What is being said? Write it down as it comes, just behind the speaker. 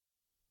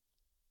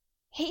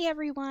Hey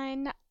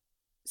everyone.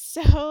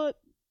 So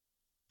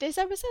this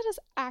episode is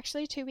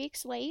actually 2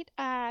 weeks late.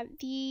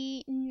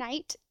 The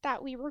night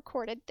that we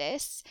recorded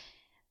this,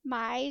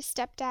 my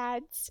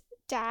stepdad's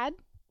dad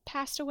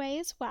passed away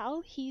as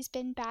well. He's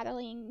been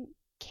battling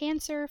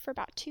cancer for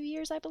about 2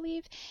 years, I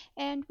believe,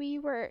 and we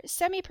were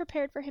semi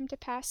prepared for him to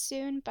pass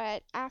soon,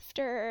 but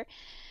after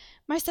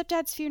my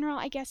stepdad's funeral,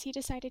 I guess he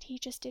decided he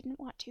just didn't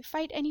want to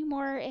fight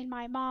anymore, and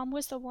my mom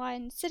was the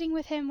one sitting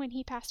with him when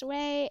he passed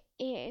away,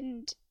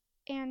 and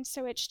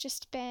so it's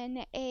just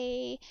been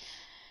a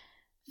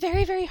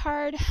very, very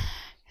hard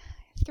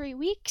 3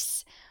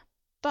 weeks,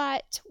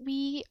 but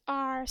we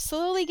are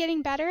slowly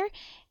getting better.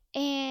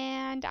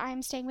 And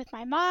I'm staying with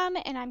my mom,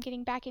 and I'm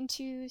getting back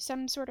into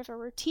some sort of a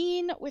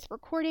routine with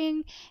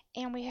recording,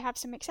 and we have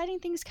some exciting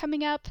things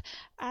coming up.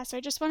 So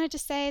I just wanted to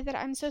say that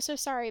I'm so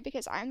sorry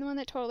because I'm the one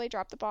that totally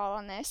dropped the ball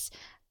on this.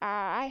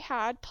 I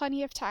had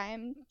plenty of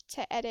time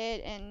to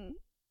edit and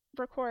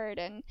record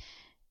and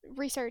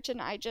research,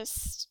 and I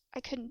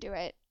couldn't do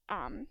it.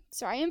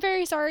 So I am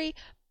very sorry,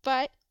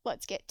 but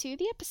let's get to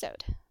the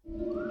episode.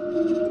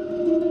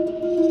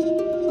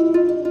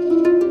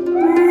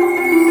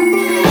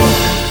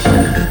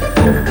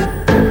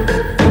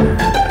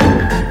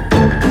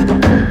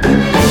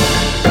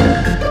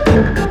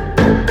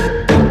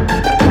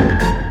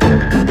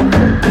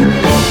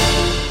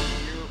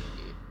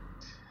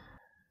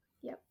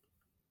 Yep.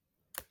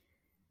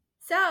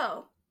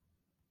 So,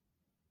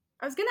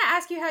 I was going to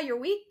ask you how your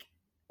week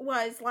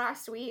was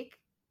last week,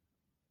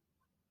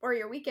 or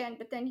your weekend,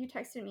 but then you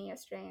texted me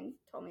yesterday and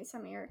told me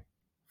some of your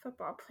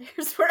football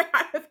players were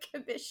out of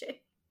commission.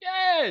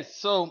 Yes.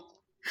 So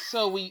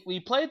we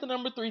played the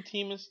number 3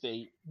 team in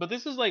state, but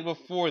this is like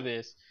before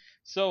this.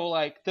 So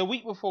like the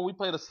week before we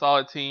played a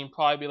solid team,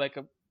 probably be like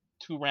a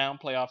 2-round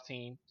playoff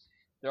team.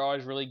 They're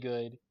always really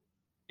good.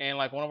 And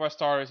like one of our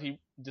starters, he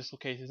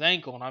dislocates his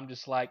ankle, and I'm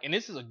just like, and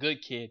this is a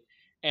good kid,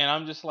 and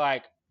I'm just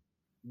like,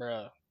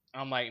 bruh.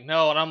 I'm like,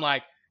 no, and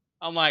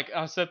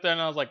I sat there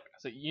and I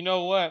said, you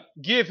know what?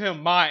 Give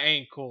him my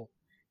ankle,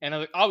 and I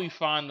was like, I'll be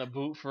fine in the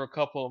boot for a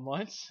couple of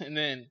months, and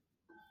then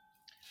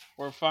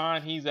we're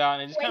fine. He's out,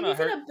 and it just Wait, kind of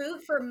he's in hurt. a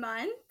boot for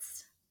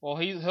months? Well,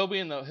 he'll be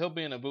in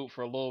the boot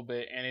for a little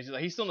bit, and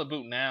he's still in the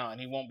boot now,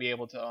 and he won't be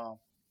able to.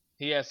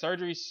 He has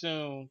surgery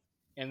soon,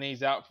 and then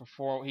he's out for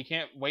 4. He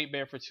can't wait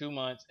there for 2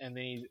 months, and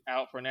then he's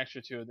out for an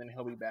extra 2. And then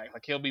he'll be back.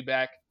 Like he'll be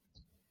back,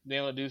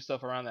 being able to do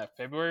stuff around that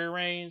February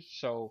range.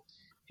 So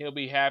he'll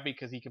be happy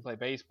because he can play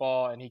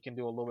baseball and he can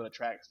do a little bit of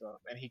track stuff,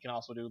 and he can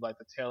also do like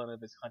the tail end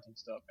of his hunting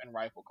stuff and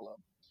rifle club.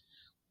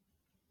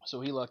 So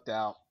he lucked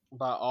out,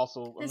 but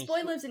also This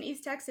boy lives in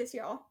East Texas,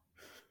 y'all.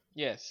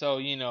 yeah, so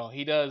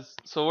he does.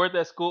 So we're at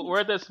that school.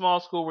 We're at that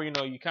small school where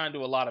you kind of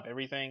do a lot of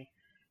everything,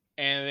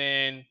 and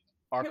then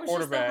our It was just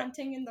the quarterback.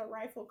 hunting and the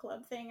rifle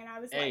club thing, and I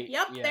was Hey, like,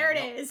 "Yep, yeah, there it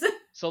no. is."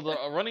 So the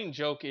running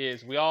joke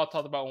is we all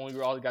talked about when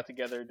we all got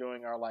together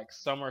doing our like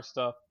summer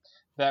stuff,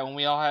 that when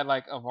we all had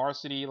like a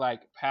varsity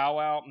like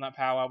powwow, not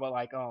powwow, but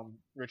like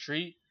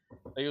retreat.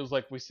 It was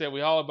like we said we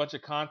all had a bunch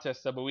of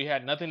contest stuff, but we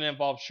had nothing that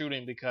involved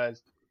shooting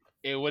because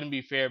it wouldn't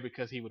be fair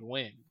because he would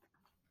win.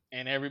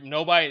 And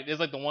nobody is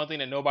like the one thing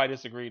that nobody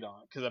disagreed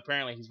on because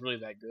apparently he's really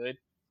that good.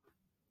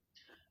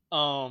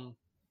 Um,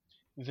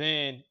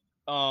 then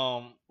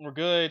we're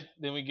good.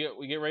 Then we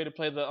get ready to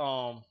play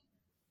the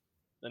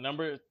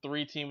number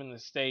 3 team in the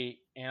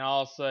state, and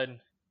all of a sudden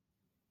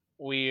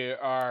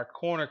our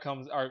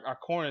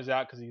corner's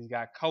out because he's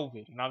got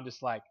COVID, and I'm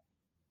just like,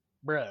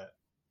 bruh,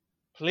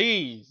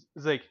 please,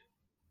 it's like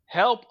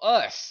help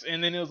us.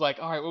 And then it was like,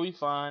 all right, we'll be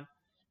fine.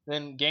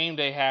 Then game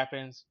day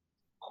happens.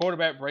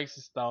 Quarterback breaks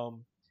his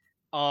thumb.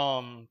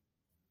 Um,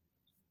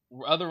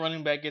 Other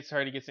running back gets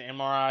hurt. He gets an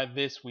MRI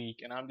this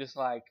week, and I'm just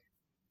like,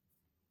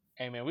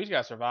 hey man, we just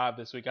gotta survive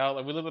this week.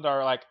 We live with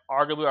our like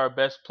arguably our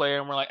best player,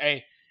 and we're like,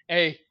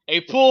 hey,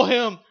 pull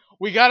him.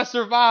 We gotta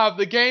survive.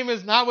 The game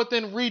is not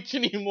within reach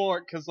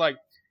anymore. Cause like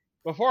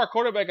before our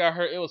quarterback got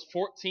hurt, it was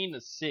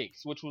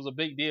 14-6, which was a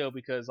big deal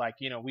because like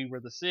we were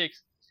the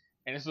 6th,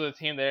 and this was a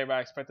team that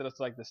everybody expected us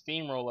to like the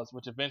steamroll us,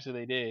 which eventually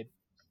they did.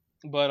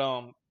 But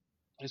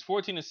it's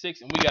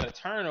 14-6, and we got a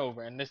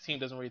turnover, and this team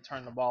doesn't really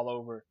turn the ball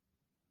over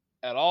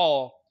at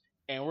all.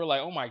 And we're like,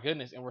 oh my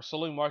goodness, and we're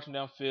slowly marching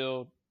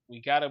downfield.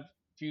 We got a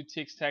few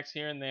ticks tacks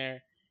here and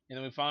there, and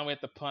then we finally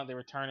hit the punt, they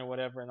return or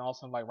whatever, and all of a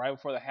sudden, like right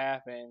before the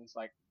half ends,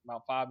 like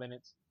about 5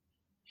 minutes,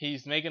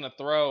 he's making a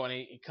throw and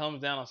he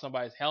comes down on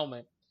somebody's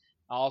helmet.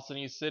 All of a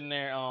sudden, he's sitting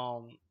there,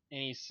 and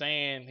he's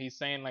saying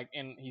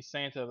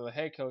to the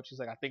head coach, he's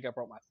like, I think I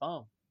broke my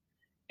thumb,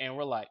 and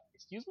we're like,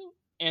 excuse me,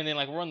 and then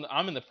like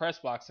I'm in the press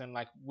box, and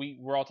like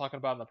we're all talking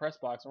about in the press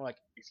box, and we're like,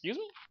 excuse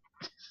me,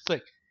 it's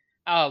like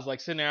I was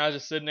like sitting there, I was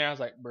just sitting there, I was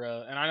like,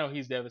 bruh, and I know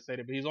he's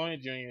devastated, but he's only a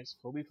junior, so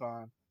he'll be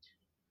fine.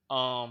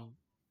 Um,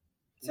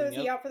 So is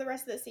he out for the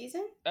rest of the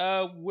season?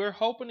 We're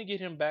hoping to get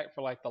him back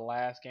for like the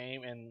last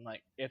game, and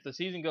like if the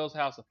season goes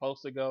how it's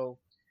supposed to go,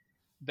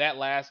 that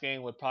last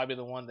game would probably be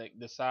the one that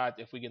decides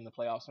if we get in the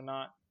playoffs or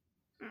not.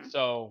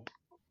 So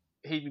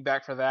he'd be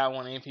back for that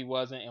one, and if he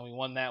wasn't, and we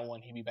won that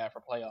one, he'd be back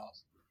for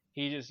playoffs.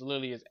 He just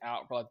literally is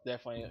out for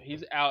definitely.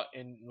 He's out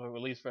and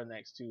released for the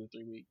next 2 or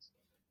 3 weeks,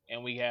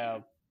 and we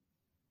have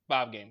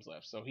 5 games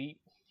left, so he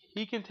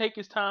can take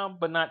his time,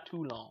 but not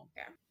too long.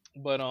 Yeah.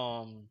 But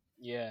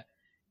yeah,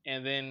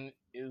 and then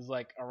it was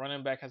like a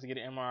running back has to get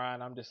an MRI,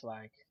 and I'm just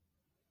like,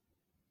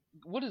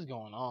 what is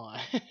going on?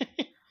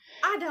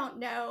 I don't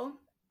know.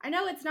 I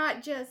know it's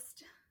not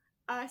just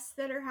us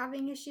that are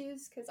having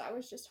issues, because I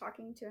was just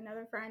talking to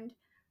another friend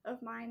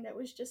of mine that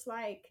was just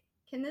like,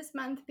 can this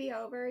month be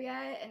over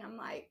yet? And I'm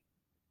like,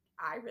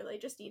 I really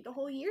just need the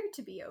whole year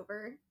to be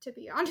over, to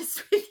be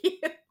honest with you.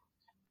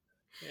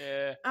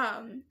 Yeah.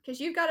 Because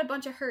you've got a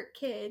bunch of hurt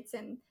kids,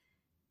 and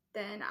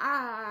then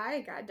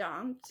I got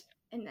dumped,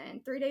 and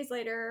then 3 days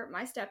later,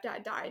 my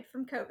stepdad died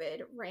from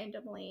COVID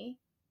randomly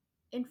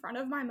in front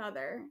of my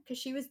mother, because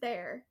she was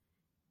there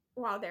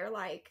while they're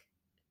like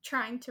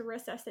trying to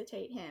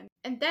resuscitate him.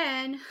 And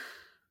then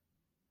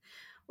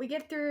we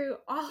get through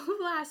all of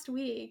last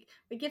week.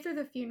 We get through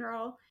the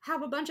funeral,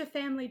 have a bunch of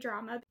family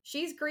drama.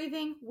 She's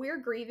grieving, we're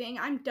grieving.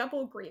 I'm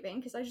double grieving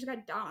because I just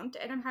got dumped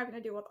and I'm having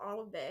to deal with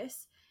all of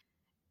this.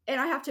 And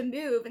I have to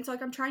move. And so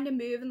like I'm trying to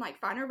move and like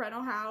find a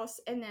rental house.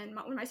 And then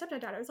when my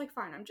stepdad died, I was like,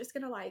 fine, I'm just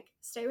gonna like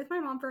stay with my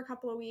mom for a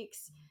couple of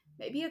weeks,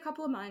 maybe a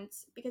couple of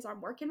months, because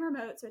I'm working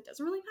remote, so it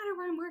doesn't really matter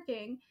where I'm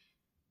working.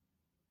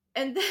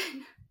 And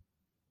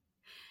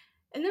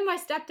then my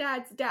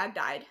stepdad's dad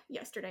died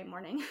yesterday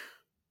morning.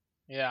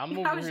 Yeah, I'm And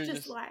over I was here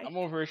just like- I'm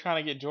over here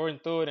trying to get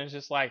Jordan through it, and it's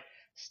just like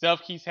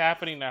stuff keeps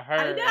happening to her.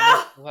 I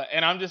know!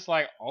 And I'm just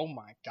like, oh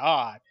my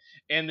god.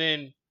 And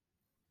then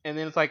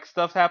it's like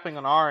stuff's happening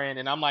on our end,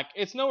 and I'm like,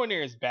 it's nowhere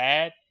near as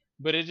bad,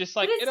 but it just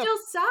like but it still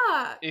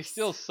sucks. It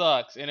still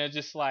sucks, and it's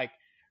just like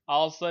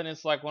all of a sudden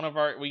it's like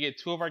we get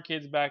 2 of our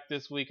kids back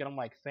this week, and I'm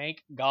like,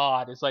 thank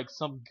God, it's like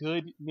some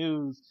good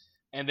news.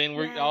 And then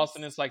all of a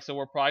sudden it's like, so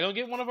we're probably gonna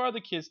get one of our other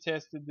kids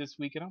tested this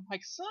week, and I'm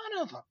like, son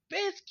of a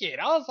biscuit.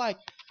 I was like,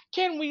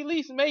 can we at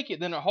least make it?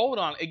 Then hold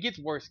on, it gets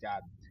worse,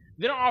 guys.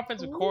 Then our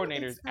offensive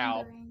coordinator's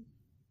out.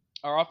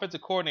 Our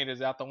offensive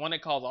coordinator's out. The one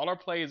that calls all our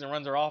plays and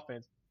runs our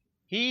offense,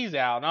 he's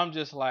out. And I'm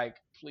just like,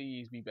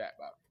 please be back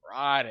by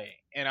Friday.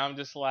 And I'm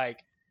just like,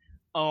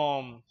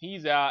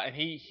 he's out, and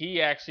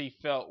he actually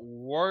felt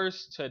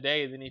worse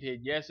today than he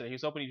did yesterday. He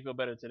was hoping he'd feel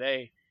better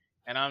today.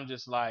 And I'm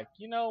just like,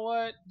 you know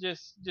what?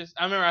 Just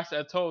I remember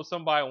I told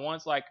somebody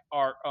once, like,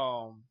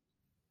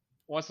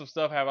 once some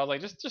stuff happened, I was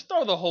like, just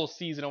throw the whole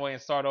season away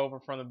and start over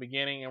from the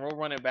beginning, and we'll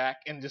run it back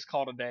and just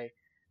call it a day.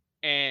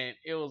 And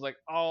it was like,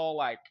 oh,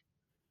 like,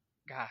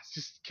 gosh,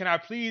 just can I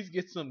please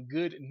get some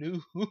good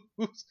news?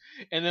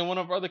 And then one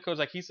of our other coaches,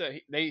 like, he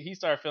said he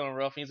started feeling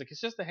rough. And he's like, it's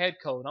just the head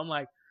coach. And I'm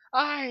like,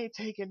 I ain't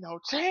taking no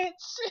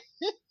chance.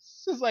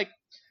 It's like,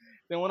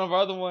 then one of our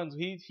other ones,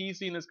 he's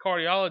seen his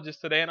cardiologist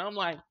today, and I'm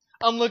like,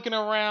 I'm looking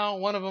around.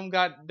 One of them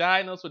got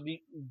diagnosed with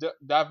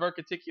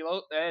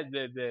diverticulosis.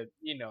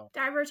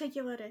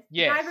 Diverticulitis.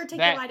 Yes, Diverticulitis.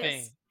 that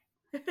thing.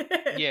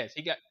 Yes,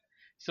 he got.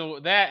 So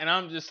that, and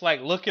I'm just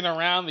like looking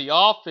around the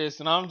office,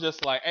 and I'm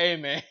just like, hey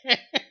man,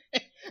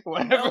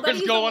 whatever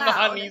is going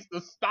on needs to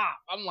stop.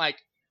 I was like,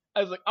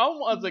 and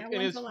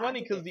it's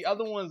funny because the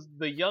other one's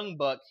the young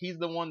buck. He's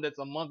the one that's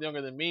a month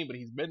younger than me, but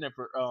he's been there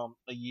for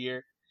a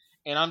year.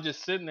 And I'm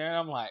just sitting there, and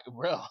I'm like,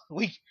 bro,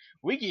 we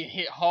get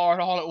hit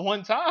hard all at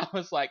one time.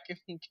 It's like,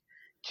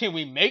 can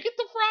we make it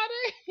to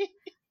Friday?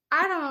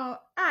 I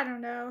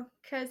don't know,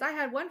 because I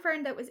had one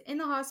friend that was in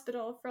the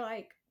hospital for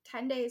like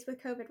 10 days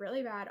with COVID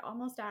really bad,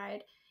 almost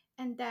died,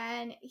 and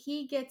then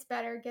he gets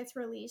better, gets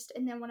released,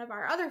 and then one of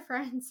our other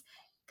friends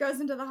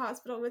goes into the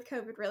hospital with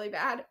COVID really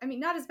bad. I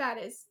mean, not as bad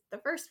as the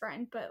first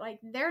friend, but like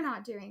they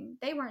weren't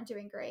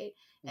doing great.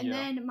 And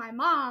then my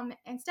mom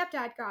and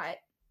stepdad got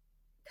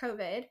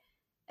COVID.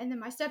 And then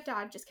my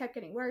stepdad just kept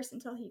getting worse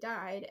until he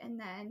died. And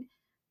then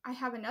I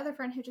have another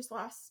friend who just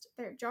lost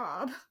their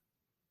job.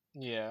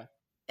 Yeah.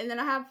 And then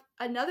I have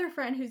another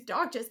friend whose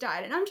dog just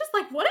died. And I'm just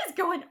like, what is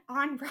going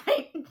on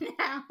right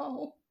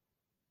now?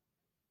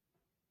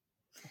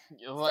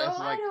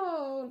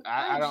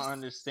 I don't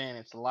understand.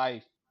 It's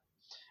life.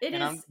 It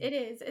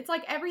is. It's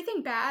like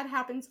everything bad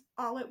happens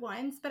all at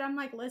once. But I'm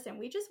like, listen,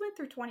 we just went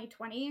through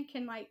 2020.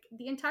 Can like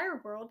the entire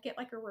world get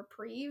like a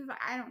reprieve?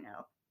 I don't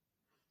know.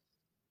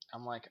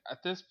 I'm like,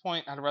 at this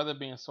point, I'd rather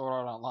be in Sword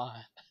Art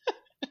Online.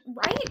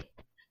 Right?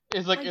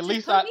 It's like at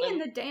least put me in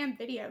the damn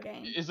video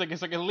game. It's like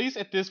at least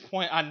at this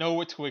point I know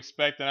what to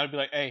expect, and I'd be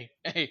like,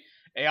 hey,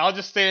 I'll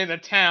just stay in the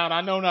town. I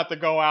know not to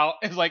go out.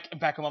 It's like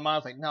back in my mind,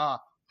 it's like, nah,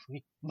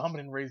 Mama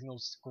didn't raise no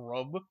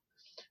scrub.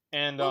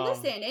 And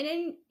listen,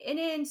 and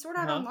in Sword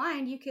Art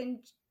Online, you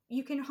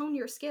can hone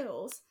your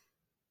skills.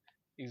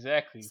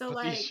 Exactly. So but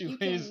like, the issue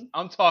is,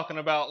 I'm talking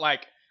about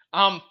like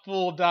I'm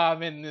full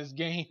dive in this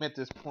game at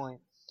this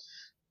point.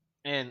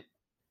 And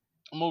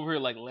I'm over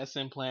here like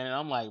lesson planning.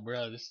 I'm like,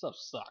 bro, this stuff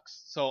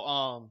sucks.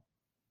 So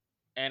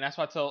and that's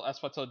why I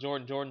told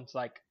Jordan. Jordan's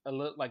like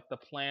like the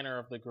planner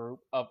of the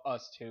group of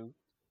us two,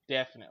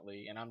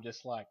 definitely. And I'm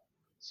just like,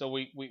 so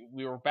we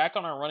were back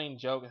on our running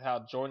joke of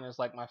how Jordan is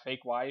like my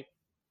fake wife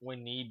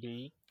when need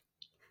be.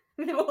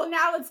 Well,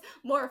 now it's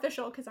more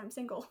official because I'm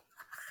single.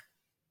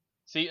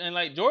 See, and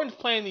like Jordan's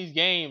playing these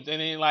games,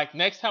 and then like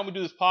next time we do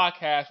this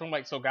podcast, I'm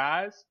like, so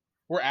guys,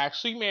 we're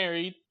actually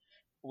married.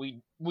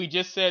 We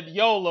just said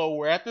YOLO.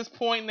 We're at this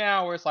point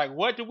now where it's like,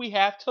 what do we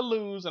have to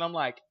lose? And I'm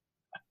like,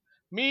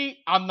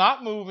 I'm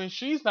not moving.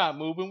 She's not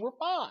moving. We're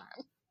fine.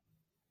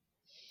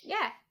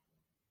 Yeah.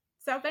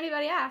 So if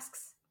anybody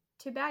asks,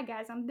 too bad,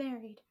 guys. I'm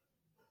married.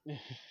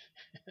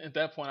 At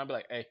that point, I'd be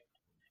like, hey,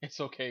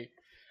 it's okay.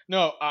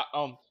 No,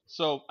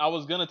 so I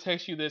was gonna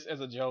text you this as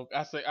a joke.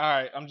 I say, all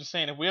right, I'm just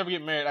saying, if we ever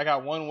get married, I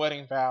got one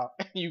wedding vow.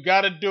 You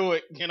gotta do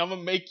it, and I'm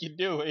gonna make you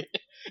do it.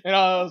 And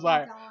I was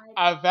like, God.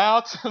 I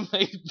vow to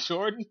make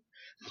Jordan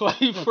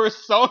play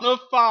Persona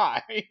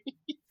 5.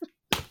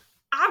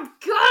 I'm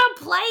gonna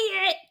play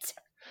it.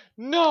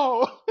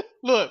 No,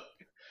 look,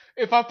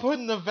 if I put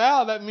in the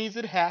vow, that means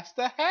it has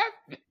to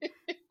happen.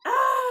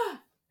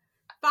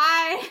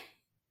 Bye.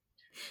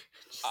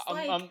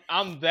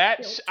 I'm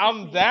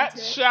that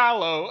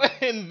shallow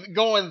and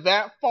going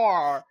that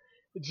far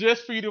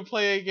just for you to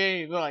play a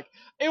game. Like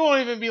it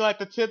won't even be like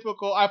the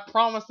typical I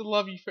promise to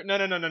love you for no.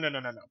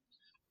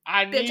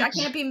 I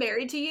can't be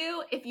married to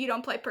you if you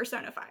don't play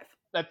Persona 5.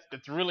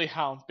 That's really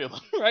how I'm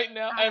feeling right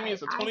now. I mean, it's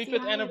the I see 25th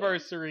how it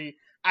anniversary.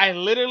 I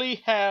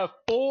literally have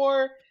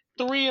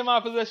 3 in my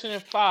possession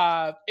and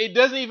 5. It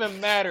doesn't even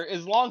matter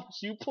as long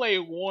as you play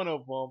one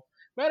of them.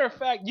 Matter of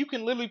fact, you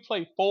can literally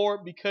play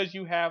 4 because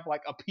you have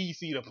like a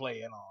PC to play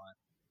it on.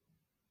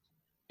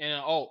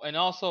 And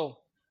also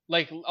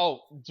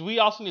do we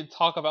also need to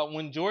talk about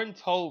when Jordan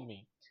told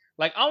me,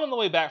 like I'm on the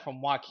way back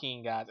from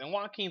Joaquin, guys, and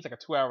Joaquin's like a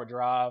 2-hour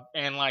drive,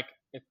 and like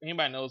if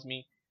anybody knows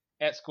me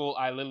at school,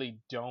 I literally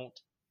don't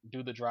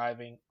do the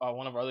driving.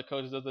 One of our other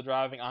coaches does the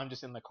driving. I'm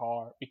just in the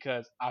car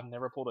because I've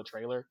never pulled a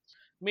trailer.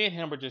 Me and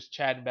him were just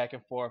chatting back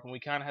and forth, and we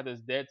kind of had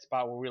this dead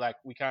spot where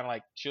we kind of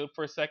like chilled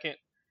for a second,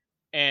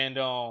 and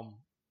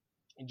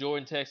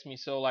Jordan texted me.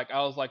 So like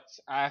I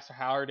asked her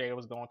how her day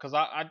was going because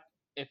I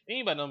if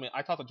anybody knows me,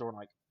 I talk to Jordan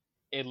like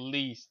at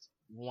least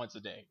once a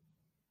day.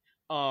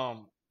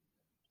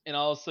 And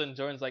all of a sudden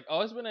Jordan's like,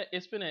 oh,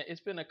 it's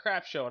been a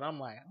crap show, and I'm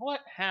like, what?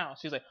 How?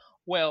 She's like,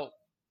 well,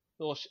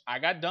 I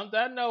got dumped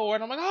out of nowhere,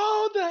 and I'm like,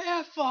 oh, the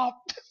F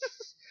up.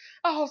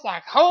 I was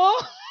like,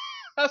 huh?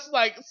 I was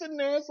like sitting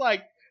there. It's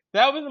like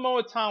that was the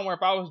moment of time where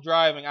if I was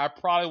driving, I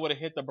probably would have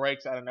hit the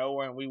brakes out of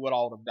nowhere, and we would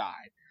all have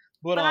died.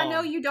 But I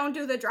know you don't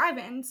do the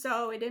driving,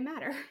 so it didn't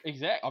matter.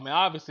 Exactly. I mean,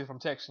 obviously, if I'm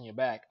texting you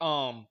back,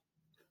 and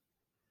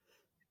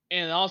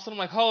all of a sudden I'm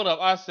like, hold up.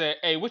 I said,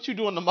 hey, what you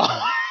doing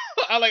tomorrow?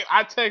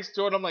 I text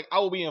Jordan. I'm like, I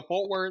will be in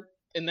Fort Worth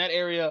in that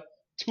area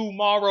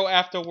tomorrow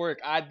after work.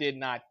 I did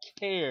not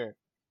care,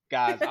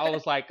 guys. I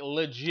was like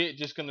legit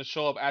just gonna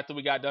show up after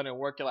we got done at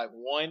work at like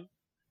 1,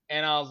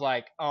 and I was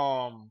like,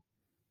 I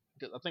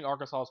think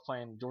Arkansas was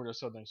playing Georgia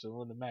Southern, so it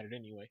wouldn't have mattered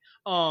anyway.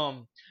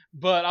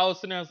 But I was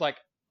sitting there, I was like,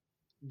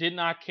 did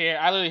not care.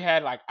 I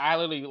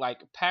literally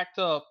packed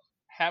up,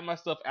 had my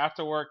stuff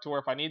after work to where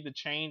if I needed to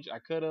change, I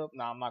could have.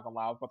 No, I'm not gonna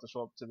lie. I was about to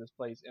show up to this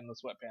place in the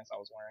sweatpants I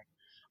was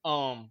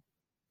wearing.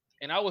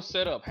 And I was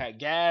set up, had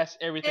gas,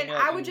 everything and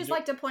else. I would just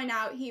like to point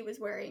out he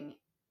was wearing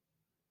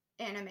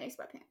anime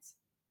sweatpants.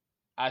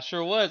 I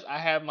sure was. I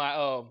had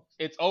my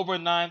it's over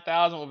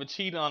 9,000 with a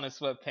cheetah on his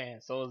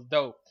sweatpants, so it's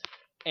dope.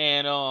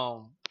 And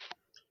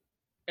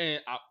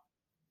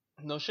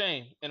no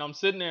shame. And I'm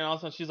sitting there, and all of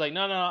a sudden she's like,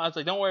 no. I was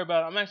like, don't worry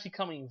about it. I'm actually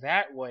coming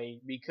that way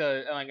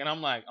because, like, and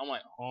I'm like,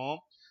 huh?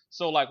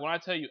 So, like, when I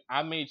tell you,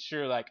 I made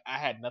sure, like, I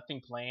had nothing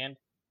planned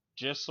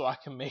just so I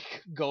can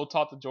go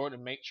talk to Jordan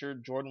and make sure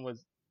Jordan was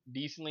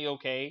decently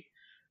okay.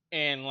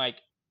 And, like,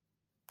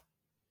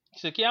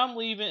 she's like, yeah, I'm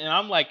leaving. And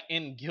I'm, like,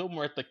 in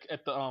Gilmer at the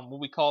what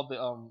we call the,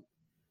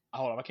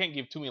 hold on, I can't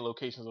give too many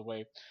locations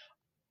away.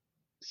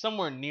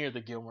 Somewhere near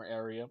the Gilmer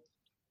area.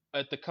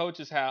 At the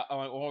coach's house,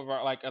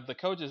 at the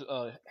coach's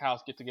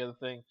house get together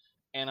thing,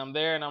 and I'm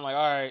there, and I'm like,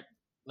 all right,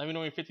 let me know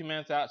when you're 15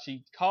 minutes out.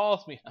 She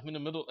calls me. I'm in the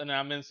middle, and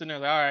I'm sitting there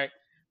like, all right,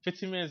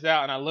 15 minutes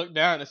out, and I look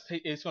down, and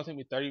it's gonna take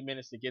me 30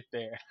 minutes to get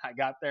there. I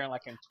got there in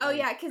like in 20. Oh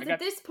yeah, because at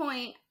this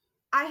point,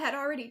 I had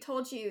already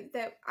told you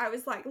that I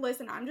was like,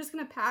 listen, I'm just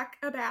gonna pack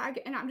a bag,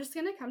 and I'm just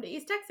gonna come to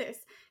East Texas,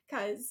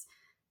 because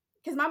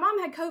my mom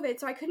had COVID,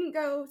 so I couldn't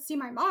go see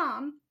my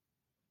mom.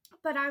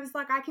 But I was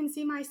like, I can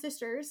see my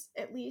sisters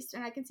at least,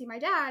 and I can see my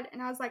dad.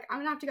 And I was like, I'm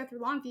going to have to go through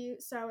Longview.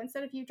 So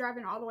instead of you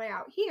driving all the way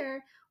out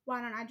here,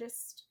 why don't I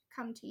just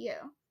come to you?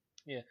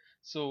 Yeah.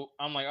 So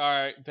I'm like, all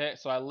right, bet.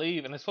 So I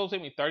leave, and it's supposed to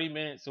take me 30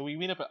 minutes. So we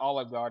meet up at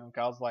Olive Garden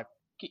because I was like,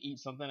 I could eat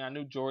something. I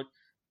knew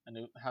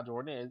how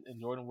Jordan is, and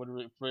Jordan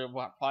would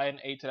probably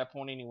hadn't ate to that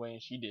point anyway,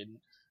 and she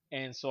didn't.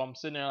 And so I'm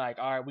sitting there like,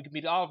 all right, we can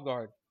meet at Olive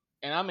Garden.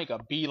 And I make a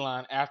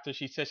beeline after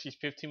she says she's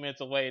 15 minutes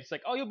away. It's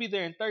like, oh, you'll be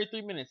there in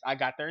 33 minutes. I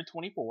got there in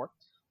 24.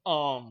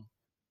 And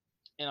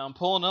I'm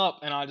pulling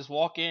up, and I just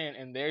walk in,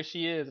 and there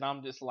she is, and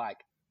I'm just like,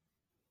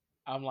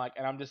 oh my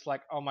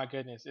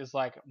goodness, it's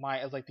like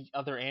the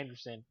other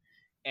Anderson,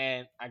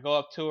 and I go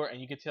up to her,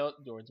 and you can tell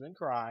Jordan's been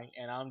crying,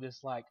 and I'm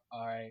just like,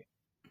 all right,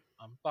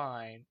 I'm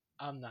fine,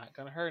 I'm not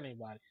gonna hurt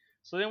anybody.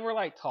 So then we're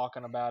like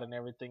talking about it and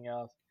everything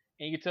else,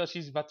 and you can tell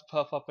she's about to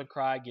puff up and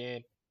cry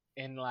again,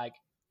 and like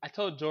I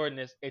told Jordan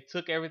this. It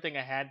took everything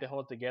I had to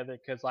hold together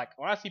because, like,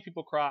 when I see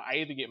people cry, I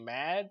either get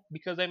mad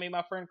because they made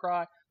my friend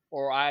cry,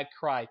 or I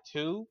cry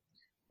too,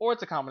 or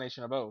it's a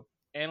combination of both.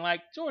 And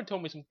like Jordan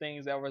told me some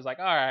things that was like,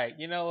 all right,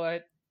 you know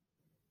what?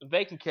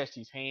 They can catch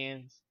these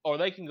hands, or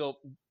they can go,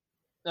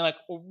 like,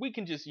 or we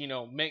can just,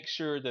 make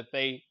sure that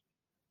they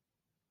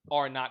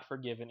are not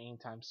forgiven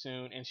anytime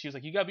soon. And she was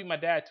like, you gotta beat my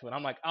dad to it.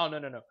 I'm like, oh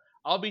no.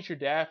 I'll beat your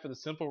dad for the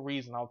simple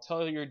reason I'll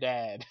tell your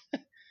dad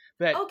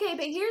that. Okay,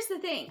 but here's the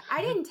thing.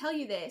 I didn't tell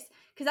you this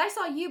because I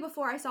saw you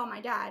before I saw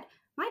my dad.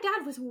 My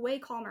dad was way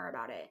calmer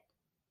about it.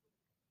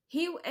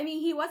 He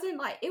wasn't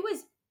like, it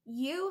was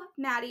you,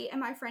 Maddie,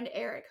 and my friend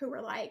Eric who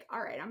were like,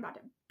 all right, I'm about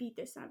to beat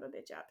this son of a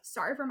bitch up.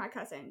 Sorry for my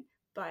cousin,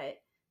 but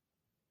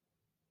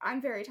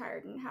I'm very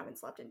tired and haven't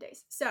slept in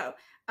days. So,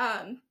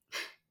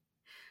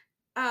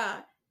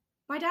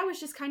 my dad was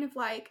just kind of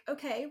like,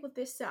 okay, well,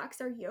 this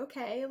sucks. Are you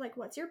okay? Like,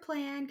 what's your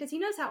plan? Because he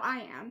knows how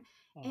I am.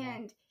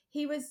 And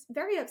he was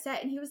very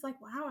upset, and he was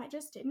like, wow, I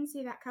just didn't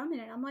see that coming.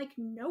 And I'm like,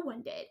 no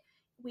one did.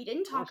 We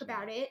didn't talk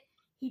about it.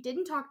 He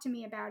didn't talk to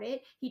me about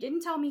it. He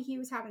didn't tell me he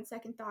was having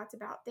second thoughts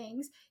about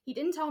things. He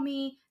didn't tell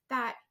me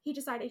that he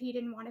decided he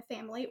didn't want a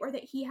family or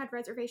that he had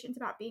reservations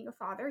about being a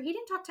father. He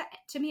didn't talk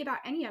to me about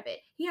any of it.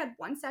 He had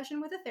one session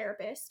with a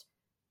therapist,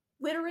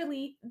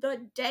 literally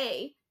the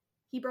day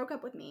he broke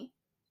up with me.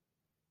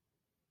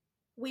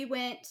 We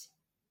went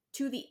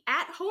to the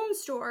at-home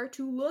store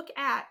to look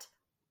at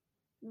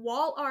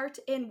wall art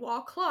and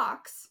wall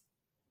clocks.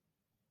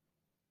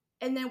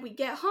 And then we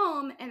get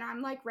home and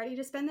I'm like ready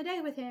to spend the day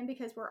with him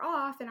because we're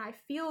off and I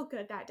feel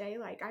good that day.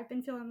 Like I've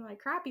been feeling like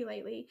crappy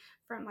lately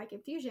from like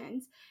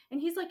infusions. And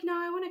he's like, no,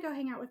 I want to go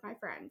hang out with my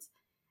friends.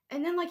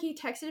 And then like he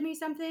texted me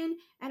something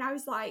and I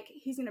was like,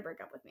 he's going to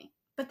break up with me.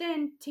 But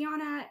then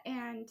Tiana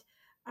and,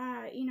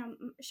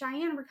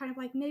 Cheyenne were kind of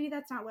like, maybe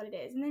that's not what it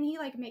is. And then he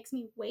like makes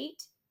me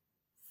wait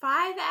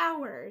 5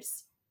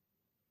 hours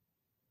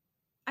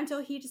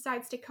until he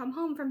decides to come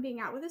home from being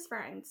out with his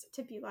friends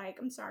to be like,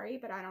 I'm sorry,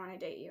 but I don't want to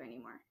date you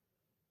anymore.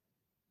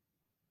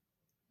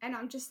 And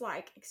I'm just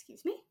like,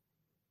 excuse me?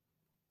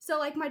 So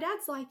like my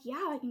dad's like,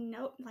 yeah, like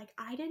no, like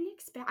I didn't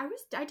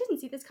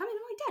see this coming.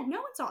 I'm like, Dad,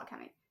 no one saw it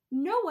coming.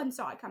 No one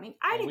saw it coming.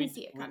 I didn't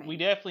see it coming. We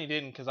definitely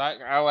didn't, because I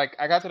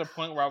got to the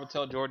point where I would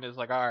tell Jordan, it's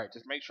like, all right,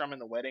 just make sure I'm in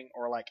the wedding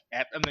or like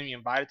I'm gonna be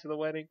invited to the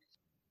wedding.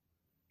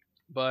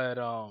 But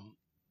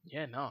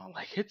yeah, no,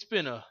 like it's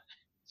been a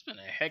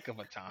heck of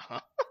a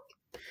time.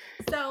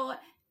 So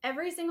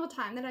every single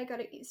time that I go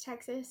to East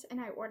Texas and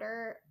I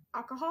order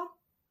alcohol,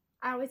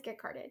 I always get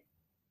carded.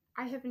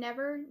 I have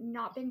never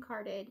not been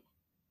carded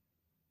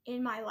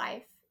in my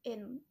life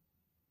in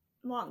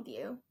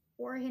Longview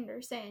or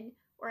Henderson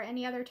or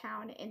any other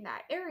town in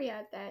that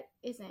area that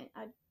isn't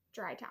a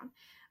dry town.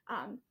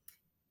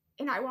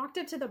 And I walked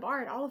up to the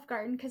bar at Olive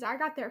Garden because I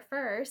got there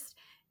first,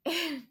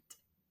 and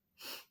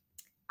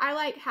I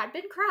like had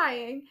been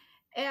crying.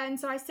 And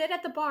so I sit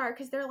at the bar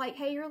because they're like,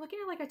 hey, you're looking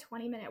at like a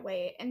 20-minute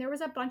wait. And there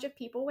was a bunch of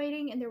people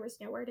waiting and there was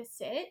nowhere to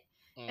sit.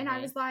 Mm-hmm. And I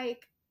was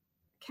like,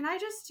 can I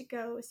just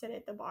go sit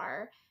at the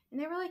bar?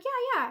 And they were like,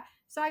 yeah.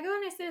 So I go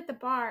and I sit at the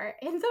bar,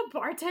 and the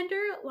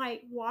bartender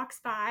like walks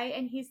by,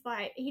 and he's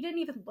like, he didn't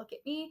even look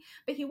at me,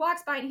 but he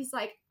walks by and he's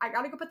like, I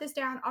gotta go put this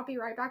down. I'll be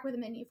right back with a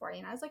menu for you.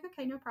 And I was like,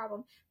 okay, no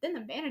problem. Then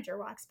the manager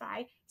walks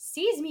by,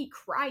 sees me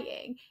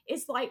crying,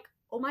 is like,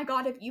 oh my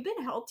God, have you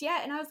been helped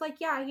yet? And I was like,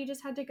 yeah, he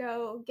just had to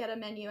go get a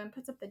menu and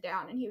puts up the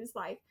down. And he was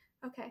like,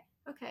 okay.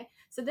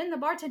 So then the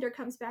bartender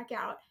comes back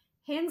out,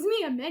 hands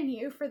me a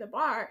menu for the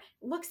bar,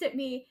 looks at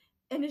me,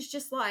 and is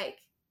just like,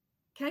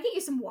 can I get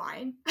you some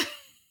wine?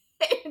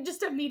 And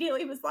just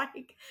immediately was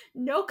like,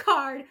 no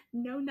card,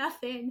 no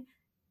nothing.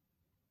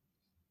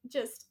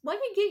 Just, let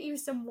me get you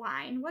some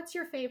wine. What's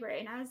your favorite?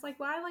 And I was like,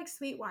 well, I like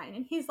sweet wine.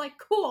 And he's like,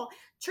 cool,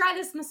 try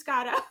this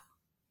Moscato.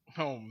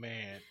 Oh,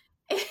 man.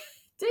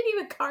 Didn't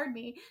even card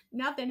me,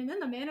 nothing. And then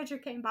the manager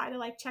came by to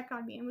like check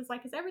on me and was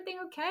like, is everything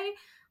okay?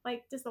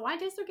 Like, does the wine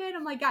taste okay? And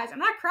I'm like, guys, I'm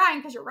not crying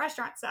because your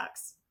restaurant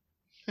sucks.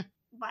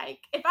 Like,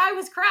 if I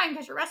was crying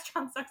because your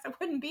restaurant sucks, I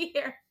wouldn't be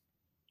here.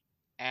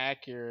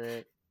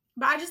 Accurate.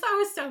 But I just thought it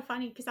was so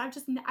funny because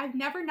I've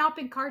never not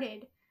been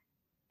carded,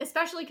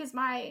 especially because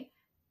my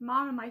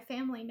mom and my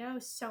family know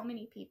so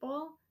many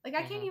people. Like,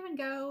 I can't even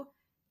go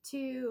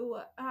to,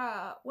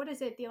 what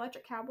is it, the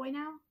Electric Cowboy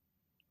now?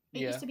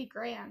 It used to be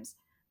Graham's.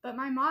 But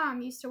my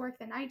mom used to work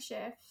the night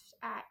shift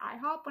at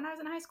IHOP when I was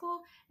in high school.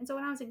 And so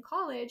when I was in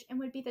college and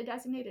would be the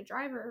designated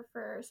driver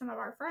for some of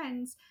our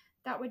friends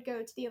that would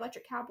go to the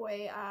Electric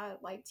Cowboy,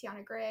 like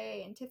Tiana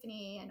Gray and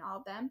Tiffany and all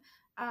of them.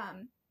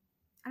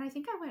 And I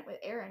think I went with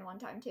Aaron one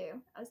time too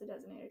as the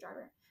designated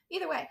driver.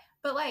 Either way,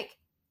 but like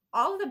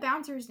all of the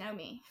bouncers know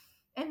me.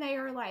 And they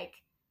are like,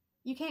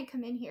 you can't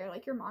come in here.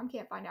 Like your mom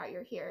can't find out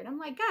you're here. And I'm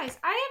like, guys,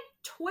 I am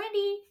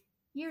 20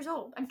 years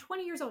old. I'm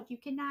 20 years old. You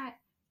cannot.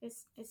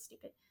 It's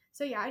stupid.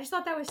 So yeah, I just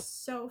thought that was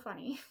so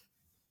funny.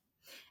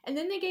 And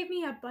then they gave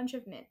me a bunch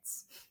of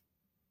mints.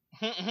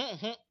 Like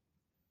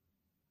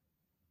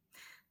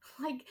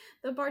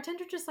the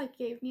bartender just like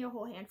gave me a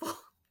whole handful.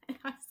 And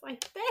I was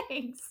like,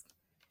 thanks.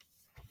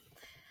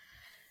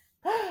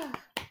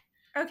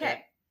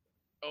 Okay.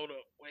 Hold up,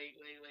 wait.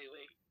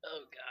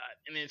 Oh god.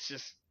 And it's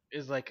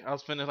like I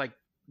was finna like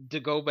to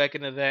go back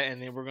into that,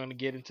 and then we're gonna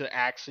get into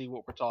actually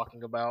what we're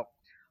talking about.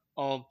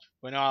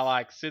 When I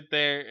like sit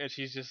there and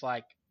she's just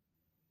like,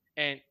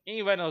 and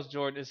anybody knows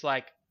Jordan, it's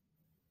like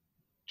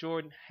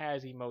Jordan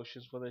has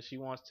emotions, whether she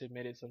wants to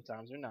admit it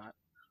sometimes or not.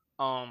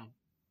 Um,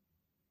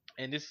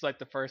 and this is like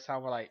the first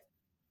time where like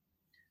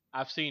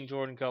I've seen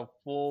Jordan go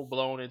full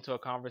blown into a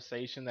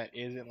conversation that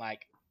isn't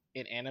like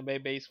an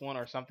anime based one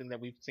or something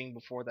that we've seen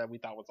before that we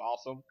thought was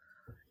awesome.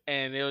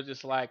 And it was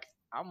just like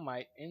I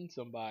might end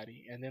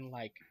somebody, and then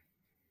like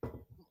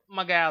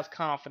my gal's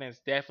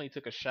confidence definitely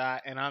took a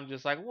shot, and I'm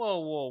just like,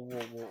 whoa.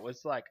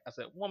 It's like I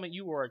said, woman,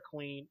 you are a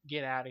queen.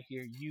 Get out of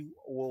here. You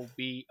will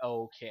be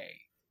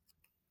okay.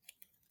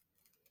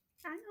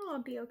 I know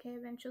I'll be okay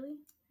eventually.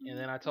 And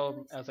then I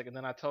told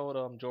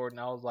Jordan,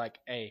 I was like,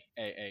 hey.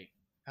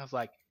 I was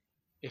like,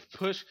 if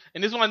push,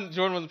 and this one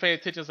Jordan wasn't paying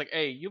attention. I was like,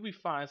 hey, you'll be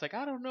fine. It's like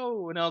I don't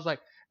know, and I was like,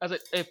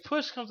 if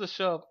push comes to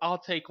shove, I'll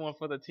take one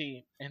for the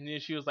team. And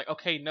then she was like,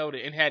 okay,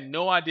 noted, and had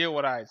no idea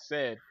what I had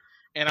said.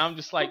 And I'm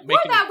just like Before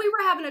that, we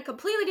were having a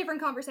completely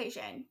different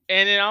conversation.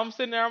 And then I'm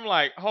sitting there, I'm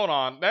like, hold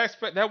on,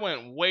 that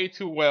went way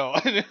too well.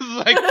 And it was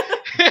like,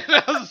 and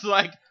I was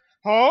like,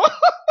 huh?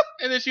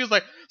 And then she was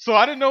like, so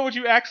I didn't know what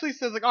you actually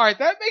said. I was like, all right,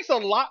 that makes a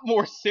lot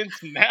more sense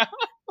now.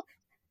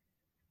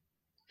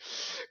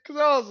 Because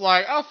I was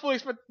like, I fully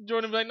expected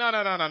Jordan to be like,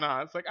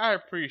 no. It's like, I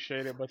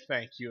appreciate it, but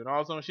thank you. And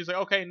all of a sudden she's like,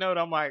 okay, no.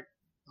 I'm like,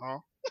 huh?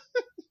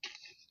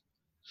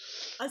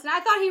 Listen, I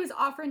thought he was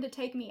offering to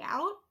take me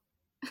out.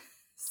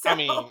 So, I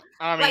mean,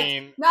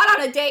 like, not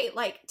on a date,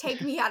 like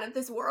take me out of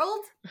this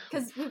world,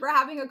 because we were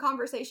having a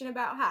conversation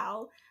about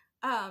how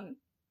I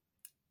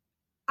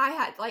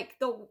had like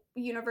the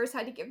universe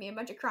had to give me a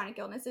bunch of chronic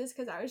illnesses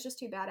because I was just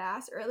too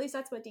badass, or at least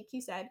that's what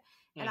DQ said.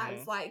 And I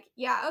was like,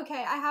 yeah,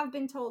 okay, I have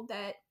been told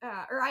that,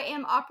 or I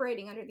am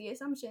operating under the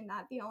assumption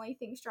that the only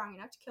thing strong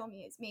enough to kill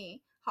me is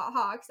me,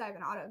 because I have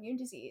an autoimmune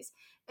disease.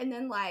 And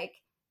then like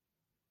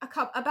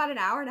about an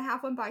hour and a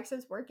half went by because I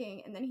was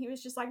working, and then he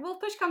was just like, well, if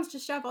push comes to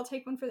shove, I'll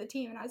take one for the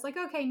team. And I was like,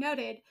 okay,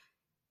 noted.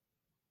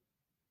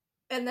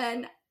 And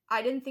then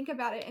I didn't think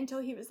about it until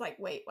he was like,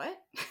 wait, what?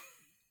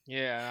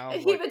 Yeah. And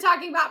he'd been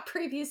talking about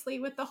previously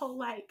with the whole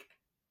like,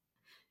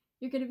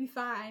 you're gonna be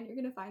fine, you're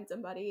gonna find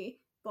somebody,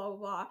 blah blah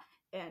blah.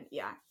 And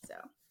yeah, so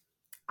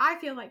I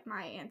feel like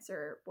my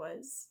answer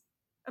was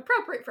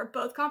appropriate for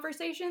both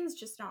conversations,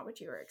 just not what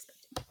you were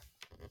expecting.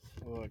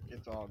 Look,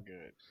 it's all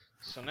good.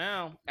 So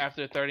now,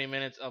 after 30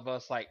 minutes of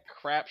us like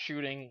crap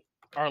shooting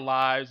our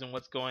lives and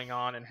what's going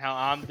on, and how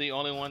I'm the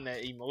only one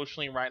that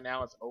emotionally right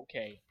now is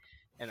okay,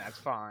 and that's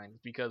fine,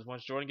 because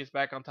once Jordan gets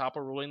back on top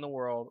of ruling the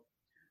world,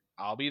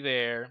 I'll be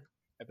there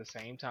at the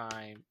same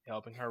time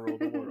helping her rule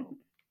the world.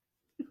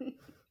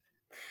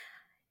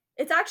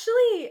 It's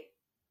actually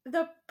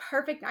the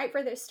perfect night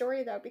for this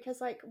story though,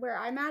 because like where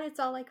I'm at, it's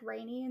all like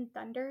rainy and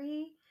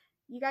thundery.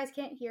 You guys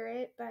can't hear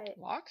it, but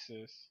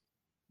Loxus.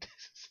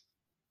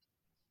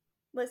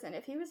 Listen,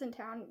 if he was in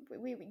town,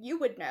 you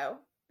would know,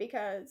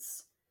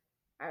 because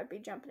I would be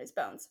jumping his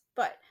bones.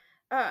 But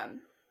yeah,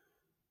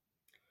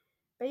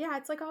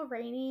 it's like all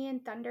rainy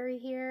and thundery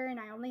here, and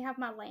I only have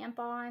my lamp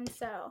on,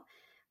 so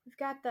we've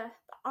got the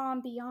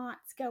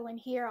ambiance going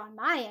here on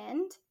my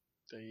end.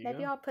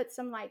 Maybe I'll put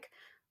some like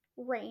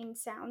rain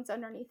sounds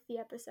underneath the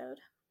episode.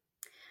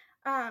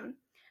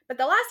 But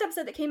the last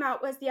episode that came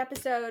out was the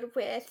episode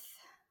with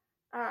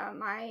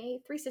my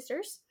three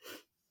sisters.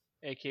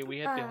 AK, we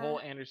had the whole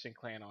Anderson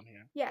clan on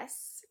here.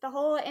 Yes, the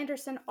whole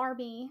Anderson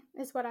army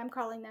is what I'm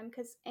calling them,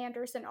 because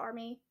Anderson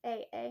Army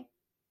AA.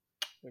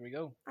 There we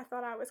go. I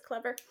thought I was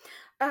clever.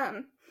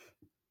 And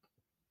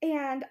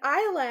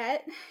I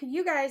let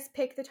you guys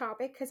pick the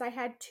topic because I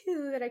had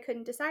two that I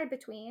couldn't decide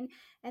between.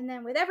 And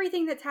then with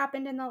everything that's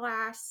happened in the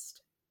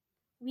last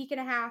week and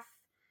a half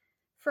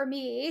for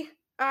me,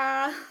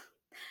 I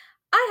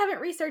haven't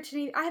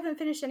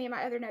finished any of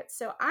my other notes,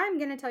 so I'm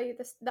going to tell you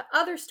the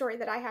other story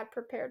that I had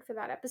prepared for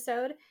that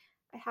episode.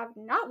 I have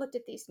not looked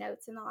at these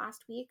notes in the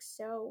last week,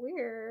 so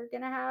we're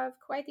going to have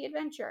quite the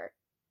adventure.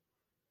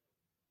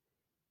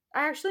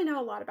 I actually know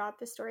a lot about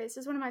this story. This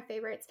is one of my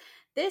favorites.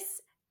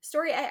 This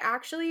story I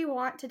actually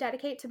want to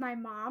dedicate to my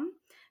mom,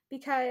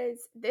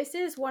 because this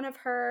is one of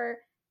her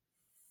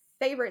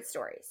favorite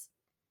stories.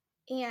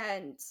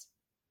 And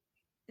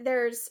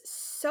there's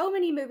so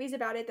many movies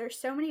about it. There's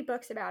so many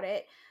books about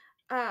it.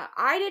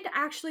 I didn't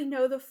actually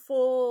know the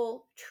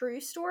full true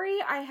story.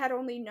 I had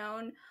only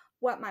known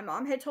what my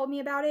mom had told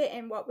me about it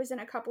and what was in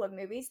a couple of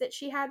movies that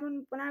she had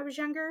when I was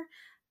younger.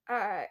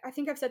 I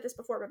think I've said this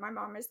before, but my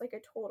mom is like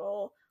a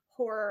total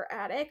horror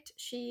addict.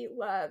 She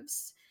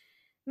loves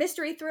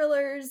mystery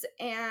thrillers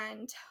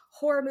and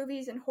horror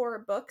movies and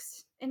horror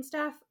books and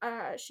stuff.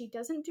 She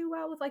doesn't do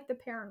well with like the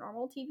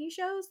paranormal TV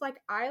shows like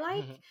I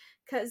like,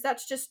 because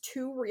that's just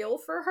too real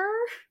for her.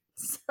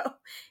 So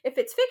if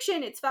it's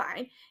fiction, it's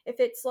fine. If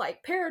it's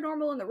like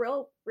paranormal in the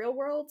real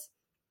world,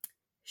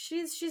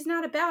 she's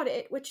not about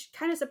it, which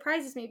kind of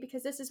surprises me,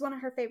 because this is one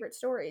of her favorite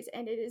stories,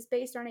 and it is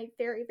based on a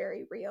very,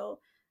 very real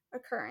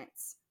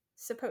occurrence,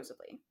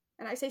 supposedly.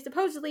 And I say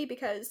supposedly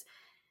because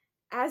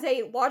as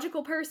a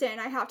logical person,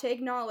 I have to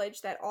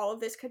acknowledge that all of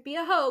this could be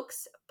a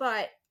hoax,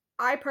 but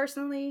I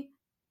personally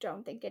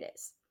don't think it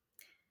is.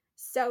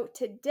 So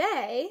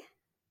today,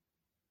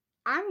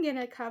 I'm going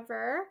to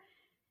cover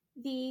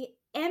the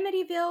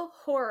Amityville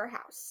Horror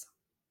House.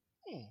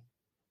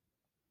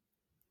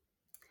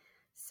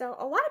 So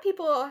a lot of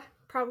people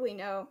probably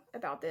know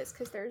about this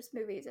because there's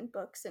movies and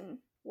books and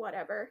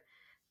whatever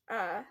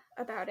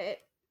about it.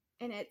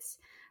 And it's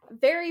a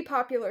very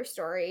popular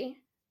story.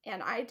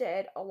 And I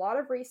did a lot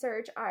of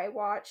research. I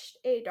watched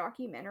a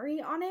documentary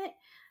on it.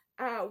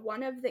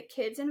 One of the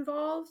kids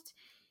involved,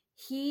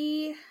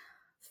 he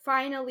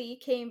finally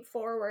came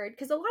forward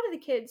because a lot of the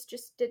kids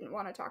just didn't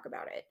want to talk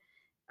about it.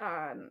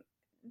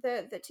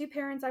 The two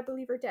parents, I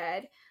believe, are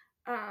dead.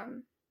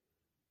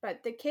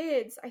 But the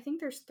kids, I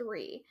think there's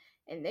 3,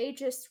 and they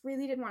just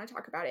really didn't want to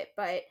talk about it.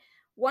 But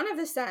one of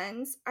the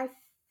sons, I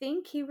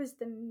think he was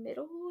the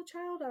middle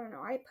child. I don't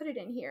know. I put it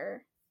in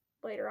here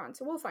later on,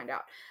 so we'll find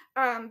out.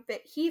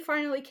 But he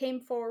finally came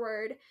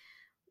forward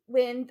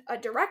when a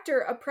director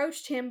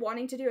approached him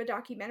wanting to do a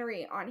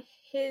documentary on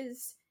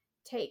his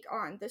take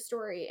on the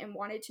story and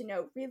wanted to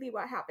know really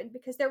what happened,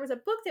 because there was a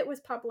book that was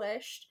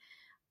published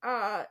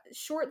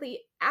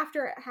shortly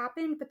after it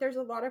happened, but there's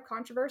a lot of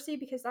controversy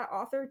because that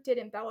author did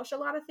embellish a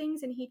lot of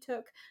things and he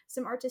took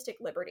some artistic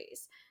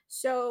liberties.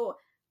 So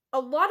a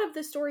lot of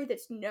the story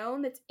that's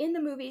known, that's in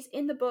the movies,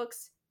 in the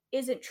books,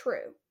 isn't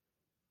true.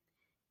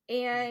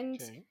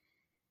 And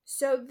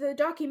so the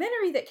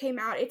documentary that came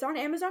out, it's on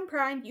Amazon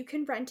Prime. You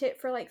can rent it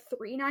for like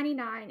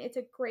 $3.99. It's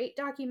a great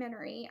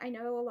documentary. I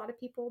know a lot of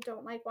people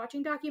don't like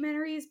watching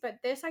documentaries, but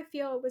this, I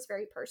feel, was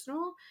very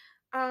personal.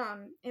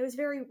 It was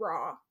very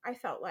raw, I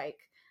felt like.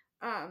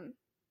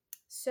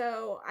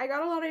 So I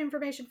got a lot of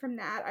information from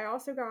that. I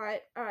also got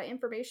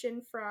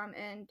information from,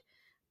 and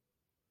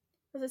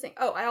what was I saying?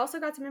 Oh, I also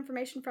got some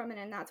information from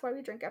And That's Why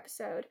We Drink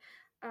episode.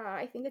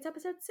 I think it's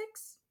episode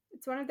 6.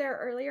 It's one of their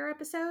earlier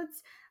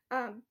episodes.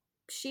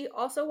 She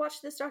also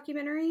watched this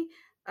documentary.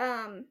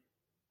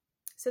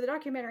 So the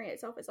documentary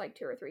itself is like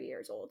 2 or 3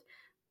 years old.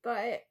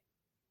 But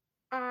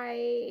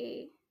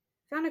I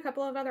found a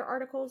couple of other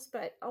articles,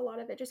 but a lot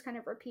of it just kind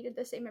of repeated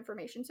the same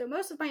information. So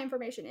most of my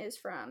information is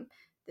from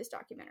this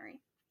documentary.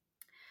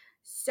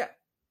 So,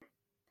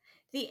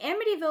 the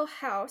Amityville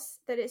house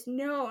that is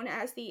known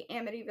as the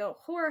Amityville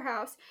Horror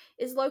House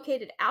is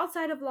located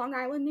outside of Long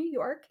Island, New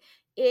York.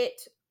 It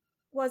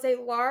was a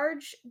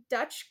large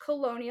Dutch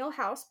colonial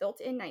house built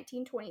in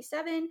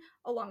 1927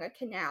 along a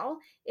canal.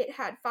 It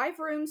had 5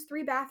 rooms,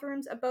 3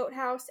 bathrooms, a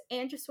boathouse,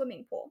 and a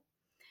swimming pool.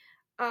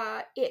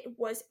 It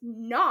was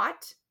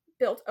not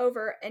built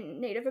over a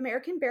Native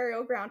American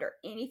burial ground or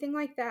anything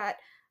like that.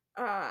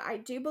 I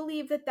do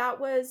believe that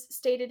was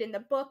stated in the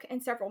book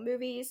and several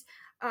movies.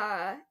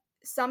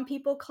 Some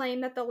people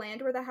claim that the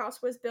land where the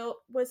house was built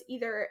was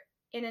either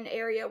in an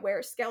area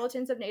where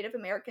skeletons of Native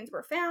Americans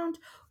were found,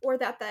 or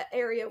that the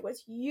area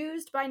was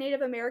used by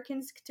Native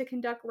Americans to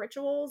conduct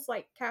rituals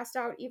like cast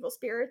out evil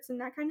spirits and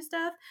that kind of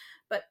stuff.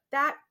 But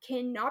that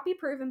cannot be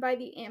proven by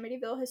the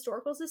Amityville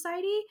Historical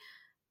Society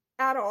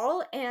at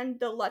all. And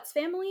the Lutz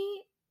family,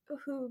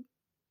 who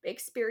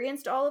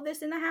experienced all of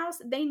this in the house,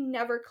 they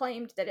never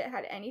claimed that it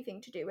had anything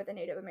to do with a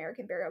Native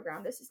American burial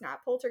ground. This is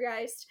not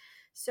poltergeist.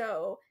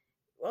 So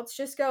let's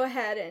just go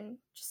ahead and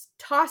just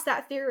toss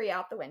that theory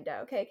out the window,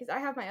 okay? Because I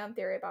have my own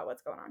theory about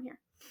what's going on here.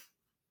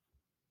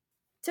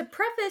 To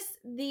preface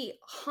the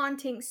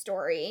haunting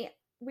story,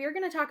 we're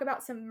going to talk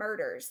about some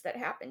murders that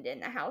happened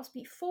in the house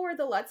before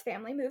the Lutz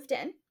family moved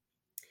in.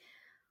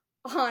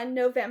 On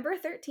November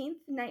 13th,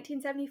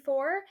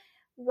 1974,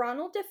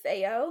 Ronald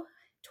DeFeo,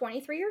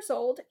 23 years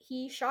old,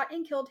 he shot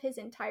and killed his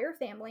entire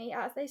family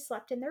as they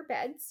slept in their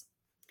beds.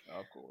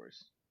 Of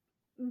course.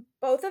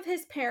 Both of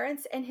his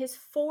parents and his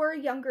 4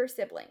 younger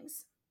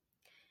siblings.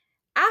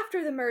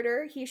 After the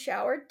murder, he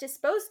showered,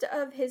 disposed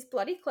of his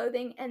bloody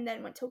clothing, and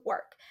then went to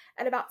work.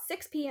 At about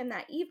 6 p.m.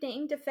 that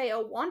evening,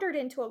 DeFeo wandered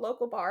into a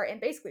local bar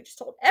and basically just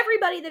told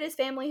everybody that his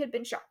family had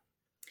been shot.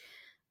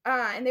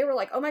 And they were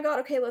like, oh my god,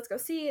 okay, let's go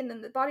see. And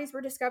then the bodies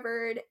were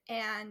discovered,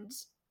 and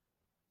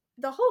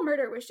the whole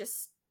murder was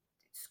just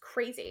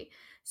crazy.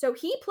 So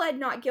he pled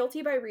not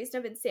guilty by reason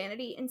of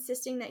insanity,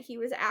 insisting that he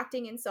was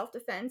acting in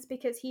self-defense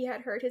because he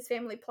had heard his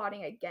family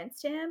plotting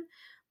against him.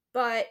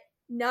 But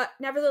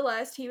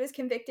nevertheless, he was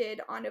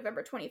convicted on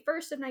November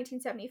 21st of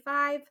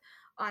 1975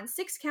 on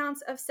 6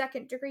 counts of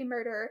second-degree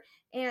murder,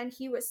 and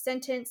he was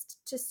sentenced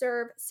to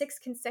serve 6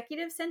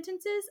 consecutive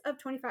sentences of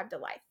 25 to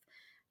life.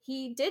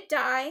 He did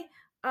die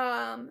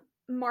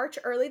March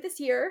early this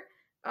year,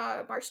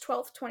 March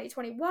 12th,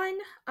 2021.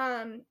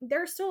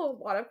 There are still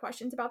a lot of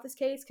questions about this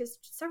case because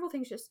several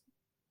things just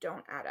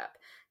don't add up.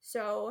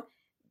 So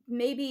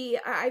maybe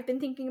I've been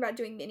thinking about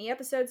doing mini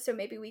episodes, so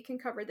maybe we can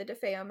cover the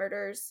DeFeo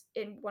murders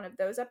in one of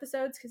those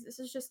episodes, because this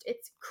is just,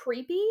 it's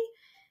creepy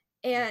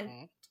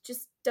and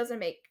just doesn't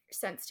make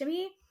sense to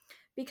me.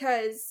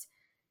 Because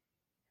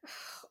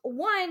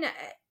one,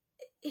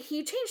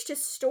 he changed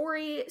his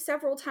story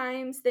several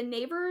times. The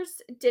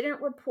neighbors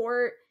didn't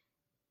report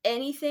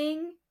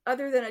anything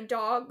other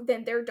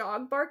than their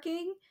dog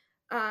barking.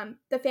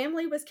 The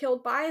family was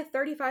killed by a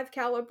 .35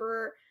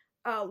 caliber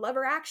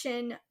lever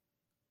action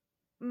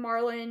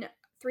Marlin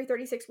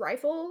 336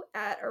 rifle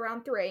at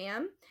around 3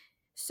 a.m.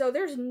 So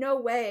there's no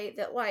way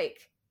that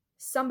like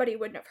somebody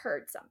wouldn't have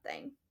heard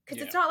something,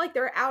 because it's not like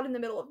they're out in the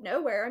middle of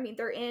nowhere. I mean,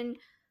 they're in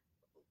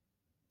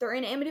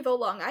Amityville,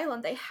 Long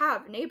Island. They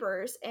have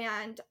neighbors,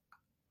 and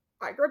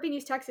I grew up in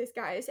East Texas,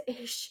 guys.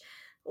 A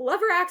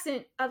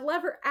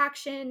lever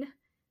action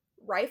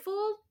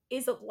rifle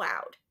is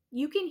loud.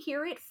 You can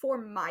hear it for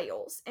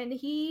miles, and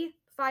he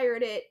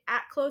fired it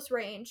at close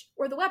range,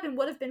 or the weapon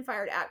would have been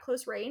fired at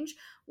close range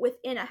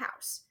within a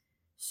house.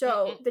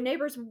 So the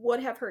neighbors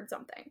would have heard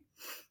something.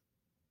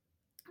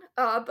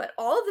 But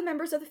all of the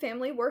members of the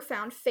family were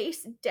found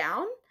face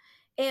down,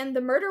 and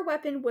the murder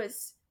weapon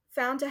was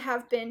found to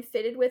have been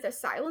fitted with a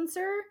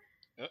silencer.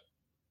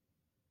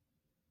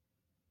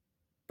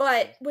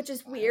 But, which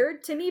is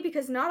weird to me,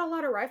 because not a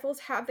lot of rifles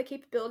have the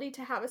capability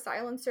to have a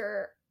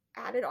silencer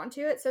added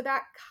onto it, so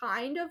that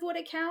kind of would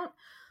account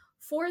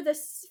for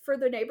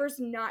the neighbors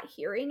not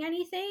hearing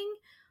anything.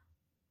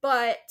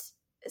 But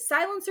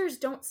silencers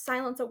don't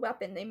silence a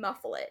weapon, they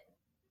muffle it.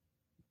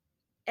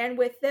 And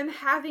with them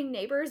having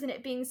neighbors and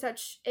it being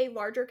such a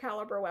larger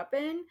caliber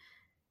weapon,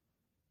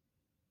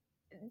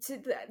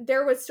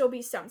 there would still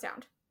be some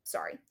sound.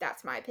 Sorry,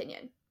 that's my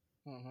opinion.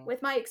 Mm-hmm.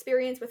 With my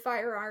experience with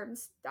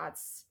firearms,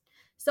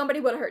 somebody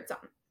would have heard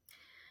something.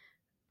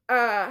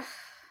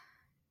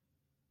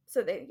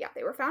 So they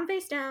were found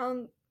face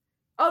down.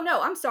 Oh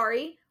no, I'm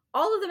sorry.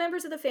 All of the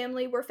members of the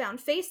family were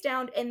found face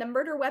down, and the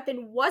murder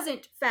weapon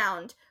wasn't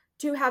found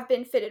to have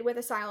been fitted with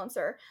a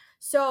silencer.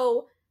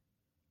 So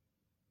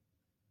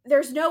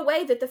there's no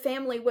way that the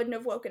family wouldn't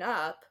have woken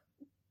up,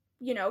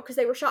 because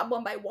they were shot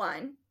one by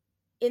one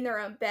in their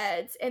own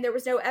beds, and there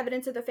was no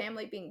evidence of the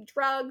family being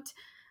drugged.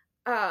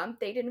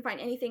 They didn't find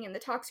anything in the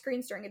tox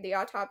screens during the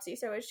autopsy,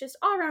 so it's just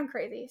all around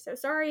crazy. So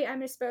sorry, I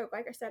misspoke.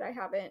 Like I said, I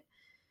haven't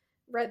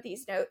read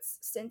these notes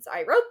since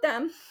I wrote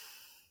them,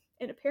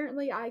 and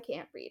apparently I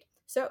can't read.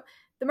 So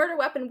the murder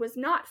weapon was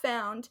not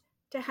found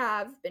to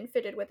have been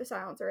fitted with a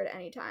silencer at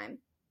any time.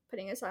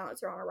 Putting a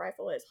silencer on a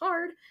rifle is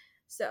hard,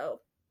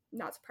 so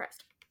not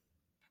surprised.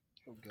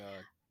 Oh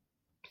god.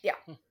 Yeah.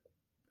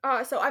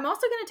 So I'm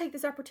also going to take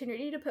this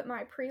opportunity to put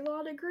my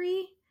pre-law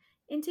degree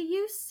into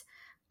use,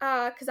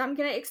 because I'm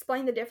going to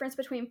explain the difference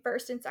between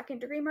first and second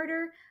degree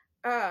murder.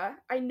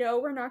 I know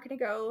we're not going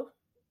to go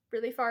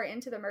really far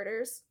into the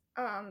murders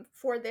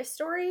for this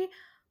story,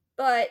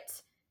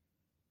 but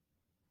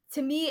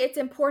to me it's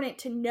important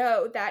to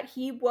know that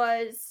he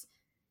was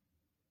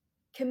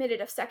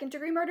committed of second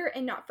degree murder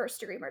and not first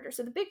degree murder.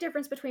 So the big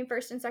difference between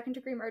first and second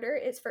degree murder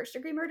is first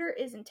degree murder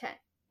is intent.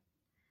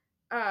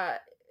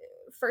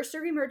 First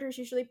degree murder is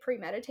usually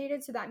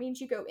premeditated, so that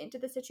means you go into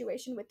the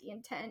situation with the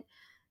intent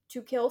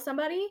to kill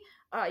somebody.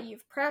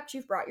 You've prepped,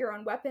 you've brought your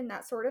own weapon,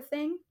 that sort of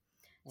thing.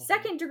 Mm-hmm.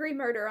 Second degree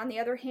murder, on the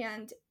other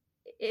hand,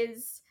 it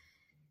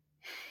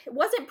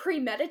wasn't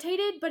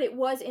premeditated, but it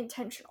was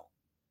intentional.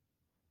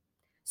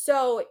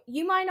 So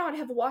you might not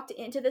have walked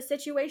into the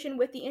situation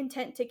with the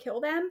intent to kill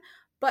them,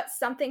 but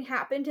something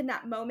happened in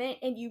that moment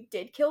and you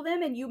did kill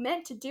them, and you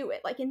meant to do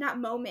it. Like, in that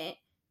moment,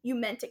 you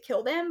meant to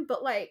kill them,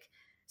 but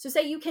so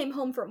say you came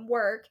home from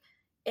work,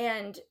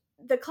 and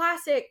the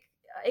classic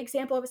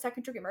example of a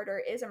second degree murder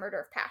is a murder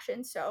of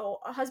passion.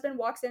 So a husband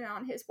walks in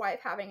on his wife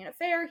having an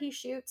affair, he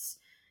shoots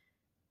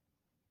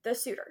the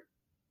suitor.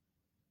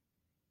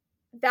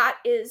 That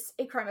is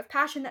a crime of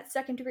passion, that's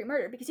second degree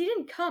murder, because he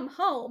didn't come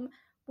home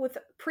with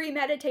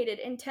premeditated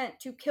intent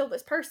to kill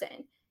this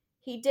person.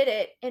 He did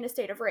it in a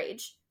state of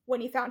rage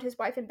when he found his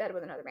wife in bed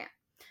with another man.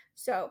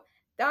 So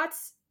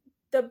that's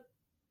the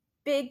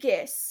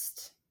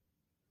biggest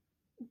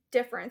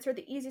difference, or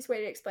the easiest way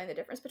to explain the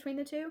difference between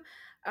the two.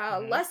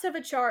 Less of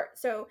a charge.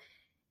 So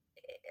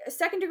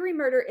second degree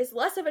murder is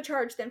less of a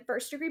charge than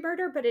first degree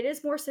murder, but it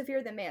is more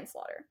severe than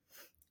manslaughter.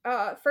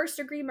 First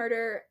degree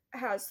murder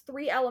has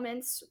three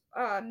elements,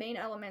 main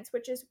elements,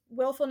 which is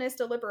willfulness,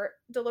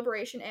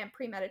 deliberation, and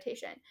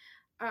premeditation,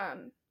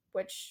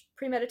 which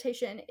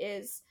premeditation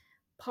is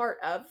part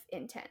of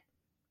intent.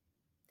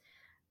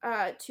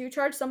 To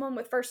charge someone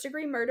with first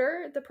degree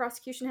murder, the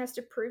prosecution has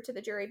to prove to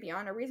the jury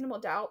beyond a reasonable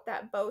doubt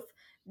that both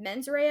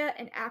mens rea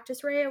and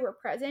actus rea were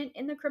present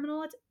in the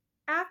criminal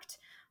act,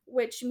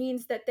 which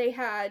means that they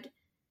had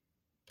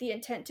the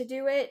intent to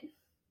do it,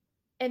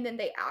 and then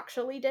they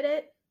actually did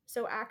it.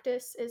 So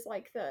actus is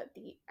like the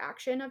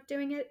action of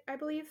doing it, I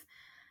believe.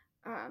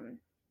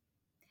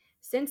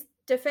 Since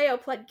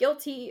DeFeo pled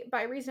guilty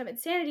by reason of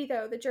insanity,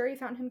 though, the jury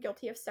found him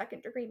guilty of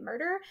second-degree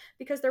murder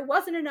because there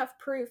wasn't enough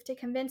proof to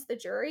convince the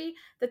jury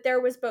that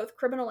there was both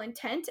criminal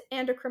intent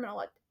and a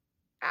criminal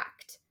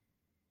act.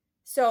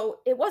 So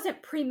it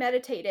wasn't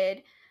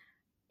premeditated,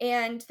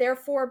 and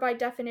therefore, by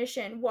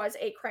definition, was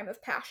a crime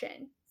of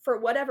passion for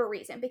whatever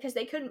reason, because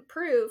they couldn't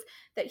prove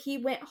that he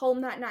went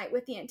home that night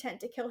with the intent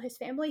to kill his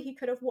family. He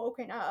could have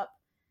woken up,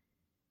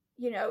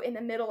 in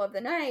the middle of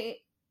the night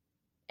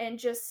and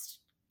just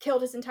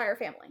killed his entire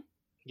family.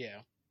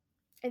 Yeah.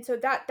 And so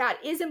that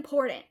is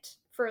important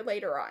for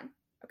later on.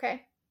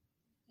 Okay?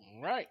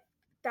 All right.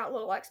 That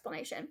little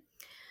explanation.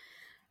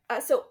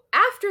 So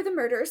after the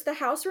murders, the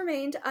house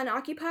remained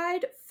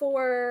unoccupied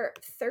for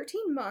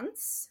 13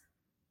 months.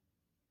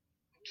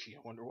 Gee, I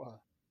wonder why.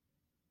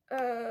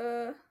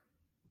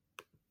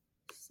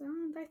 So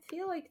I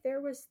feel like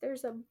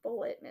there's a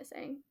bullet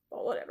missing,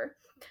 but whatever.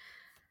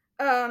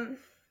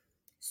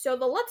 So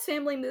the Lutz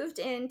family moved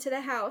into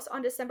the house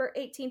on December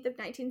 18th of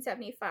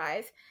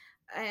 1975,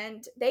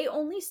 and they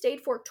only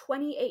stayed for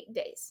 28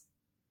 days.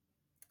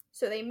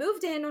 So they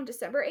moved in on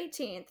December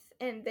 18th,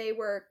 and they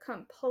were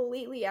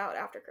completely out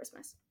after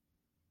Christmas.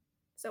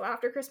 So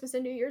after Christmas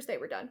and New Year's, they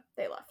were done.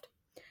 They left.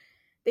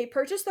 They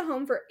purchased the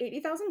home for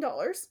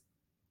 $80,000,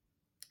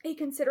 a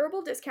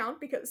considerable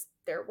discount because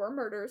there were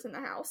murders in the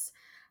house.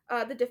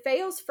 The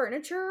DeFeo's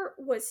furniture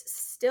was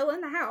still in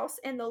the house,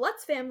 and the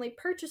Lutz family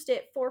purchased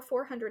it for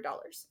 $400.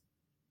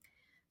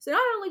 So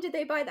not only did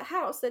they buy the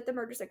house that the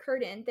murders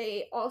occurred in,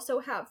 they also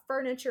have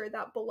furniture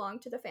that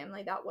belonged to the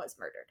family that was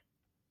murdered.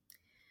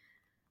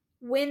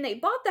 When they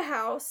bought the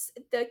house,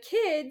 the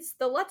kids,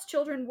 the Lutz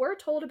children, were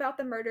told about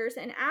the murders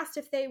and asked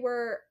if they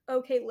were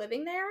okay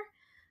living there.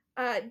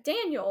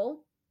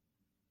 Daniel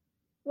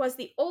was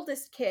the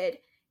oldest kid,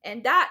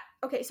 and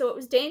so it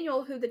was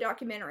Daniel who the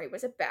documentary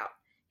was about.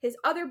 His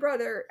other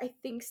brother, I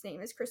think his name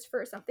is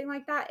Christopher or something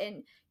like that,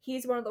 and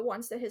he's one of the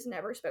ones that has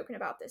never spoken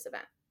about this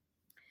event.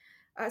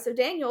 So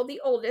Daniel, the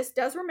oldest,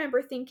 does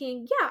remember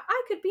thinking, yeah,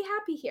 I could be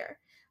happy here.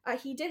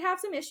 He did have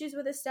some issues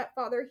with his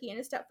stepfather. He and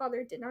his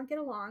stepfather did not get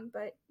along,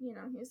 but, he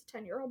was a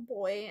 10-year-old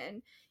boy,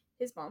 and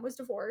his mom was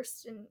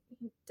divorced, and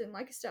he didn't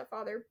like his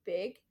stepfather.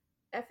 Big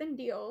effing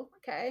deal,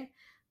 okay?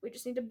 We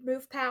just need to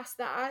move past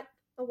that.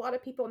 A lot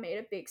of people made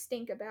a big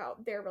stink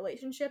about their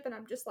relationship, and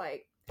I'm just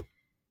like,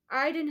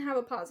 I didn't have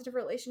a positive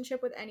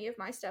relationship with any of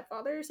my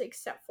stepfathers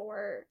except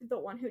for the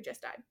one who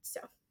just died.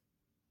 So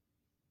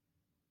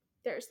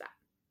there's that.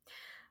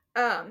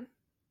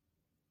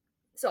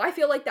 So I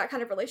feel like that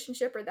kind of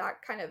relationship or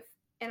that kind of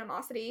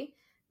animosity,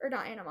 or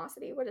not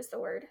animosity, what is the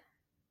word?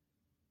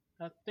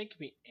 I think it'd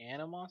be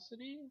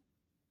animosity.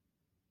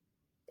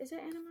 Is it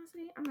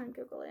animosity? I'm gonna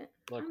Google it.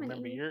 Look,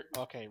 remember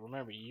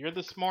you're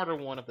the smarter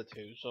one of the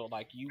two, so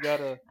like you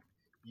gotta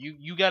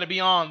be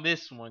on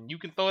this one. You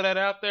can throw that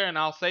out there, and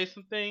I'll say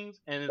some things,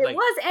 and it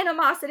was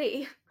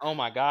animosity. Oh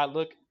my God!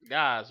 Look,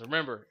 guys,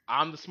 remember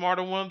I'm the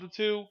smarter one of the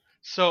two.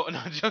 So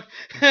no joke.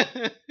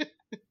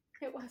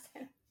 It was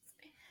animosity.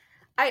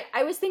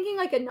 I was thinking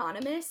like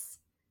anonymous,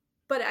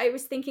 but I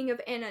was thinking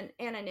of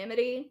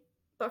anonymity.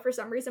 But for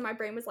some reason, my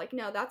brain was like,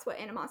 no, that's what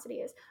animosity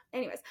is.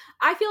 Anyways,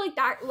 I feel like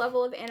that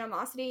level of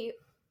animosity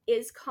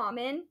is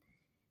common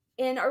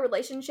in a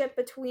relationship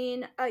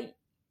between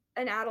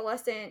an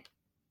adolescent,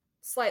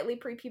 slightly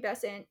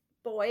prepubescent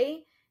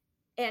boy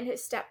and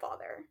his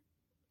stepfather.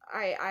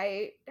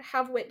 I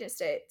have witnessed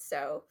it,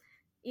 so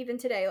even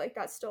today, like,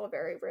 that's still a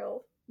very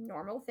real,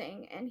 normal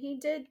thing, and he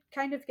did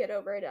kind of get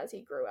over it as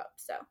he grew up,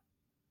 so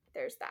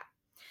there's that.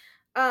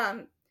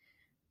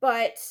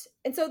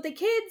 And so the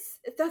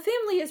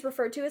family is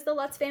referred to as the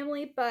Lutz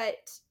family,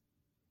 but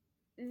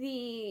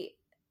the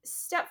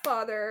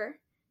stepfather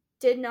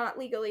did not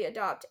legally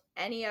adopt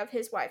any of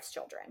his wife's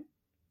children.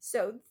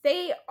 So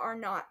they are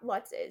not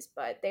Lutzes,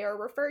 but they are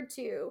referred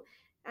to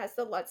as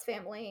the Lutz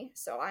family.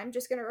 So I'm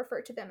just going to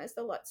refer to them as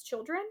the Lutz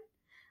children,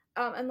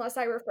 unless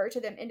I refer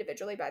to them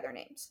individually by their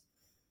names.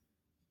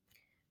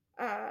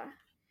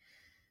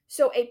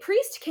 So a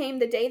priest came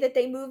the day that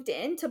they moved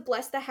in to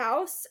bless the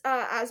house,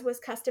 as was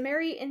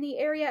customary in the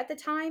area at the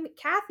time.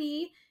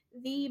 Kathy,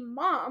 the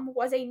mom,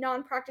 was a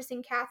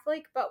non-practicing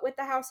Catholic, but with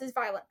the house's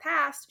violent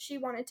past, she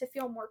wanted to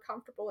feel more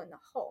comfortable in the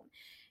home.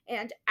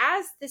 And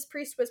as this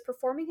priest was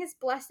performing his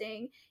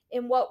blessing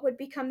in what would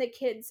become the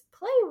kids'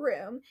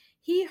 playroom,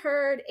 he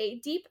heard a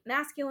deep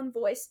masculine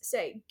voice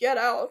say, "Get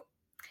out."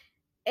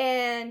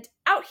 And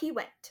out he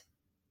went,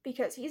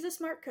 because he's a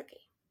smart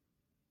cookie.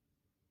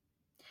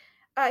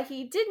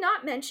 He did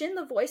not mention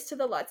the voice to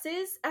the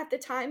Lutzes at the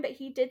time, but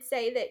he did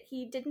say that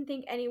he didn't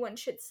think anyone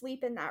should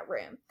sleep in that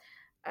room.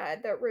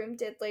 The room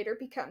did later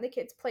become the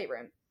kids'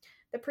 playroom.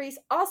 The priest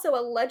also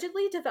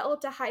allegedly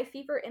developed a high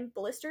fever and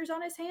blisters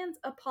on his hands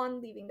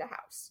upon leaving the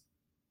house.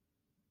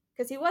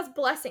 Because he was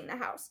blessing the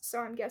house, so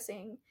I'm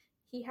guessing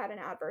he had an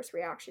adverse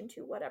reaction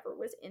to whatever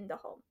was in the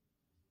home.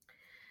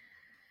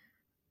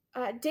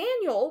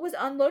 Daniel was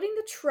unloading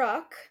the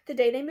truck the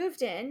day they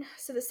moved in,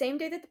 so the same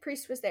day that the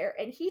priest was there,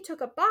 and he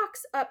took a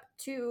box up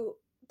to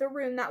the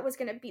room that was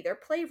going to be their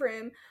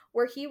playroom,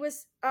 where he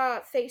was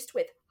faced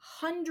with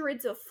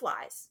hundreds of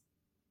flies.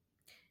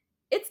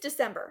 It's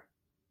December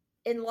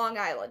in Long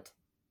Island.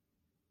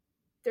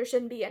 There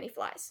shouldn't be any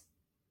flies.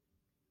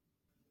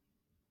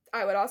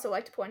 I would also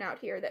like to point out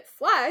here that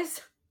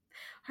flies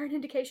are an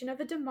indication of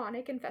a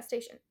demonic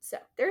infestation. So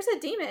there's a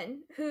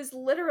demon whose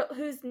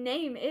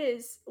name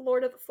is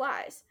Lord of the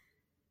Flies.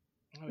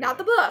 Oh, Not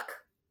the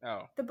book.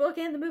 Oh. The book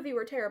and the movie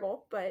were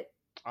terrible, but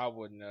I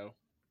wouldn't know.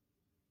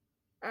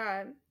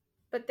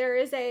 But there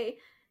is a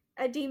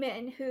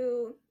demon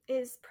who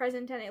is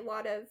present in a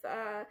lot of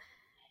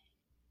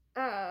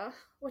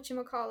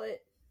whatchamacallit,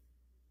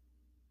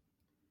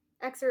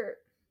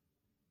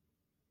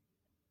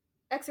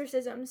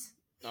 exorcisms.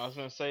 I was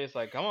gonna say, it's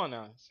like, come on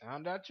now,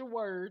 sound out your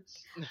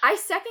words. I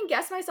second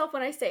guess myself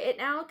when I say it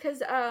now,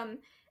 because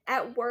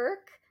at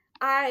work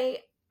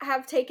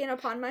I've taken it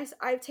upon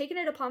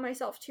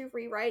myself to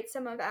rewrite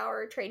some of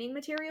our training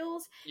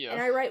materials, Yeah.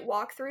 and I write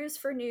walkthroughs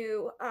for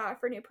new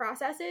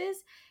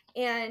processes,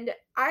 and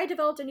I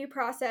developed a new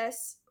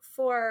process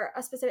for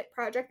a specific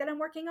project that I'm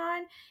working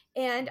on,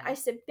 and I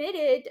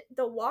submitted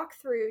the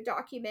walkthrough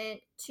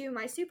document to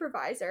my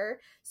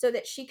supervisor so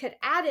that she could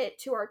add it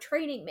to our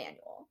training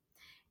manual.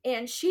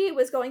 And she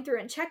was going through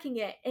and checking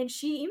it, and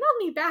she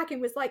emailed me back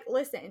and was like,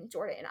 listen,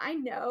 Jordan, I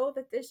know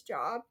that this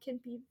job can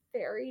be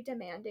very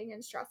demanding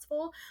and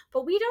stressful,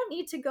 but we don't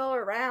need to go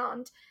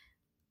around,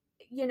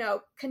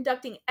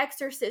 conducting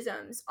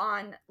exorcisms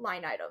on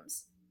line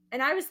items.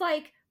 And I was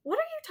like, what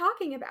are you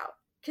talking about?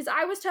 Because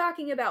I was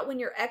talking about when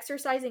you're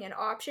exercising an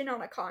option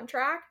on a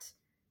contract,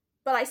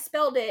 but I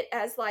spelled it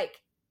as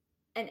like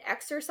an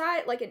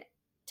exercise,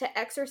 to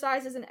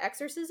exercise as an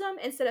exorcism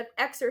instead of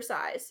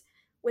exercise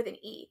with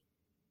an E.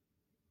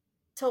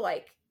 To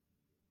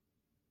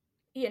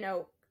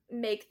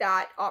make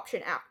that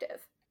option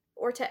active,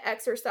 or to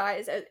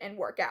exercise and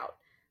work out.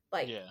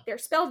 They're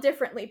spelled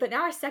differently, but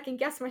now I second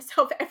guess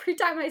myself every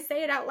time I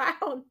say it out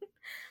loud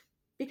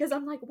because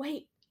I'm like,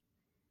 wait,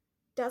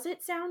 does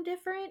it sound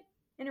different?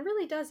 And it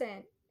really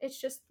doesn't. It's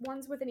just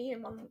one's with an E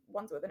and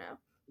one's with an O.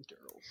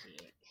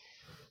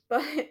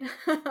 But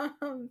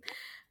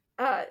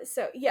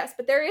so yes,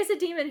 but there is a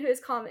demon who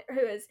is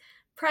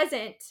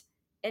present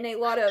in a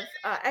lot of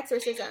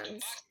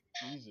exorcisms.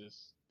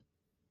 Jesus.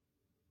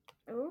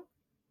 Oh.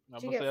 I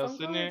was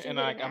sitting there and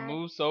I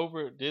moved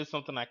over, did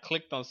something, I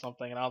clicked on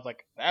something, and I was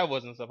like, that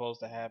wasn't supposed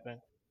to happen.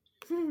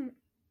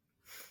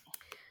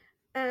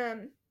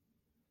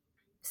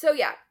 So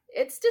yeah,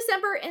 it's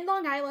December in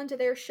Long Island.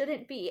 There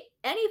shouldn't be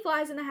any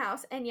flies in the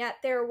house, and yet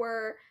there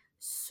were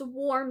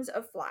swarms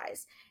of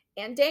flies.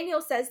 And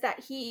Daniel says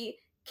that he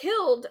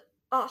killed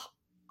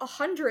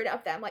 100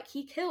 of them. Like,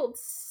 he killed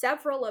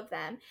several of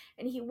them,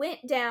 and he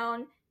went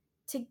down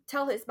to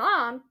tell his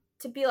mom,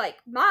 to be like,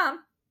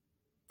 Mom,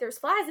 there's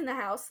flies in the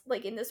house,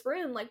 like in this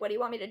room, like, what do you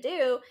want me to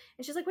do?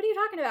 And she's like, what are you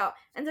talking about?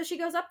 And so she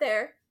goes up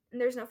there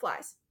and there's no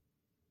flies.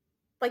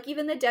 Like,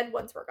 even the dead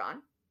ones were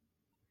gone.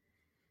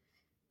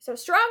 So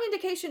strong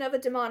indication of a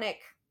demonic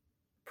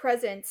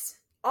presence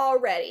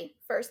already,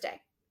 first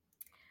day.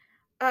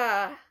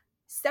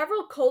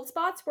 Several cold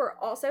spots were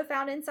also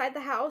found inside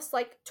the house,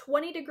 like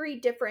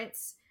 20-degree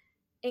difference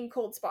in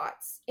cold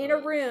spots in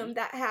a room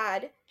that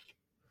had,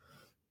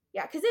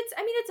 because it's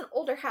an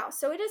older house,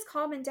 so it is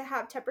common to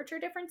have temperature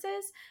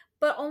differences,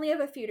 but only of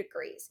a few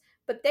degrees.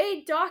 But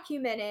they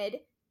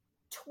documented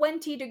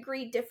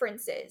 20-degree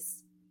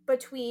differences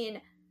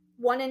between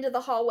one end of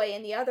the hallway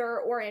and the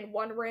other, or in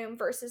one room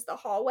versus the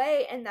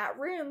hallway, and that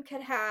room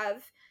could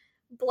have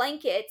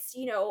blankets,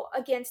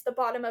 against the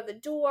bottom of the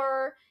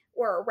door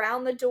or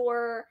around the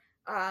door,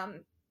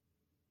 and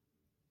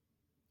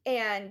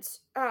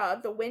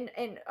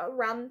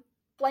around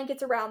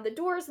blankets around the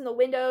doors and the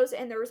windows,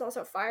 and there was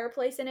also a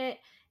fireplace in it,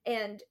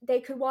 and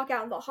they could walk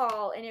out in the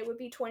hall and it would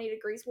be 20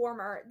 degrees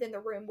warmer than the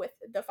room with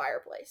the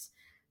fireplace.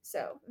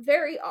 So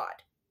very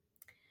odd.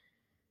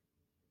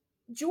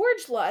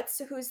 George Lutz,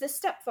 who's the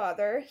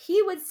stepfather,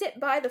 he would sit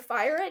by the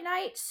fire at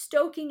night,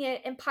 stoking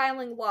it and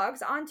piling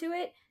logs onto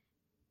it,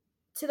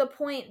 to the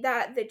point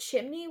that the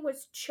chimney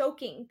was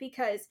choking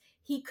because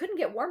he couldn't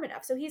get warm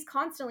enough. So he's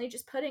constantly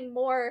just putting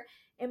more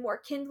and more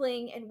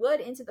kindling and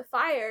wood into the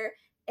fire,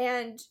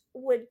 and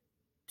would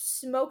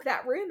smoke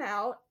that room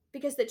out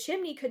because the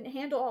chimney couldn't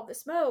handle all the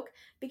smoke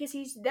because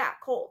he's that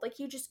cold. Like,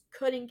 he just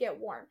couldn't get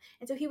warm.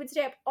 And so he would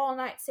stay up all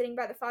night sitting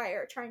by the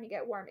fire trying to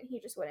get warm, and he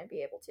just wouldn't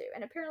be able to.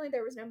 And apparently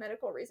there was no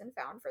medical reason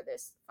found for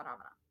this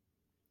phenomenon.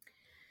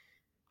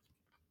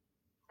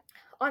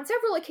 On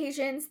several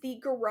occasions, the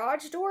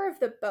garage door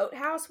of the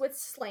boathouse would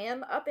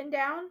slam up and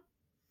down.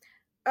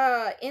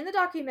 In the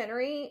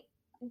documentary,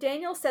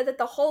 Daniel said that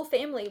the whole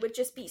family would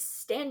just be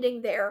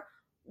standing there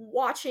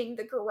watching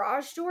the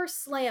garage door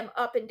slam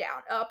up and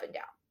down, up and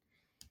down.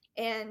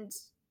 And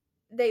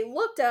they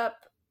looked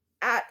up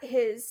at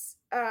his,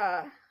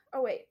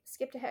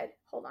 skipped ahead.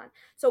 Hold on.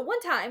 So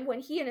one time when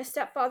he and his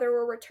stepfather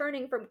were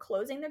returning from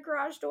closing the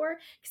garage door,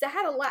 because it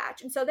had a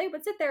latch, and so they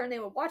would sit there and they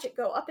would watch it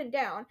go up and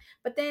down,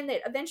 but then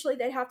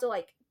they'd have to,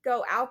 like,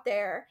 go out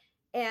there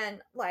and,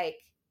 like,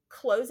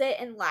 close it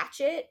and latch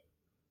it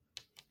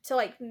to,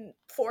 like,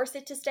 force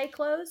it to stay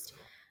closed.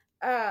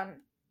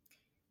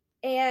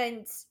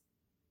 And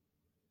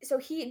so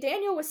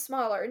Daniel was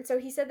smaller, and so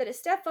he said that his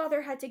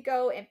stepfather had to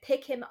go and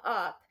pick him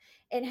up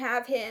and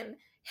have him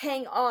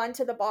hang on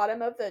to the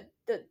bottom of the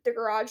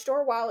garage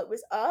door while it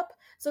was up,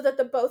 so that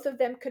the both of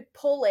them could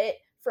pull it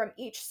from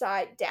each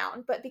side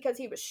down. But because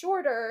he was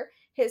shorter,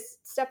 his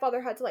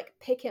stepfather had to, like,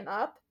 pick him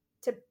up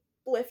to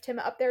lift him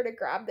up there to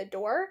grab the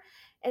door.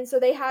 And so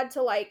they had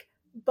to, like,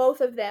 both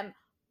of them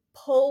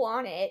pull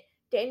on it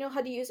Daniel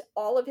had to use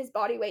all of his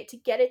body weight to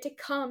get it to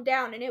come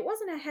down, and it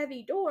wasn't a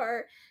heavy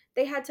door.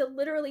 They had to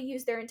literally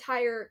use their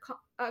entire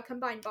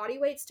combined body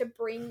weights to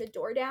bring the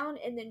door down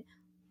and then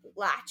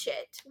latch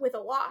it with a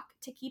lock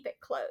to keep it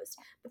closed.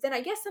 But then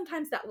I guess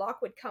sometimes that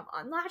lock would come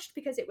unlatched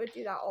because it would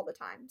do that all the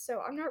time.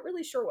 So I'm not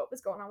really sure what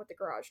was going on with the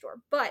garage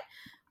door. But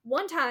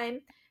one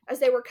time, as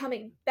they were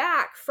coming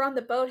back from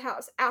the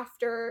boathouse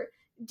after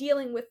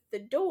dealing with the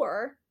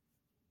door,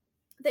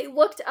 they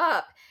looked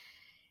up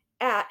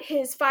at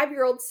his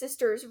 5-year-old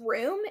sister's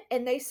room,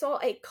 and they saw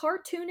a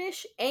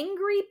cartoonish,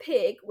 angry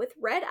pig with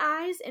red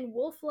eyes and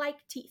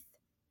wolf-like teeth.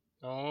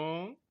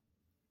 Oh.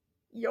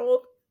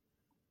 Yup.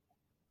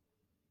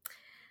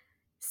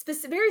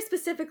 Very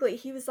specifically,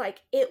 he was like,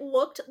 it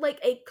looked like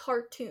a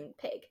cartoon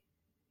pig.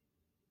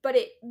 But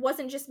it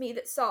wasn't just me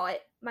that saw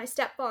it. My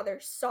stepfather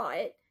saw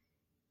it.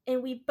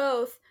 And we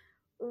both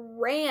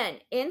ran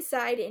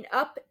inside and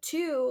up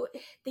to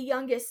the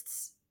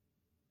youngest's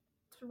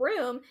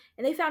room,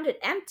 and they found it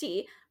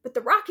empty, but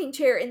the rocking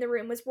chair in the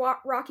room was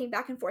rocking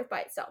back and forth by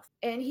itself.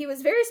 And he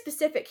was very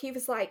specific. He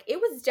was like, it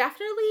was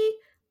definitely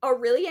a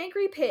really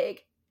angry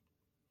pig,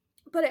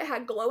 but it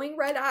had glowing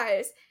red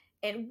eyes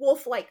and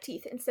wolf-like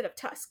teeth instead of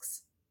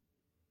tusks.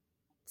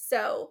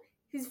 So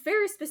he's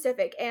very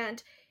specific,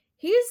 and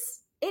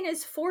he's in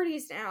his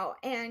 40s now,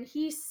 and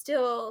he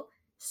still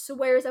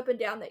swears up and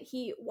down that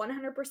he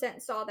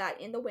 100% saw that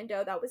in the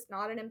window. That was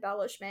not an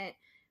embellishment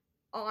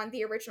on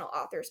the original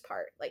author's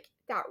part. Like,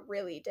 that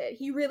really did.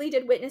 He really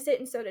did witness it,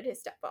 and so did his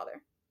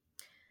stepfather.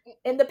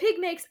 And the pig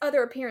makes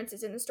other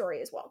appearances in the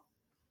story as well.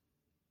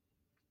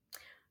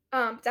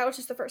 That was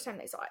just the first time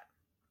they saw it.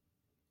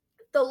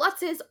 The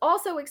Lutzes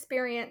also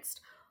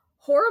experienced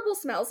horrible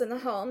smells in the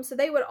home, so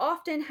they would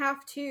often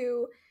have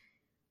to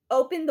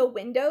open the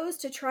windows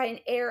to try and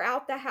air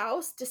out the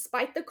house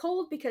despite the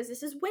cold, because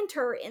this is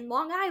winter in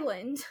Long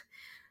Island.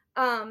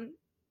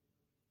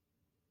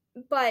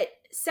 But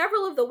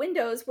several of the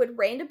windows would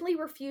randomly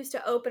refuse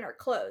to open or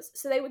close.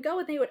 So they would go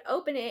and they would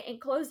open it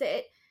and close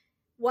it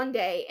one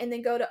day, and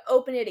then go to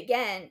open it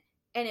again,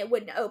 and it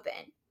wouldn't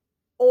open.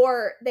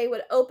 Or they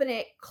would open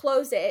it,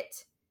 close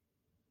it,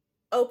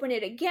 open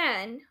it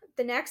again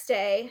the next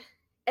day,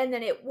 and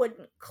then it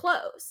wouldn't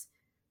close.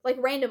 Like,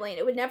 randomly. And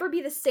it would never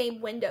be the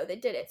same window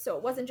that did it. So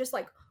it wasn't just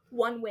like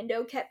one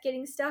window kept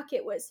getting stuck.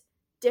 It was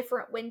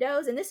different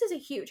windows. And this is a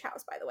huge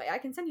house, by the way. I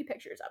can send you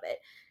pictures of it.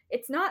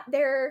 It's not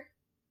there.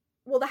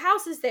 Well, the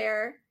house is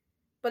there,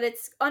 but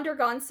it's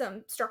undergone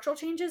some structural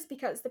changes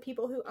because the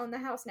people who own the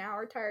house now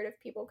are tired of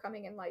people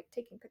coming and like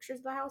taking pictures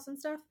of the house and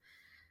stuff.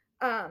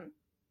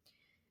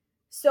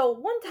 So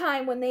one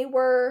time when they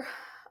were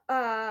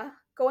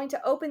going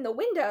to open the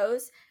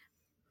windows,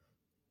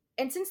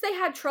 and since they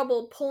had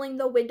trouble pulling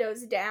the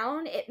windows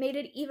down, it made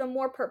it even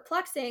more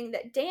perplexing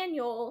that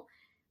Daniel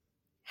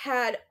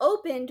had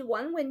opened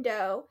one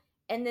window,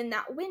 and then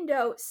that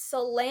window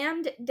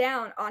slammed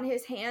down on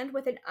his hand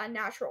with an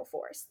unnatural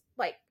force.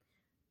 Like,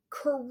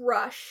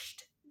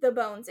 crushed the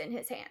bones in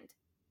his hand.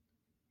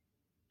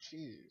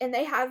 Jeez. And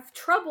they have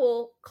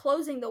trouble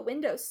closing the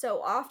windows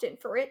so often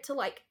for it to,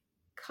 like,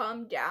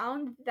 come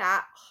down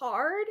that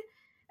hard.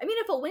 I mean,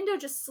 if a window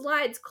just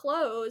slides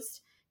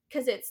closed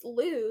because it's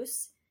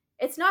loose,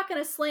 it's not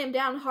going to slam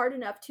down hard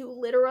enough to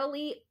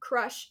literally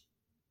crush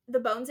the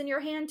bones in your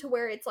hand to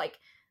where it's like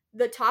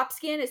the top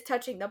skin is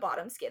touching the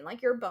bottom skin.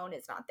 Like, your bone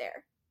is not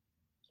there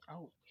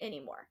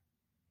anymore.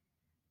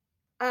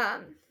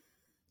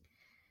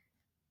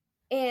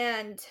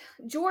 And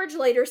George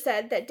later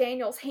said that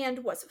Daniel's hand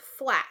was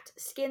flat,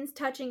 skin's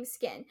touching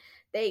skin.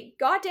 They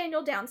got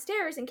Daniel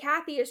downstairs, and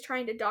Kathy is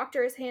trying to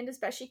doctor his hand as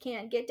best she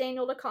can, get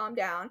Daniel to calm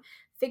down,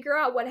 figure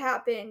out what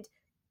happened.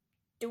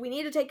 Do we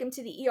need to take him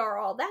to the ER?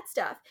 All that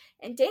stuff.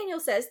 And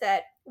Daniel says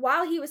that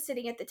while he was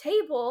sitting at the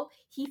table,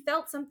 he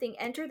felt something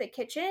enter the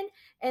kitchen,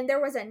 and there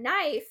was a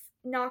knife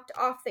knocked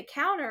off the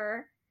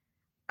counter,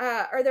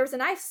 or there was a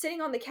knife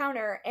sitting on the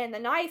counter, and the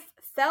knife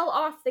fell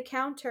off the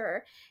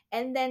counter,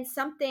 and then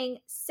something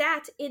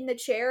sat in the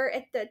chair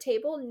at the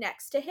table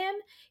next to him.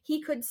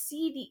 He could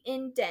see the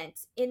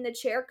indent in the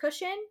chair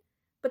cushion,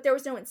 but there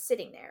was no one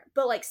sitting there.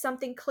 But, like,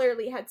 something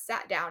clearly had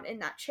sat down in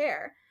that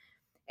chair.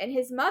 And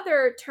his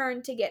mother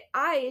turned to get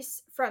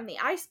ice from the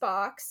ice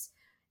box,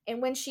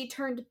 and when she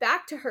turned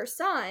back to her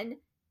son,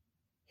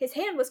 his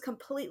hand was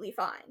completely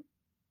fine.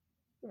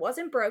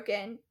 Wasn't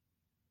broken,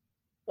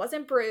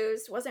 wasn't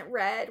bruised, wasn't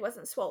red,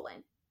 wasn't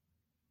swollen.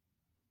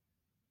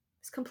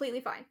 It's completely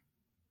fine.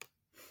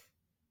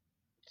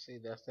 See,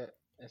 that's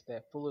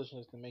that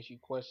foolishness that makes you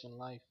question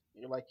life.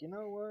 You're like, you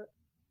know what?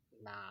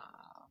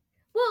 Nah.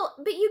 Well,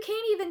 but you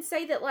can't even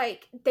say that,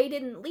 like, they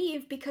didn't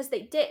leave, because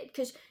they did.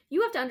 Because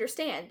you have to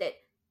understand that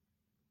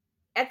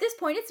at this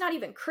point, it's not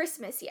even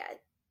Christmas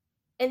yet.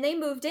 And they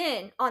moved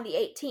in on the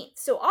 18th.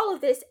 So all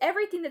of this,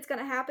 everything that's going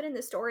to happen in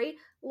the story,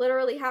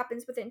 literally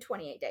happens within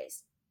 28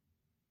 days.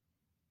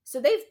 So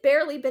they've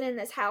barely been in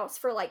this house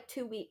for like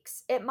 2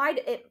 weeks. It might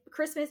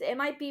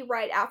be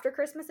right after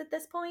Christmas at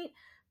this point.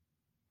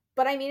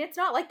 But I mean, it's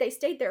not like they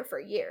stayed there for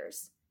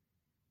years.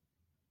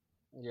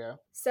 Yeah.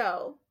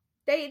 So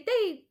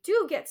They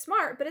do get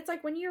smart, but it's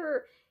like when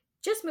you're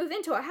just move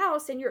into a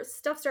house and your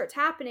stuff starts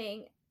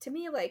happening, to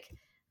me, like,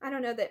 I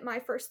don't know that my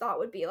first thought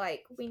would be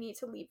like, we need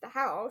to leave the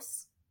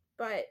house,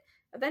 but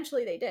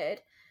eventually they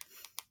did.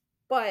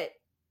 But,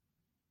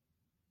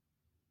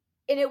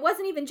 and it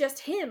wasn't even just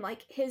him,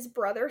 like, his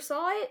brother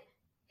saw it,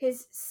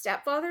 his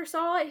stepfather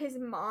saw it, his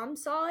mom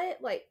saw it,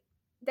 like,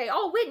 they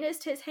all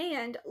witnessed his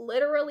hand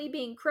literally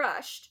being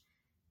crushed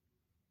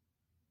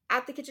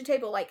at the kitchen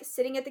table, like,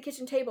 sitting at the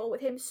kitchen table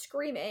with him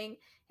screaming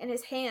and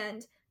his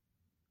hand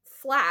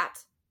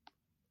flat,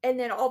 and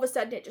then all of a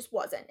sudden it just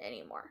wasn't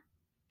anymore.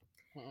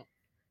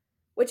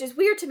 Which is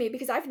weird to me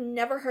because I've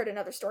never heard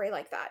another story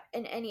like that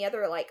in any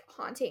other, like,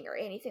 haunting or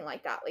anything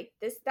like that. Like,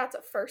 that's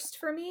a first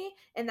for me,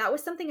 and that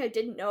was something I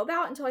didn't know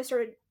about until I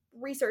started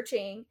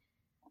researching.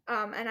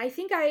 And I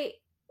think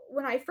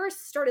when I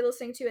first started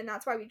listening to And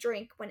That's Why We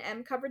Drink, when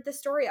Em covered this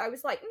story, I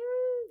was like,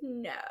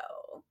 no.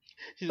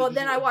 But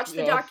then I watched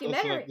the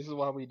documentary. Like, this is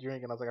why we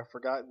drink, and I was like, I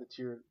forgot that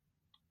you're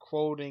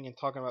quoting and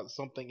talking about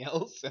something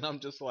else, and I'm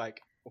just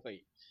like,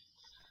 wait.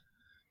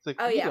 It's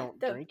like, you don't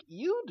drink,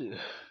 you do.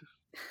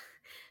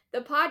 The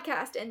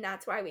podcast And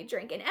That's Why We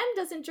Drink. And Em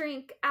doesn't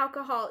drink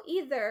alcohol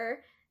either.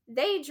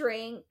 They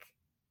drink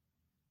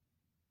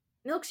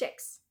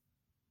milkshakes.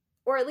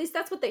 Or at least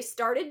that's what they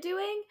started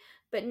doing.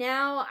 But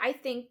now I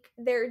think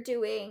they're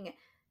doing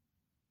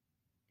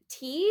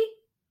tea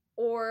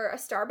or a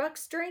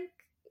Starbucks drink.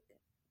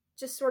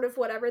 Just sort of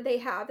whatever they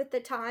have at the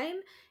time.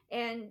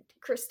 And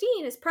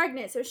Christine is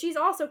pregnant, so she's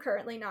also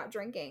currently not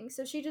drinking.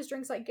 So she just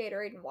drinks, like,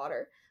 Gatorade and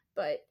water.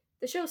 But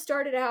the show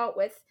started out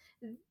with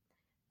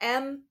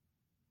Em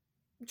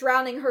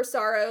drowning her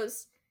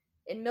sorrows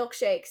in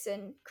milkshakes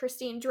and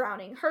Christine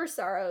drowning her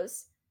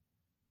sorrows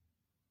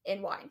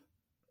in wine.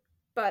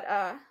 But,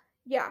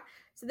 yeah.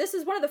 So this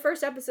is one of the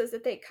first episodes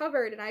that they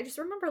covered, and I just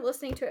remember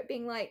listening to it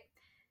being like,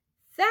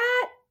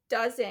 that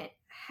doesn't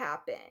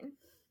happen.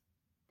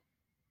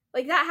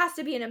 Like, that has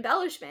to be an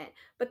embellishment.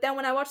 But then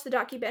when I watched the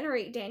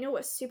documentary, Daniel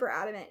was super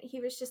adamant. He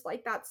was just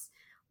like, that's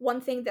one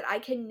thing that I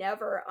can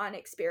never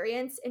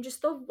unexperience. And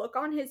just the look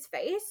on his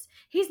face,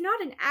 he's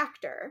not an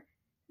actor.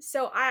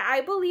 So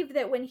I believe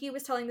that when he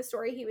was telling the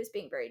story, he was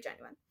being very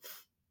genuine.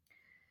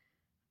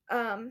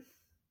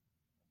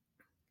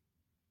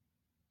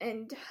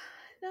 And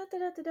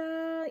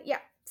yeah.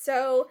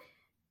 So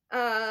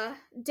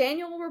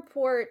Daniel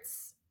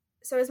reports.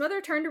 So his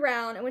mother turned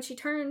around, and when she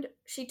turned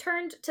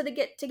to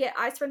get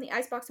ice from the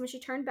icebox, and when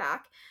she turned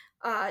back,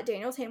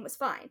 Daniel's hand was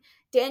fine.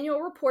 Daniel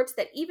reports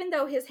that even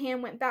though his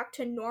hand went back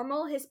to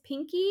normal, his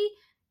pinky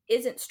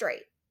isn't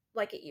straight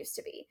like it used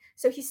to be.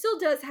 So he still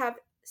does have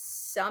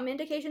some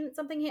indication that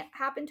something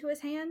happened to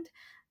his hand,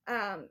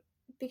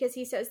 because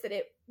he says that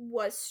it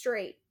was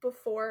straight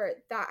before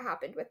that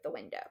happened with the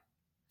window.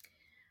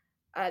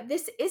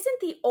 This isn't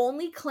the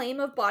only claim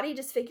of body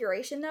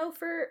disfiguration, though,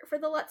 for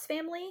the Lutz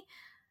family.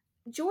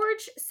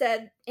 George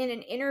said in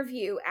an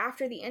interview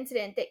after the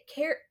incident that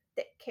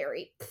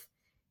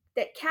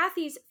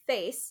Kathy's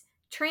face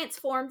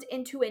transformed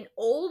into an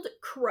old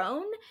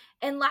crone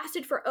and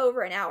lasted for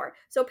over an hour.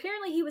 So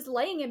apparently he was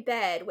laying in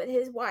bed with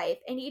his wife,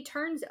 and he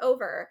turns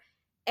over,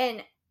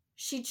 and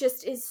she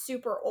just is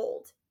super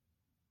old.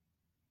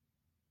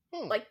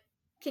 Like,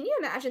 can you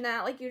imagine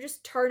that? Like, you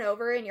just turn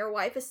over, and your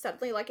wife is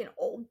suddenly like an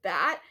old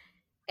bat,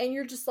 and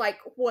you're just like,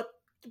 what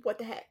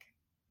the heck?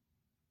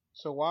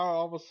 So why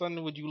all of a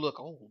sudden would you look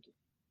old?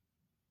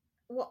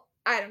 Well,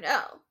 I don't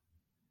know.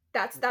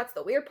 That's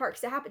the weird part,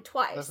 because it happened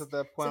twice. That's at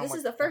that point. So this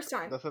is the first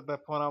time. That's at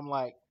that point. I'm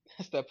like,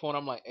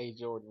 hey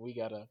Jordan, we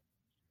gotta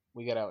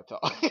have a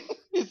talk.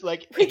 It's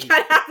like, we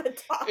gotta have a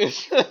talk.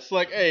 It's just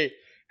like, hey,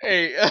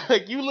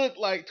 like, you look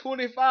like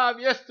 25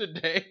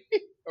 yesterday,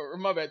 or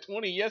my bad,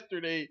 20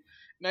 yesterday.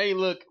 Now you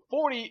look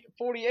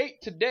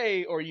 48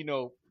 today, or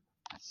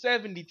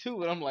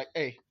 72, and I'm like,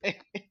 hey.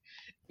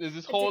 Is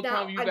this whole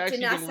time you've actually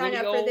been really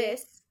old? For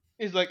this.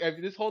 It's like,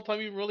 this whole time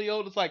you've been really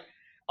old. It's like,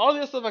 all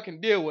this stuff I can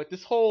deal with.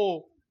 This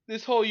whole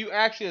you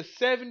actually a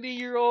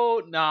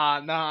 70-year-old?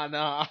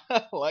 Nah.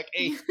 Like,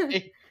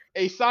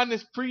 hey, sign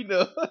this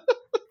prenup.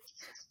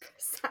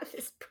 Sign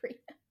this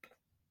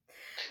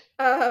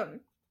prenup.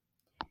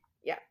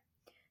 Yeah.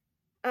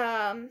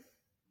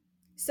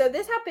 So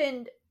this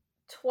happened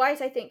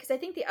twice, I think, because I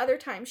think the other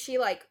time she,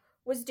 like,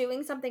 was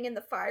doing something in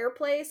the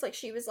fireplace, like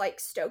she was, like,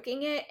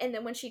 stoking it, and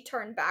then when she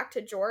turned back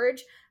to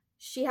George,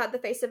 she had the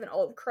face of an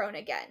old crone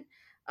again.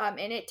 And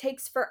it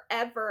takes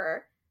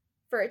forever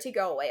for it to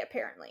go away,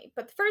 apparently.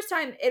 But the first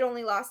time, it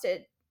only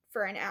lasted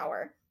for an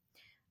hour.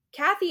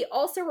 Kathy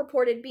also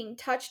reported being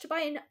touched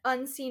by an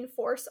unseen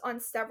force on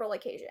several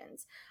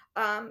occasions.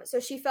 So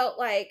she felt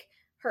like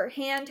her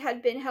hand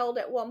had been held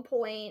at one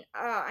point.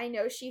 I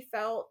know she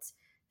felt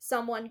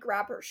someone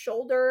grab her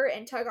shoulder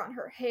and tug on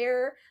her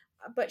hair,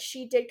 but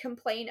she did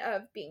complain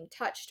of being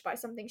touched by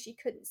something she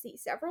couldn't see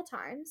several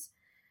times.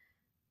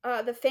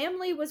 The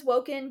family was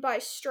woken by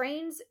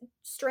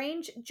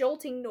strange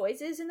jolting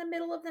noises in the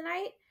middle of the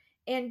night,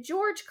 and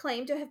George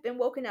claimed to have been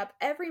woken up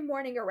every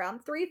morning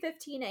around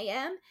 3:15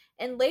 a.m.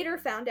 and later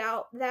found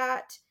out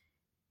that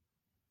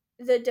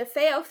the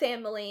DeFeo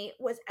family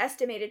was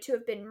estimated to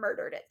have been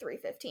murdered at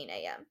 3:15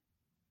 a.m.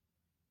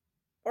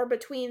 or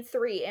between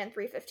 3 and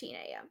 3:15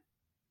 a.m.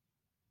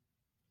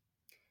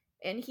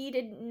 And he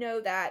didn't know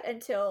that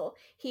until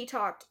he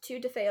talked to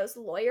DeFeo's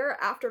lawyer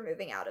after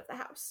moving out of the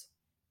house.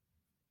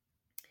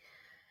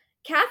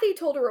 Kathy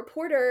told a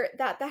reporter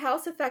that the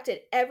house affected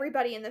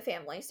everybody in the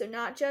family, so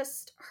not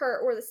just her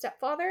or the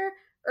stepfather,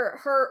 or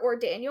her or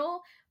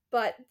Daniel,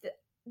 but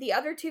the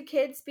other two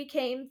kids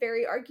became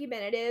very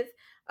argumentative.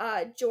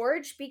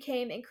 George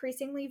became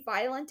increasingly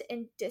violent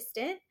and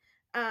distant,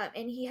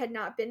 and he had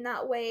not been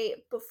that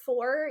way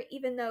before,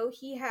 even though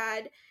he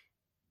had,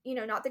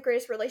 not the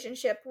greatest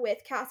relationship with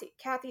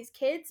Kathy's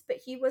kids, but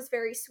he was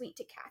very sweet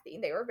to Kathy.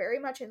 They were very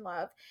much in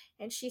love,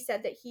 and she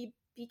said that he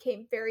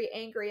became very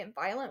angry and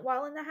violent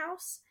while in the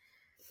house.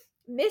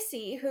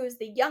 Missy, who's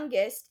the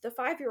youngest, the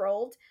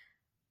 5-year-old,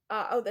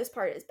 this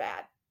part is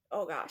bad.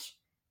 Oh gosh.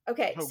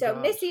 Okay, so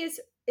gosh. Missy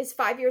is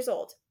 5 years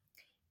old.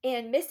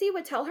 And Missy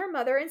would tell her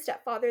mother and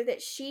stepfather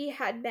that she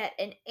had met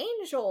an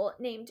angel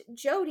named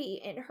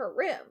Jody in her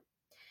room.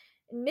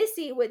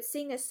 Missy would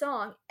sing a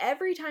song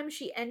every time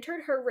she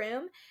entered her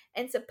room,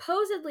 and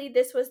supposedly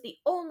this was the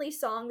only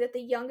song that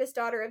the youngest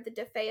daughter of the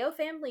DeFeo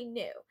family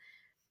knew.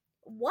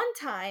 One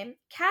time,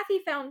 Kathy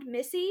found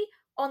Missy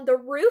on the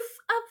roof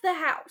of the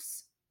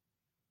house.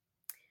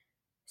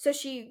 So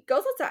she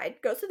goes outside,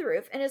 goes to the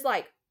roof, and is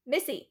like,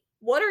 Missy,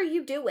 what are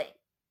you doing?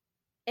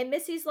 And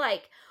Missy's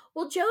like,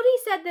 well, Jody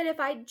said that if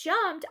I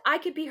jumped, I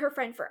could be her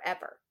friend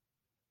forever.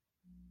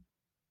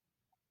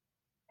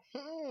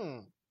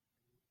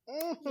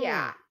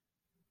 Yeah.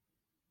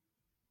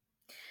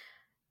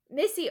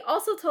 Missy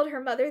also told her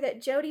mother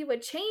that Jody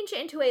would change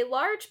into a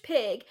large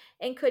pig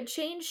and could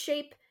change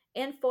shape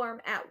and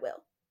form at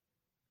will.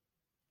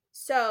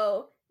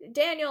 So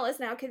Daniel is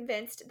now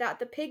convinced that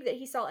the pig that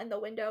he saw in the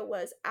window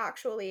was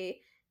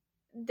actually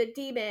the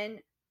demon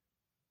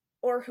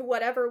or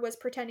whatever was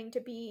pretending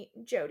to be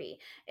Jody.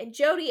 And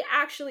Jody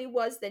actually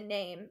was the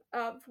name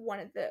of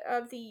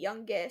the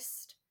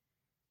youngest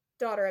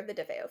daughter of the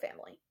DeFeo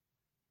family.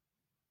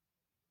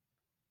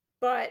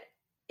 But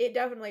it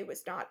definitely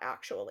was not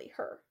actually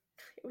her.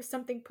 It was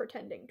something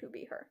pretending to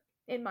be her,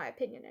 in my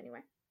opinion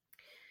anyway.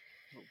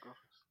 Oh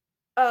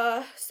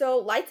gosh. So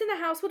lights in the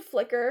house would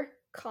flicker,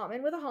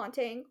 common with a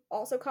haunting,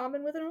 also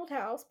common with an old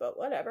house, but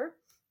whatever.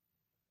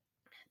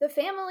 The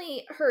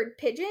family heard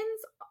pigeons.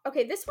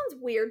 Okay, this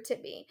one's weird to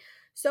me.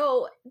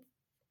 So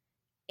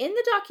in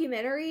the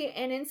documentary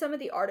and in some of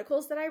the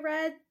articles that I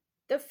read,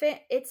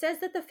 it says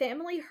that the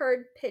family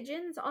heard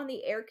pigeons on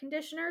the air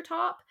conditioner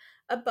top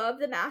above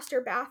the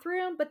master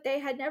bathroom, but they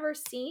had never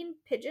seen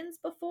pigeons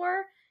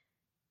before,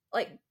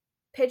 like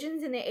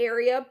pigeons in the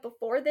area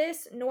before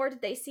this, nor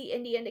did they see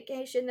any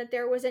indication that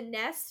there was a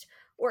nest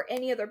or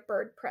any other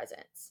bird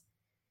presence.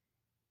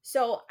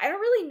 So I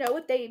don't really know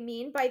what they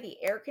mean by the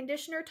air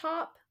conditioner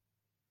top.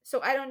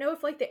 So I don't know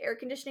if like the air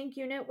conditioning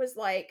unit was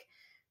like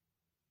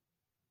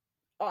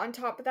on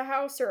top of the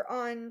house or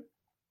on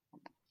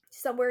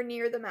somewhere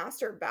near the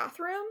master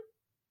bathroom,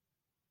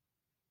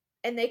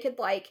 and they could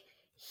like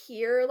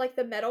hear like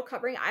the metal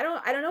covering. I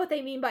don't know what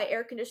they mean by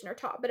air conditioner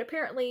top, but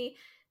apparently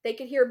they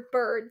could hear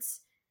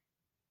birds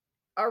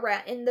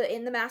around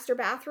in the master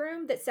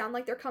bathroom that sound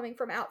like they're coming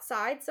from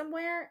outside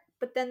somewhere,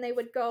 but then they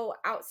would go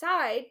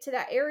outside to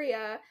that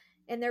area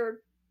and there would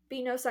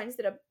be no signs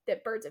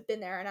that birds have been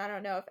there. And I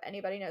don't know if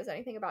anybody knows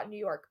anything about New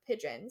York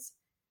pigeons,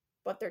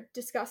 but they're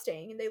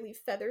disgusting and they leave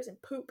feathers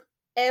and poop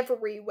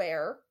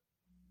everywhere.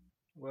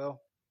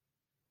 Well,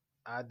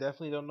 I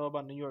definitely don't know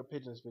about New York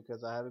pigeons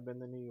because I haven't been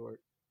to New York.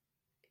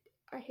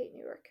 I hate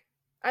New York.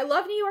 I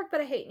love New York,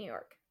 but I hate New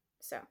York.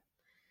 So.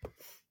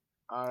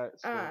 Alright,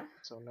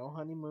 so no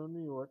honeymoon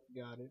New York.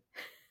 Got it.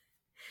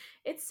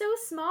 It's so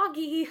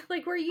smoggy.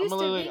 Like, we're used to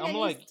being I'm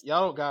like,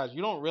 y'all guys,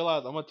 you don't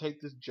realize I'm going to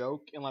take this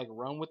joke and, like,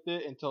 run with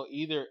it until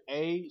either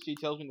A, she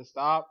tells me to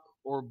stop,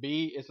 or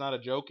B, it's not a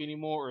joke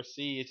anymore, or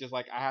C, it's just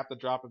like, I have to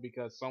drop it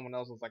because someone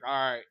else was like,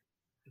 alright,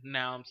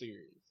 now I'm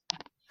serious.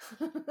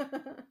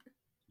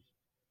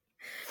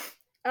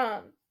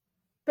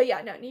 But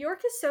yeah, no, New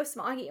York is so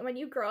smoggy. And when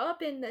you grow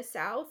up in the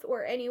South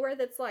or anywhere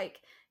that's,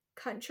 like,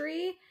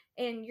 country,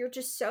 and you're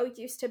just so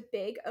used to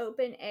big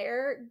open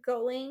air,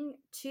 going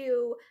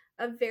to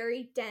a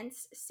very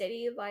dense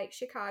city like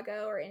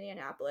Chicago or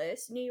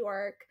Indianapolis, New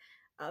York,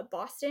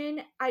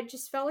 Boston, I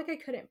just felt like I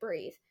couldn't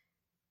breathe.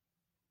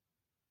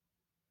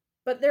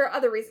 But there are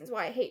other reasons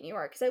why I hate New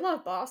York, because I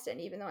love Boston,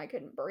 even though I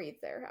couldn't breathe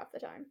there half the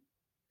time.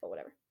 But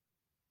whatever.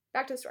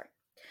 Back to the story.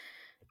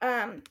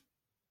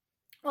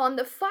 On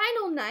the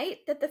final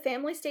night that the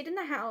family stayed in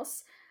the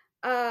house,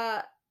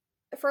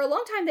 for a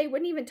long time, they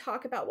wouldn't even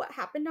talk about what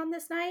happened on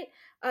this night.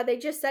 They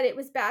just said it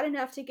was bad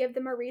enough to give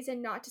them a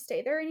reason not to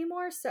stay there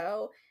anymore.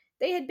 So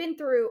they had been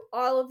through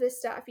all of this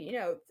stuff,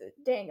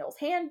 Daniel's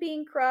hand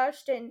being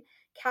crushed and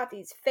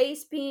Kathy's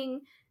face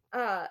being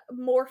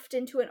morphed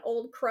into an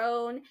old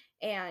crone,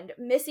 and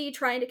Missy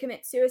trying to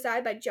commit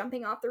suicide by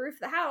jumping off the roof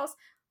of the house.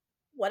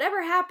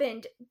 Whatever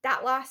happened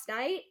that last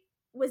night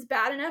was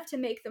bad enough to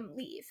make them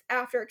leave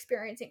after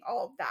experiencing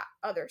all of that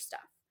other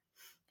stuff.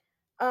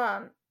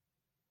 But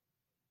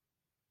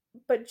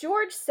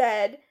George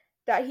said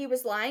that he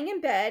was lying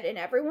in bed and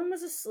everyone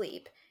was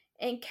asleep,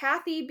 and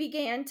Kathy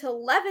began to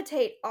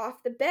levitate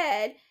off the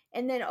bed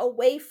and then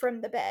away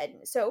from the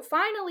bed. So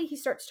finally he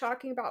starts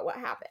talking about what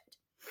happened.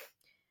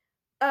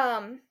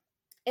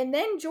 And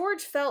then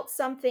George felt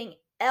something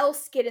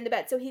else get in the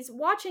bed. So he's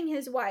watching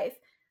his wife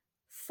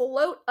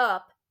float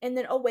up and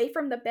then away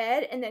from the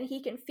bed, and then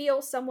he can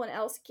feel someone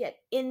else get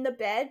in the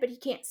bed, but he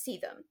can't see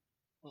them.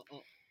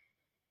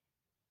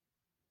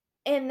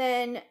 And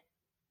then,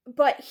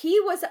 but he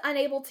was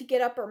unable to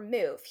get up or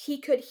move. He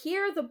could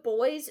hear the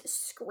boys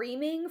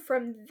screaming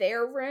from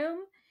their room,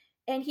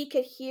 and he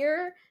could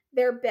hear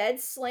their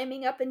beds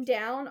slamming up and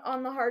down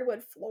on the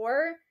hardwood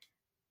floor,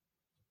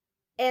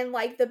 and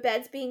like the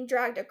beds being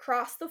dragged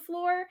across the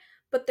floor.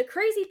 But the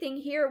crazy thing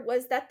here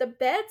was that the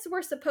beds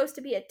were supposed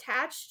to be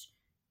attached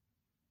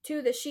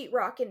to the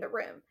sheetrock in the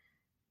room.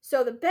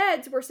 So the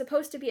beds were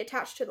supposed to be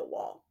attached to the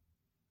wall.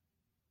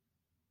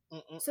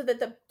 So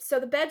that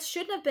the beds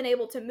shouldn't have been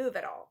able to move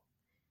at all.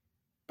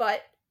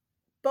 But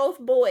both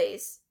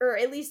boys, or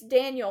at least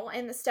Daniel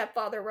and the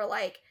stepfather, were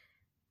like,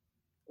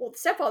 well, the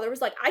stepfather was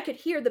like, I could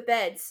hear the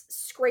beds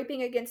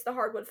scraping against the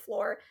hardwood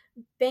floor,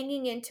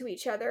 banging into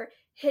each other,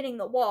 hitting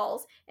the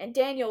walls. And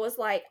Daniel was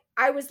like,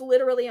 I was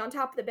literally on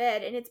top of the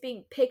bed and it's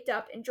being picked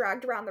up and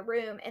dragged around the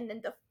room. And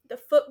then the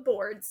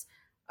footboards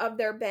of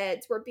their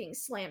beds were being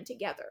slammed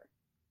together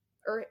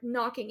or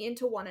knocking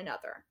into one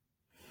another.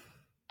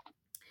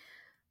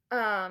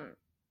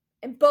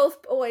 And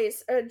both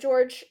boys,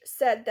 George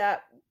said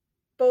that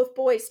both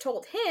boys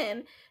told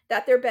him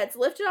that their beds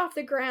lifted off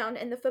the ground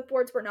and the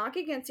footboards were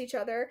knocking against each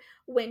other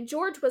when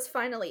George was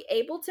finally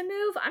able to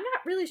move. I'm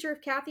not really sure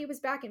if Kathy was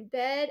back in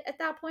bed at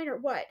that point or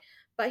what,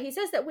 but he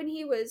says that when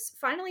he was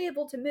finally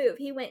able to move,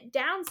 he went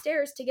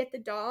downstairs to get the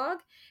dog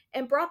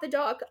and brought the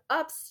dog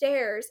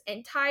upstairs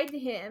and tied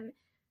him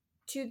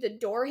to the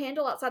door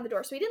handle outside the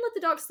door. So he didn't let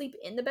the dog sleep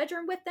in the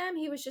bedroom with them.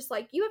 He was just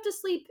like, you have to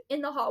sleep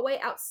in the hallway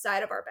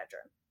outside of our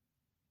bedroom.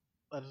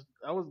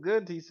 That was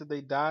good. He said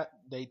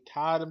they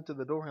tied him to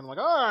the door, and I'm like,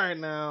 all right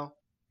now.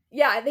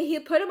 Yeah, he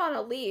put him on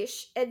a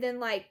leash and then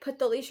like put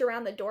the leash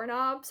around the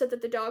doorknob so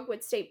that the dog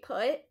would stay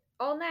put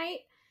all night.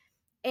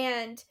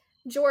 And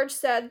George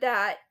said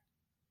that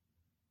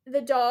the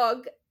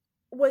dog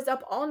was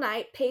up all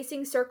night,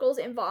 pacing circles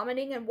and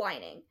vomiting and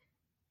whining,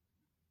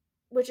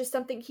 which is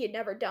something he had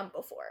never done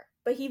before.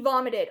 But he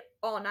vomited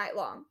all night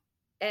long,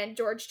 and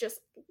George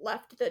just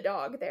left the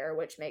dog there,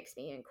 which makes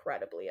me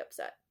incredibly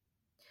upset.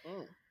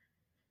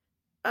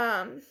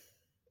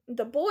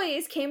 The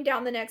boys came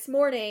down the next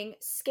morning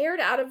scared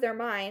out of their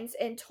minds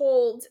and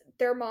told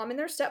their mom and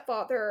their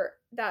stepfather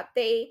that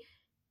they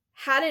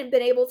hadn't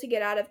been able to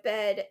get out of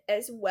bed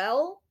as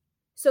well.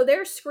 So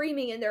they're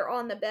screaming and they're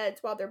on the beds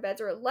while their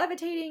beds are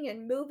levitating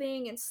and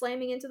moving and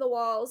slamming into the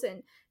walls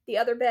and the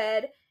other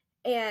bed,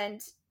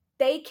 and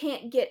they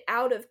can't get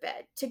out of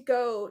bed to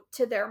go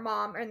to their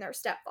mom and their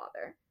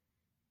stepfather.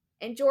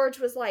 And George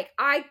was like,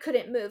 I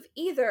couldn't move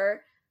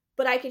either,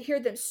 but I could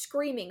hear them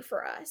screaming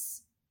for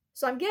us.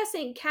 So I'm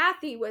guessing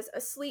Kathy was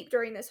asleep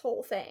during this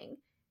whole thing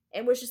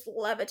and was just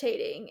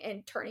levitating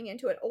and turning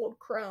into an old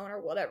crone or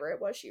whatever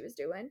it was she was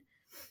doing.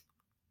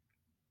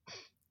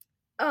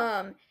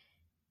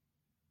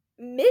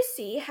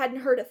 Missy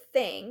hadn't heard a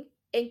thing,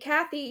 and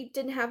Kathy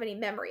didn't have any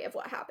memory of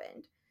what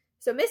happened.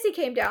 So Missy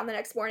came down the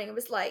next morning and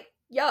was like,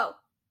 yo,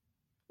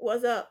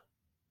 what's up?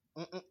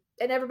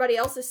 And everybody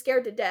else is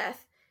scared to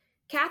death.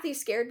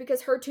 Kathy's scared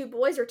because her two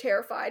boys are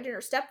terrified, and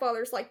her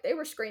stepfather's like, they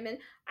were screaming,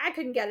 I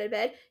couldn't get out of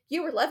bed,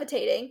 you were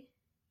levitating.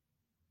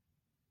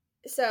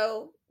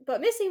 So, but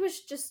Missy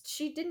was just,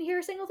 she didn't hear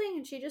a single thing,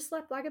 and she just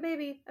slept like a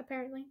baby,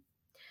 apparently.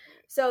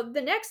 So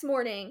the next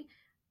morning,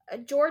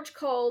 George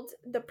called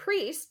the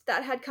priest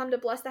that had come to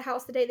bless the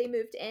house the day they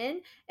moved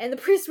in, and the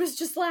priest was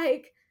just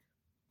like,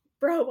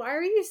 bro, why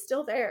are you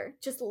still there?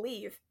 Just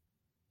leave.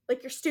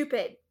 Like, you're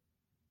stupid.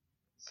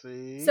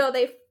 See? So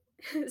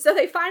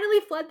they finally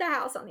fled the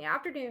house on the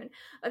afternoon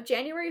of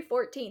January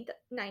 14th,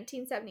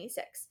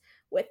 1976,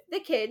 with the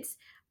kids.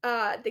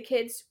 The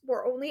kids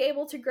were only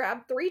able to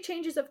grab 3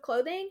 changes of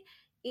clothing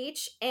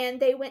each,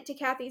 and they went to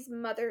Kathy's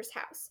mother's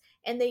house,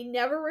 and they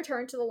never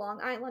returned to the Long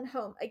Island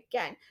home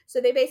again. So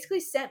they basically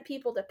sent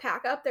people to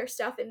pack up their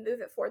stuff and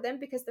move it for them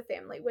because the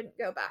family wouldn't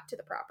go back to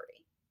the property.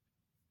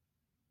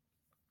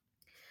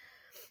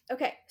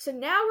 Okay, so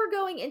now we're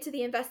going into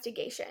the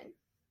investigation.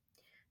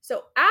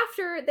 So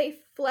after they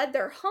fled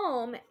their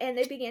home and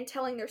they began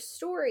telling their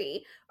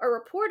story, a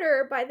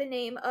reporter by the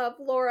name of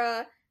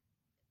Laura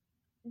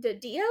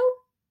DiDio,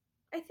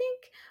 I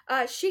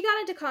think, she got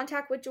into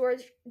contact with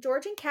George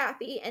and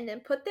Kathy and then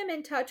put them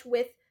in touch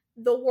with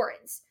the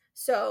Warrens.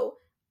 So,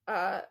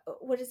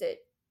 what is it?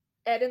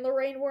 Ed and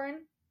Lorraine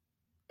Warren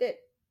that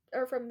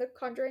are from The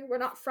Conjuring. We're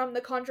not from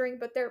The Conjuring,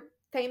 but they're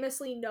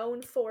famously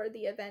known for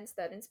the events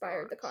that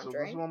inspired The Conjuring.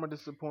 So this one will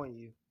disappoint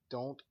you.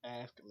 Don't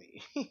ask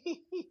me.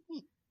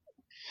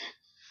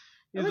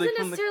 I wasn't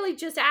necessarily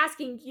just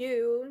asking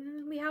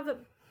you. We have a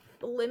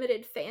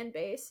limited fan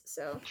base.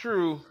 So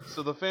True.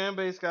 So the fan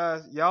base,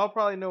 guys, y'all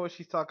probably know what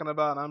she's talking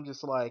about. And I'm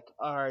just like,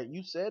 all right,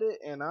 you said it,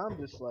 and I'm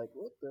just like,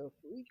 what the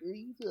freak are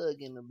you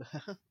talking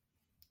about?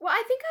 well,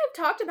 I think I've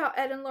talked about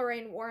Ed and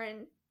Lorraine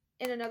Warren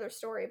in another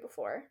story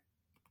before.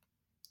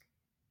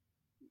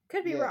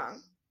 Could be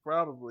wrong.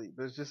 Probably.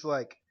 But it's just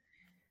like,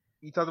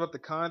 you talked about The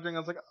Conjuring. I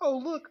was like, oh,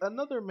 look,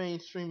 another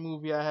mainstream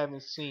movie I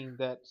haven't seen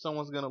that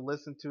someone's going to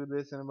listen to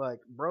this. And I'm like,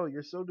 bro,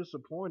 you're so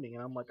disappointing.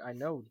 And I'm like, I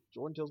know.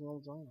 Jordan tells me all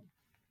the time.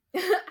 I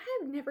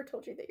have never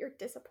told you that you're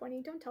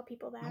disappointing. Don't tell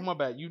people that. Oh, my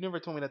bad. You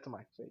never told me that to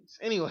my face.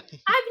 Anyway.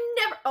 I've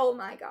never. Oh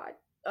my god.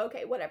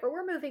 Okay, whatever.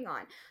 We're moving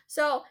on.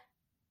 So,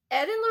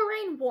 Ed and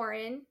Lorraine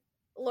Warren.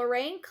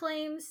 Lorraine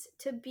claims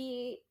to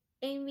be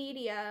a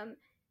medium,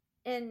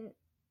 and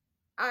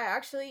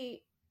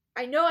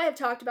I know I have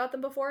talked about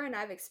them before, and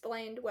I've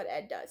explained what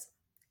Ed does.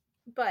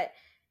 But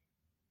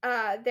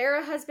they're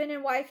a husband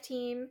and wife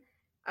team,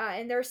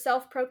 and they're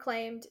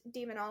self-proclaimed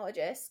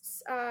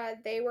demonologists.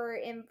 They were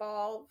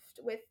involved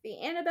with the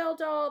Annabelle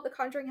doll, the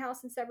Conjuring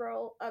House, and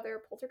several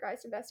other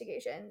poltergeist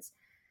investigations.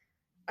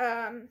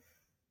 The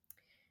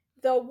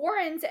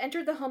Warrens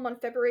entered the home on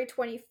February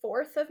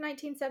 24th of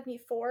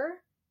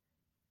 1974.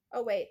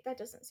 Oh wait, that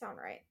doesn't sound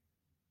right.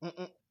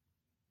 Mm-mm.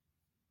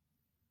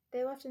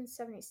 They left in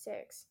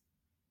 76.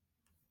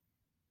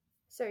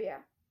 So yeah,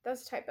 that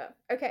was a typo.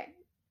 Okay.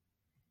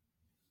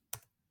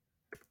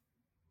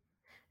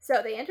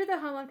 So they entered the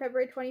home on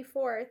February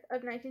 24th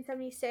of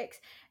 1976,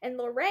 and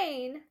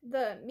Lorraine,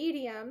 the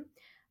medium,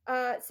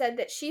 said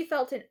that she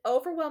felt an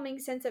overwhelming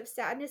sense of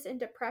sadness and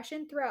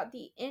depression throughout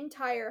the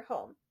entire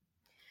home.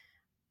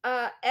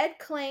 Ed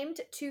claimed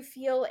to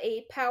feel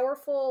a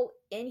powerful,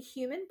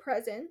 inhuman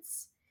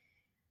presence,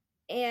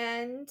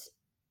 and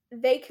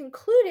they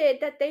concluded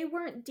that they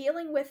weren't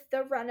dealing with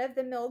the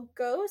run-of-the-mill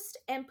ghost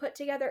and put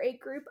together a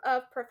group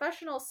of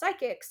professional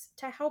psychics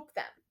to help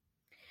them.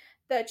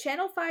 The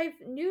Channel 5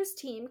 news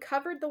team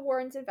covered the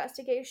Warrens'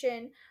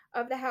 investigation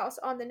of the house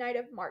on the night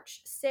of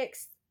March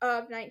 6th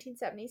of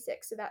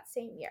 1976, so that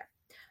same year.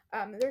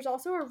 There's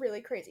also a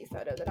really crazy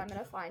photo that I'm going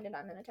to find, and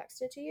I'm going to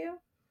text it to you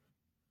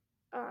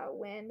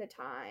when the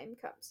time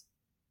comes.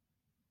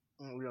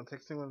 We're going to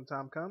text him when the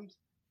time comes?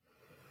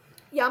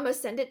 Yeah, I'm going to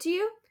send it to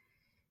you,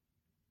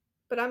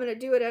 but I'm going to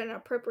do it at an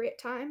appropriate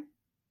time.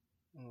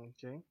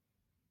 Okay.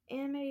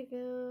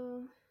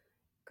 Amityville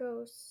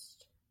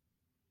Ghost.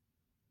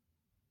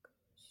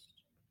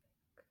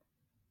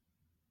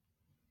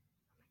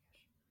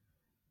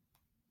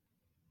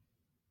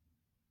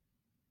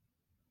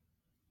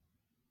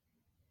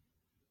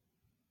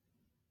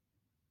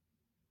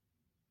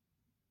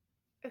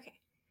 Okay.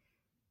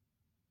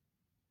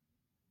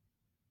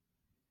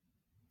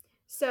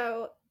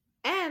 So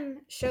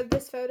M showed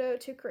this photo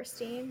to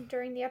Christine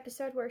during the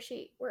episode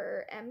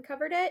where M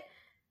covered it,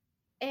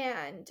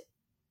 and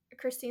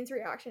Christine's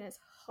reaction is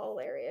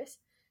hilarious.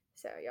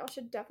 So y'all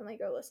should definitely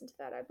go listen to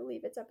that. I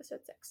believe it's episode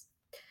 6.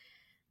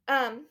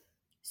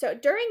 So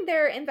during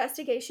their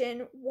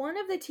investigation, one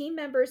of the team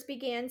members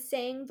began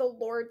saying the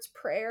Lord's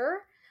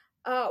Prayer.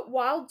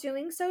 While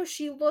doing so,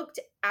 she looked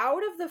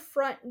out of the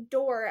front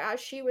door as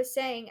she was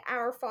saying,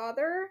 "Our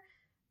Father,"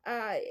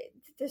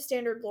 the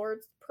standard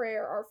Lord's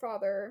Prayer, "Our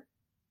Father."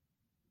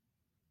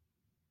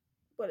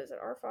 What is it?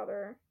 "Our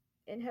Father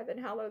in heaven,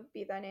 hallowed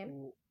be thy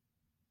name."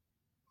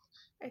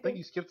 I think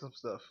you skipped some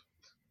stuff.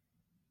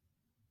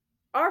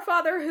 "Our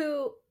Father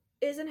who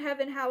is in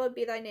heaven, hallowed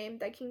be thy name.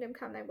 Thy kingdom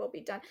come, thy will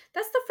be done."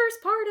 That's the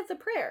first part of the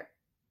prayer.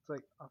 It's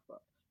like,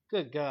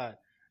 good God.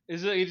 It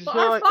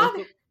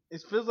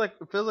just feels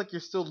like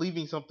you're still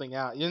leaving something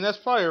out. And that's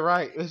probably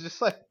right. It's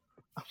just like,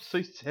 I'm so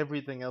used to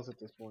everything else at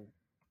this point.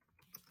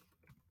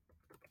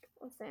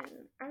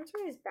 Listen, I was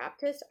raised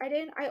Baptist.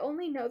 I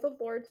only know the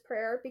Lord's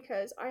Prayer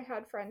because I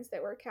had friends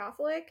that were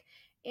Catholic,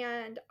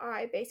 and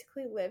I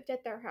basically lived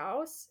at their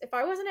house. If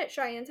I wasn't at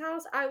Cheyenne's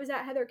house, I was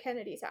at Heather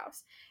Kennedy's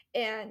house.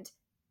 And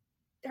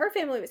her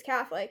family was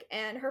Catholic,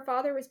 and her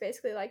father was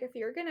basically like, if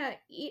you're gonna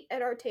eat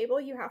at our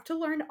table, you have to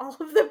learn all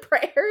of the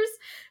prayers.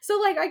 So,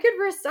 like, I could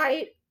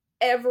recite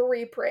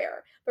every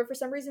prayer. But for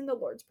some reason, the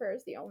Lord's Prayer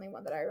is the only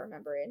one that I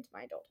remember into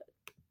my adulthood.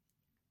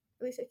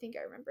 At least I think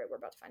I remember it. We're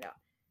about to find out.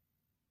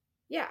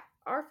 Yeah,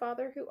 "Our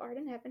Father who art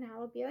in heaven,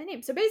 hallowed be thy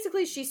name." So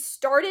basically, she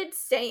started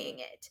saying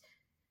it.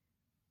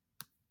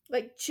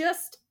 Like,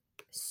 just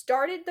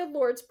started the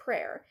Lord's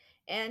Prayer.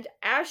 And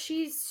as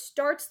she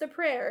starts the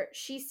prayer,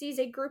 she sees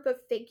a group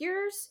of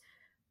figures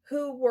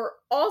who were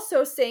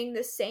also saying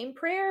the same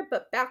prayer,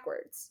 but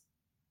backwards.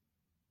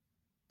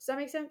 Does that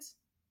make sense?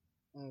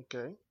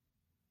 Okay.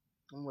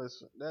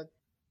 Listen,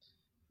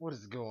 what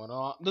is going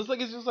on?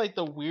 It's just like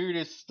the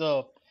weirdest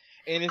stuff.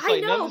 And it's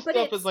like, none of the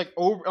stuff is like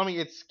over. I mean,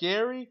 it's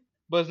scary,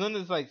 but none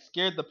that's like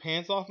scared the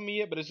pants off me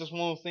yet. But it's just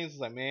one of those things. It's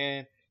like,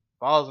 man,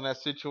 if I was in that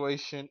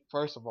situation,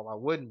 first of all, I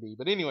wouldn't be.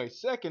 But anyway,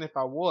 second, if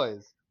I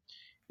was,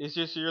 it's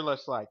just, you're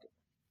less like,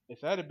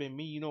 if that had been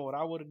me, you know what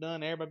I would have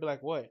done? Everybody be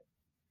like, what?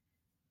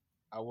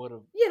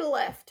 You'd have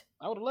left.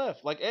 I would have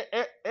left. Like,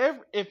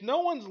 if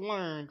no one's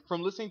learned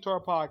from listening to our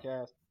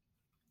podcast,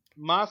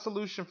 my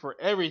solution for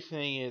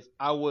everything is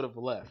I would have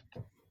left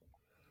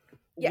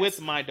Yes.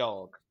 with my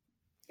dog.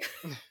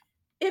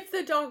 If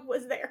the dog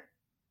was there.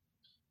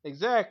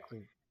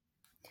 Exactly.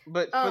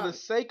 But for the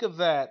sake of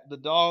that, the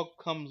dog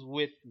comes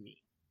with me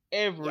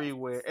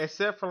everywhere,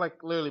 except for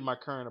like literally my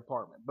current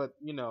apartment. But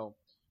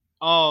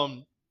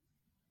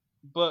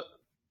but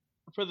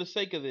for the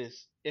sake of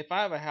this, if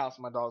I have a house,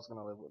 my dog's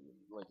gonna live with me.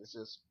 Like it's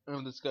just a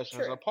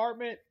discussion. As an True.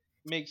 apartment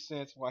makes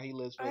sense why he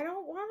lives with. I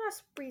don't want us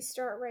to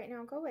restart right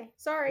now. Go away.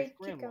 Sorry. his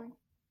Keep grandma.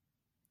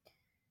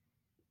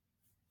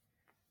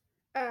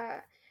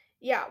 going.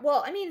 Yeah.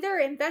 Well, I mean, they're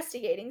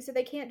investigating, so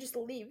they can't just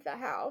leave the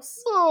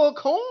house. Oh,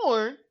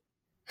 corn.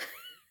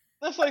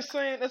 That's like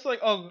saying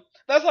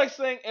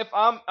if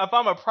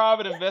I'm a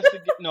private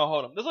investigator. No,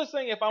 hold on. That's like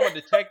saying if I'm a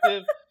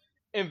detective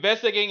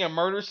investigating a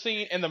murder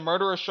scene and the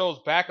murderer shows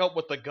back up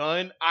with the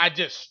gun, I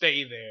just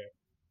stay there.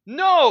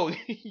 No,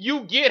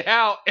 you get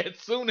out as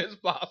soon as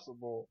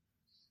possible.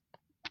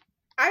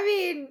 I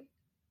mean,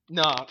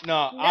 No.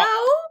 no.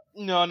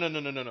 No. That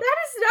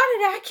is not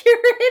an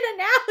accurate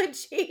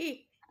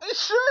analogy.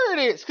 Sure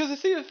it is, because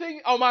see the thing.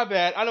 Oh my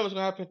bad. I know what's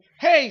gonna happen.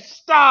 Hey,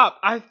 stop!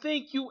 I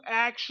think you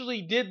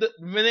actually did the.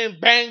 And then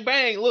bang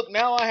bang. Look,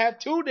 now I have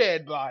 2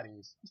 dead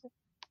bodies.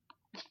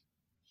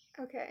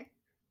 Okay,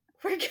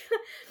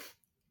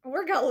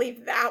 we're gonna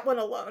leave that one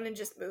alone and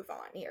just move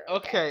on here.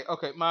 Okay.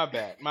 My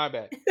bad.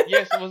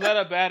 Yes, was that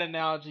a bad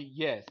analogy?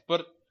 Yes,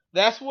 but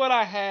that's what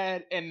I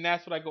had, and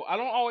that's what I go. I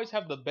don't always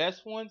have the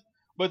best ones.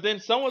 But then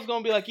someone's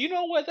going to be like, you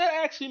know what? That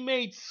actually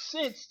made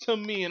sense to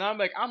me. And I'm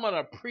like, I'm going to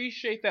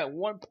appreciate that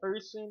one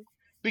person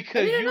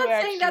because I'm not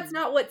saying that's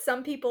not what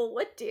some people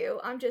would do.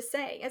 I'm just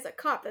saying, as a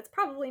cop, that's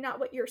probably not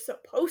what you're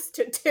supposed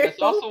to do.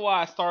 That's also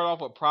why I started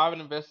off with private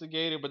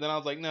investigator. But then I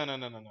was like, no.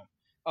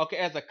 Okay,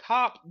 as a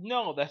cop,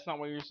 no, that's not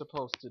what you're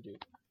supposed to do.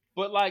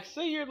 But like,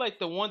 say you're like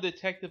the one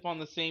detective on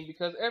the scene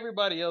because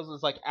everybody else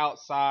is like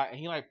outside and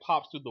he like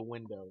pops through the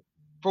window.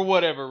 For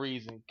whatever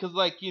reason. Because,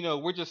 like,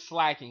 we're just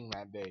slacking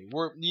that day.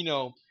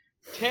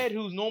 Ted,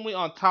 who's normally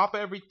on top of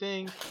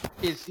everything,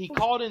 he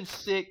called in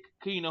sick.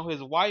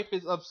 His wife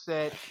is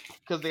upset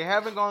because they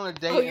haven't gone on a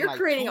date. Oh, you're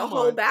creating a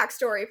whole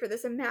backstory for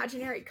this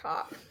imaginary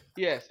cop.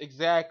 Yes,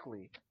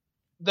 exactly.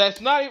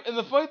 That's not even, and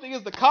the funny thing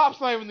is the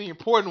cop's not even the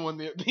important one.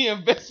 The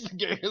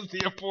investigator is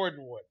the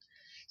important one.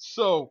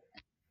 So,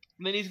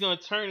 then he's going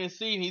to turn and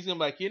see, and he's going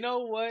to be like, you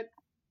know what?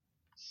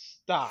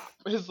 Stop.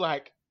 It's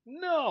like,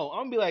 no,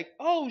 I'm gonna be like,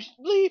 oh,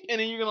 leave, and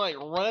then you're gonna like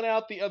run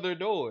out the other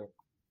door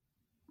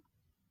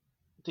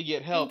to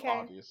get help,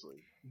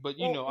 obviously. But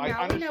I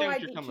understand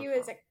what you're coming from. You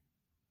as a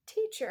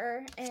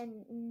teacher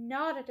and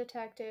not a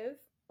detective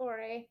or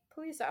a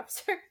police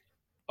officer.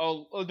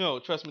 Oh no,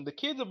 trust me. The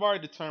kids have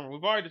already determined.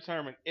 We've already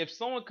determined if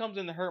someone comes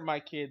in to hurt my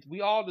kids,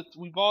 we've all just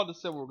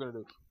said what we're gonna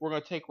do. We're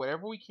gonna take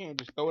whatever we can,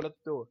 just throw it at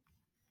the door.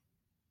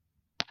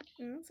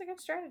 That's a good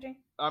strategy.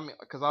 I mean,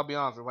 because I'll be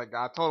honest, like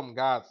I told him,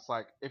 guys, it's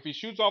like if he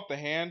shoots off the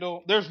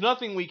handle, there's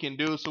nothing we can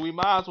do, so we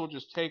might as well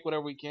just take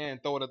whatever we can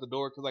and throw it at the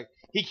door, because like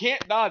he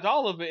can't dodge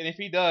all of it, and if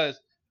he does,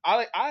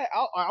 I'm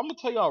gonna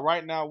tell y'all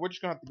right now, we're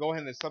just gonna have to go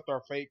ahead and accept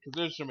our fate, because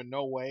there's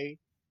no way,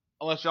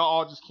 unless y'all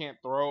all just can't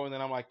throw, and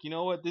then I'm like, you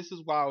know what, this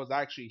is why I was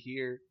actually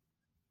here.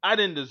 I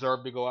didn't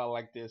deserve to go out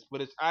like this, but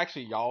it's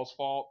actually y'all's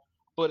fault,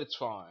 but it's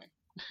fine.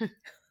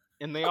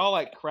 And they all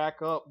like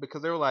crack up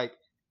because they were like,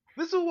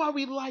 this is why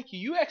we like you.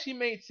 You actually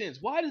made sense.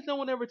 Why does no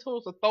one ever tell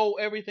us to throw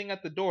everything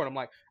at the door? And I'm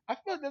like, I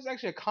feel like that's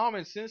actually a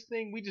common sense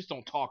thing. We just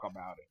don't talk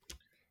about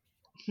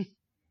it.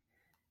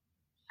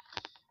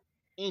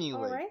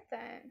 Anyway. All right,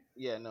 then.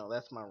 Yeah, no,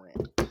 that's my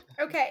rant.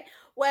 Okay,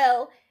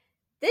 well,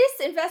 this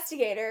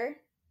investigator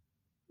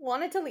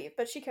wanted to leave,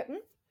 but she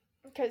couldn't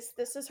because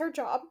this is her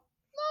job.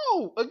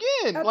 No,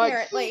 again,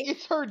 apparently. Like,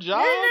 it's her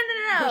job.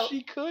 No.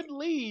 She could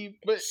leave,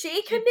 but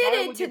she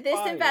committed to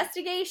this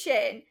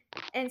investigation,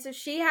 and so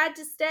she had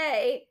to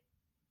stay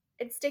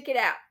and stick it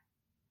out.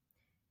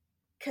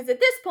 Because at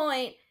this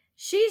point,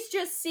 she's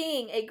just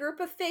seeing a group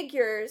of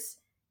figures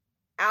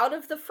out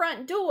of the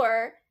front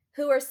door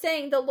who are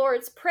saying the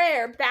Lord's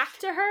Prayer back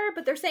to her,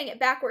 but they're saying it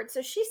backwards.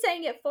 So she's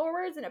saying it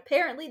forwards, and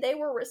apparently they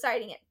were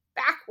reciting it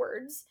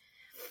backwards.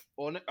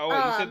 Oh,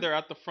 you said they're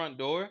at the front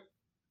door?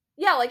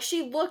 Yeah, like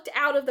she looked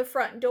out of the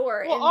front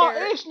door. Well,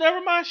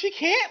 never mind. She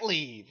can't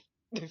leave.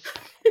 The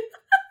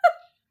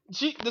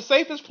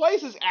safest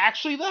place is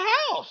actually the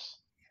house.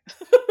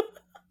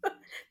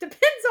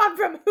 Depends on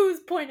from whose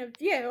point of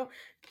view.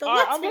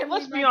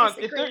 Let's be honest.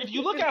 If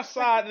you look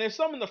outside and there's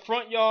some in the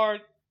front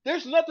yard,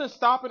 there's nothing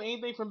stopping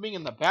anything from being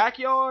in the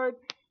backyard.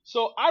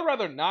 So I'd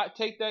rather not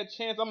take that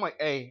chance. I'm like,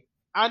 hey,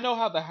 I know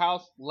how the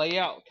house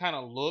layout kind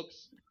of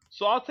looks.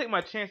 So I'll take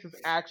my chances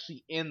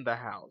actually in the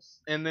house.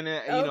 And then,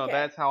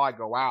 that's how I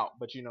go out.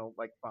 But,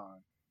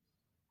 fine.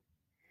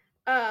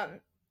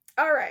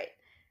 All right.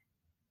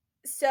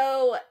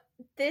 So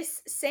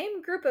this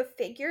same group of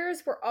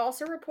figures were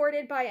also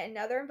reported by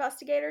another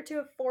investigator to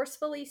have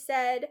forcefully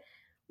said,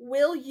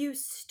 "Will you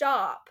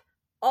stop?"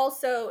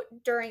 also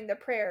during the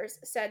prayers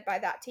said by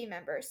that team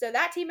member. So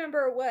that team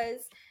member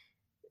was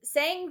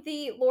saying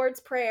the Lord's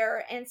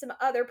Prayer and some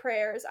other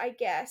prayers, I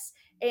guess,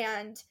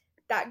 and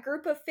that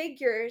group of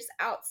figures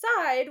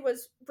outside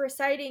was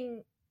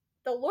reciting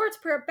the Lord's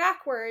Prayer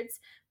backwards,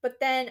 but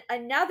then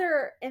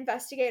another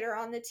investigator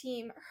on the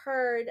team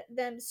heard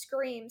them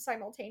scream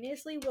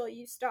simultaneously, "Will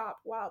you stop?"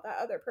 while that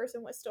other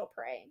person was still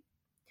praying.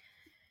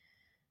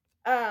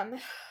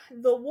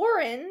 The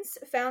Warrens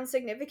found a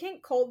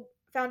significant cold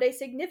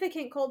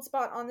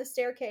spot on the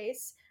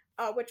staircase,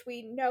 which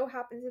we know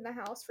happens in the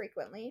house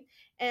frequently.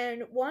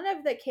 And one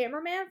of the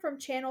cameramen from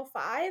Channel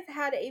 5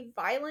 had a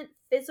violent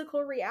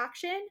physical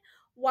reaction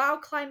while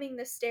climbing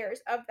the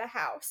stairs of the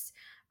house.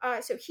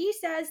 So he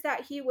says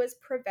that he was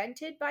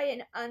prevented by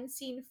an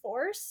unseen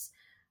force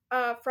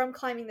from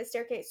climbing the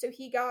staircase. So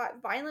he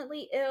got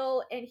violently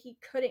ill and he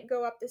couldn't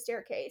go up the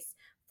staircase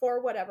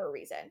for whatever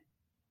reason.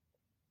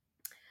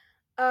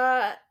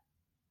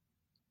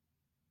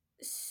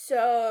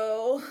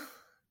 So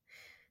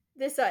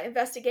this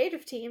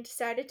investigative team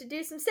decided to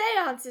do some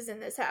seances in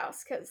this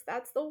house, because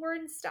that's the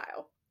Warren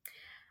style.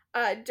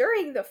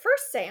 During the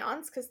first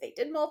seance, because they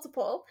did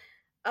multiple,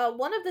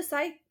 one of the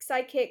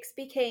psychics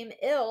became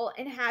ill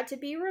and had to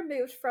be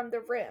removed from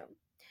the room.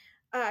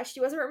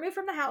 She wasn't removed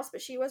from the house,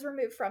 but she was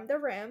removed from the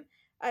room.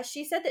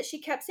 She said that she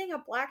kept seeing a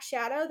black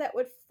shadow that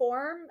would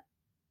form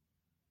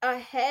a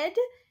head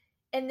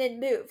and then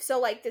move. So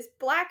like this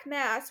black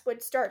mass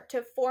would start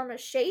to form a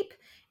shape,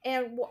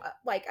 and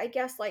like I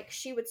guess like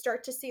she would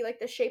start to see like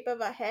the shape of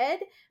a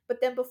head,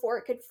 but then before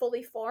it could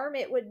fully form,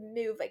 it would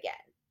move again.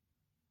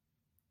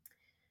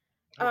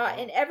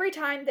 And every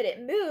time that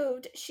it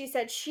moved, she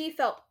said she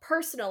felt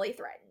personally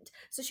threatened.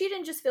 So she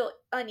didn't just feel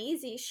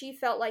uneasy, she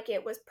felt like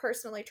it was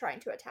personally trying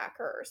to attack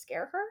her or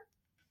scare her.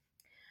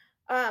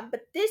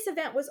 But this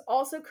event was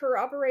also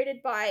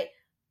corroborated by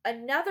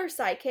another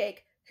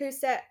psychic who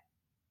said,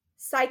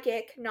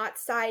 psychic, not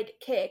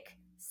sidekick,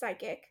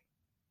 psychic.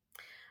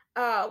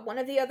 One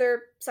of the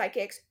other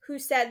psychics who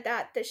said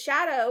that the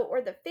shadow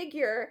or the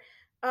figure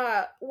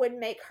would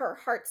make her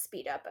heart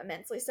speed up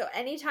immensely. So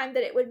anytime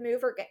that it would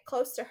move or get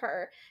close to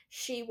her,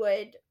 she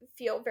would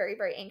feel very,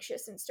 very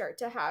anxious and start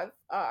to have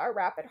a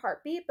rapid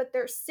heartbeat. But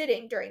they're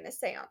sitting during the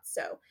seance,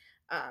 so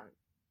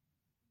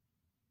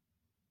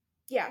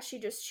yeah, she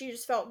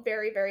just felt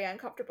very, very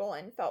uncomfortable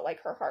and felt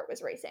like her heart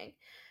was racing.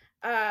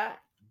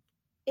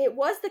 It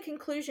was the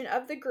conclusion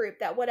of the group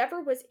that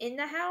whatever was in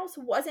the house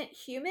wasn't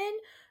human,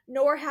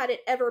 nor had it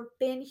ever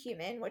been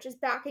human, which is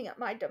backing up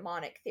my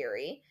demonic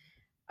theory.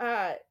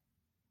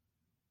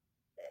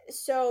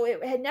 So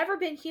it had never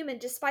been human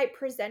despite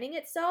presenting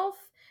itself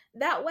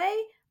that way.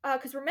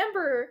 Because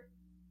remember,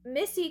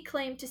 Missy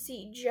claimed to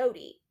see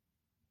Jody.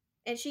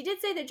 And she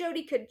did say that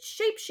Jody could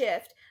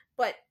shapeshift,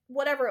 but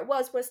whatever it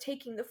was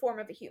taking the form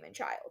of a human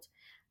child.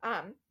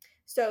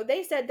 So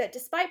they said that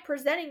despite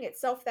presenting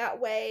itself that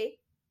way,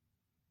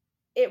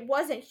 it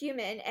wasn't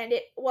human, and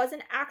it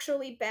wasn't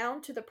actually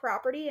bound to the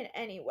property in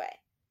any way.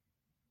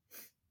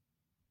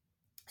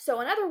 So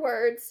in other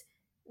words,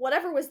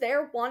 whatever was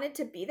there wanted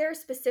to be there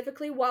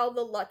specifically while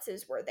the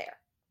Lutzes were there.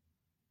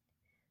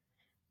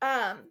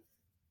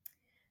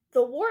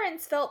 The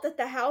Warrens felt that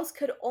the house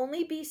could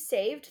only be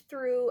saved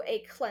through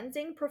a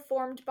cleansing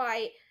performed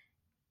by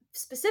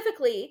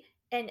specifically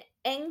an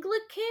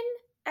Anglican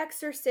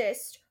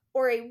exorcist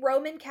or a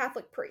Roman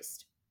Catholic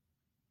priest.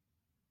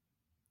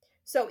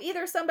 So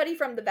either somebody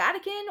from the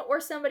Vatican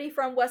or somebody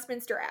from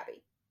Westminster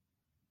Abbey.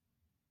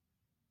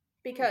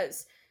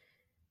 Because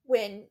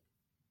when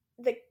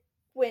the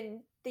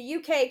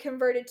UK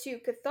converted to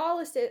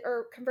Catholicism,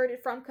 or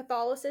converted from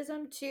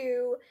Catholicism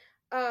to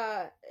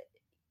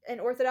an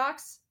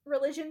Orthodox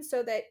religion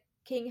so that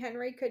King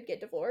Henry could get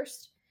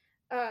divorced,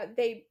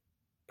 they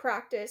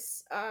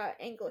practice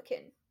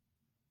Anglican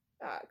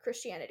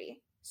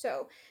Christianity.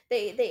 So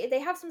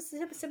they have some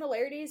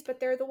similarities, but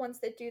they're the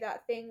ones that do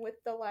that thing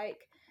with the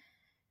like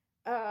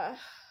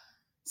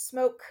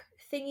smoke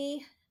thingy,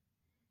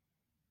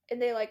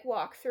 and they like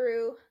walk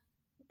through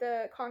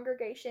the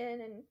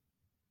congregation and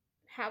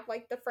have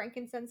like the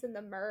frankincense and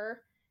the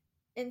myrrh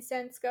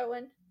incense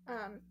going.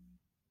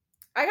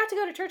 I got to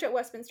go to church at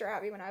Westminster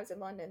Abbey when I was in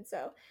London,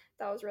 so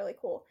that was really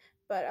cool.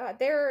 But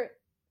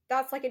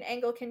that's like an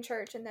Anglican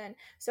church, and then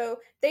so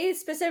they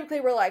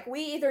specifically were like,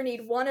 we either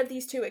need one of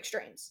these two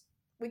extremes.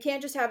 We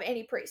can't just have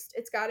any priest.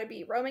 It's got to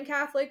be Roman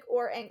Catholic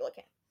or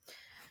Anglican.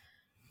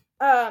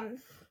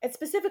 It's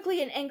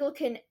specifically an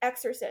Anglican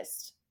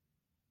exorcist.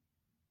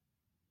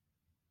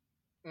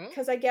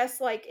 Because I guess,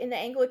 like, in the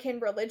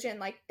Anglican religion,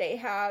 like, they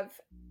have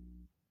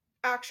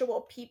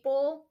actual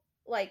people,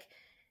 like,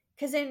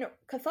 because in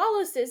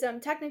Catholicism,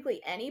 technically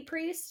any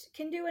priest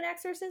can do an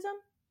exorcism,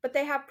 but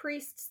they have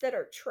priests that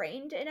are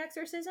trained in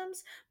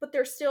exorcisms, but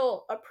they're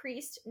still a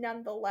priest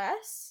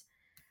nonetheless.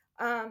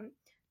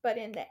 But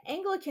in the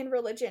Anglican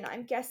religion,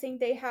 I'm guessing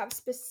they have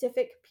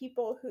specific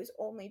people whose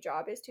only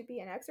job is to be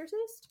an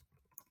exorcist.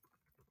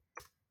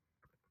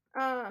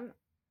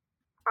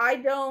 I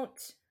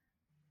don't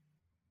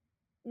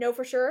know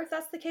for sure if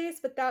that's the case,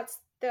 but that's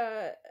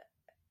the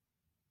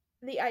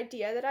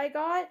idea that I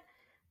got.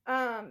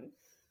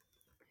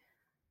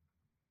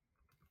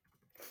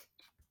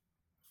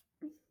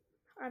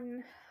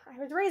 I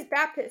was raised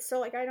Baptist, so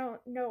like I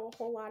don't know a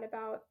whole lot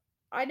about.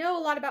 I know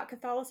a lot about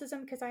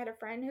Catholicism because I had a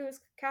friend who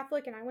was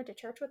Catholic and I went to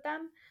church with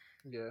them.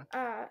 Yeah.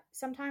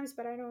 Sometimes,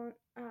 but I don't.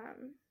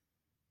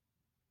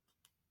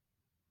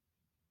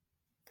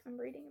 I'm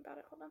reading about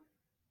it. Hold on.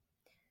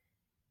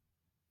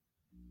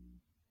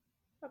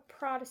 A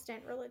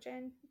Protestant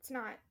religion. It's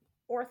not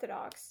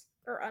Orthodox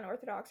or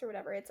unorthodox or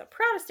whatever. It's a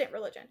Protestant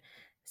religion.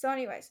 So,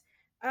 anyways,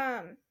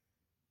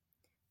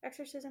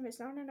 exorcism is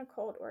not an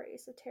occult or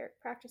esoteric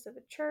practice of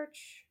the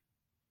church.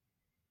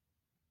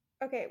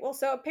 Okay, well,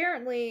 so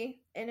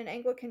apparently in an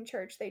Anglican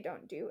church, they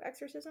don't do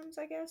exorcisms,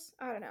 I guess.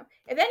 I don't know.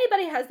 If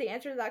anybody has the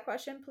answer to that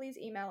question, please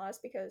email us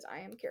because I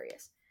am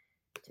curious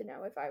to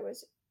know if I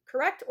was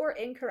correct or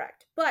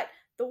incorrect. But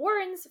the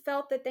Warrens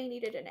felt that they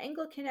needed an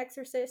Anglican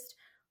exorcist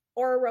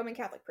or a Roman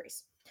Catholic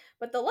priest.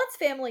 But the Lutz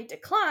family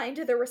declined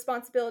the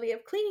responsibility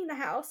of cleansing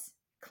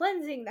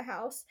the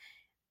house,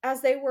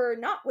 as they were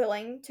not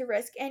willing to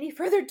risk any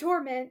further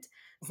torment.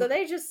 So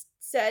they just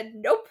said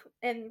nope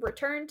and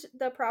returned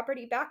the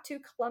property back to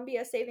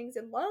Columbia Savings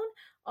and Loan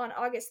on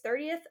August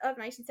 30th of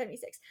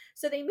 1976.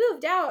 So they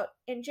moved out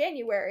in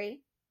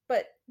January,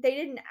 but they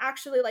didn't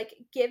actually like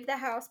give the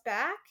house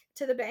back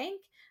to the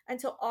bank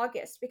until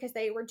August because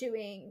they were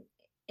doing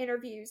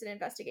interviews and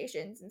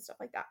investigations and stuff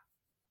like that.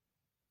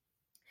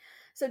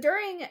 So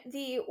during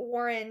the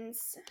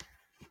Warrens'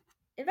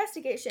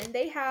 investigation,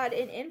 they had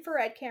an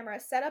infrared camera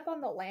set up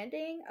on the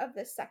landing of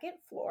the second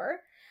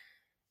floor.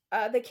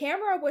 The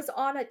camera was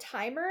on a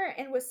timer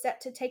and was set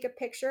to take a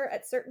picture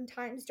at certain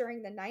times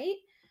during the night.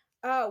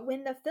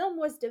 When the film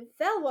was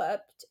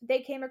developed, they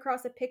came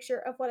across a picture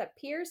of what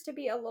appears to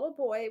be a little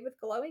boy with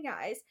glowing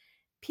eyes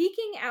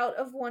peeking out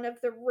of one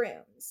of the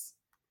rooms.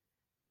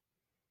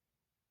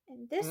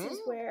 And this is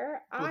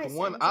where with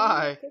one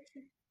eye.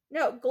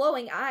 No,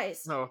 glowing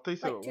eyes. No, they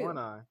said like one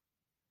eye.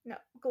 No,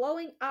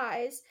 glowing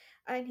eyes,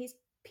 and he's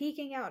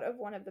peeking out of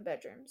one of the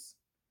bedrooms.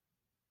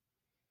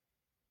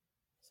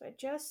 So I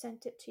just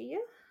sent it to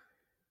you.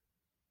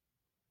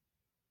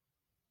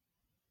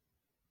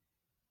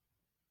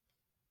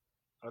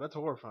 Oh, that's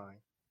horrifying.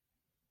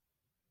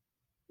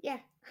 Yeah.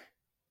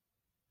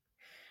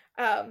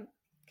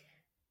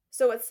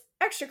 So what's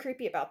extra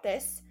creepy about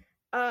this?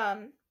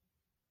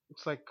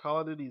 It's like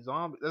Call of Duty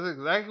Zombies. That's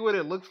exactly what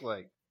it looks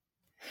like.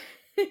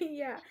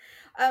 Yeah.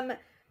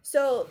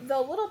 So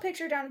the little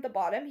picture down at the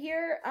bottom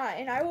here,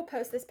 and I will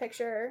post this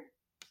picture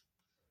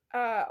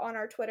on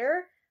our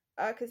Twitter,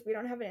 because we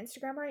don't have an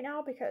Instagram right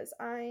now because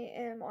I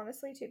am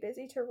honestly too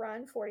busy to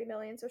run 40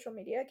 million social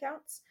media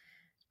accounts.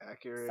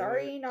 Accurate.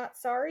 Sorry, not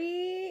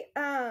sorry.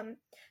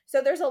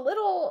 So there's a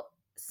little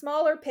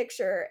smaller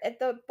picture at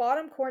the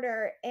bottom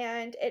corner,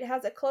 and it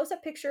has a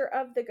close-up picture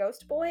of the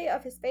ghost boy,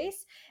 of his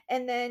face,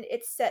 and then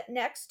it's set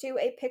next to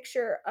a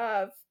picture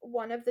of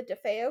one of the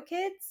DeFeo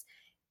kids,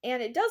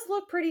 and it does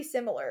look pretty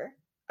similar.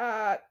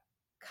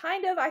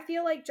 Kind of, I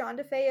feel like John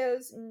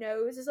DeFeo's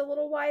nose is a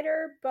little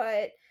wider,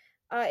 but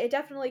it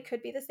definitely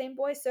could be the same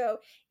boy. So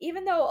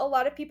even though a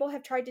lot of people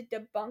have tried to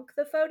debunk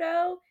the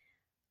photo,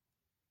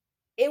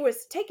 it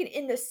was taken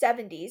in the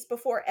 70s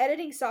before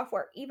editing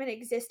software even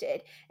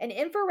existed, and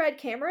infrared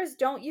cameras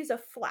don't use a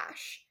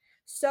flash.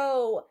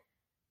 So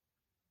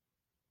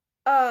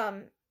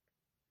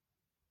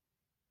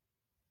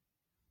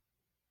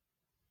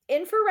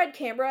infrared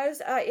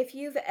cameras, if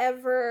you've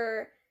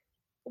ever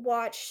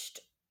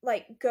watched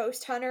like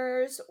Ghost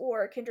Hunters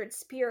or Kindred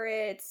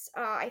Spirits,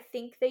 I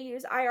think they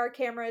use IR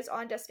cameras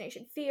on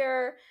Destination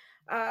Fear.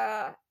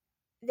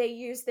 They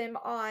use them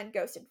on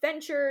Ghost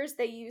Adventures.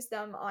 They use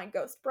them on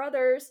Ghost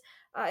Brothers.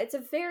 It's a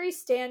very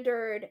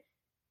standard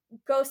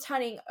ghost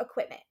hunting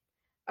equipment.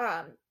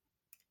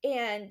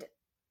 And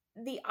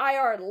the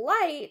IR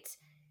light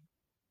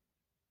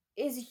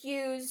is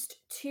used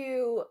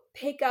to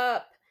pick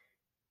up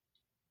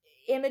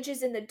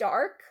images in the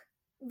dark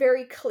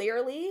very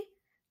clearly.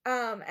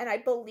 And I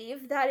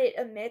believe that it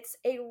emits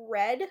a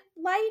red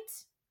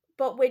light,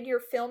 but when you're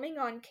filming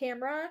on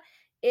camera,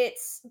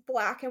 it's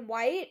black and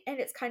white and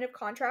it's kind of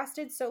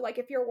contrasted. So like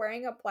if you're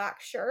wearing a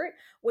black shirt,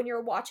 when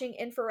you're watching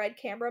infrared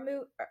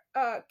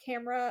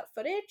camera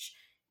footage,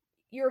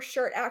 your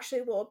shirt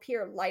actually will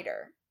appear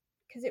lighter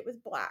because it was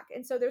black.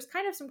 And so there's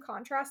kind of some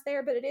contrast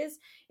there, but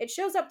it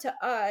shows up to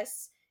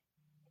us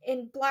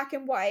in black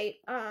and white.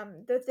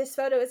 This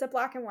photo is a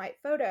black and white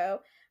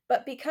photo,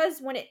 but because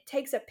when it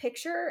takes a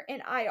picture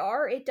in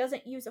IR, it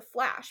doesn't use a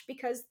flash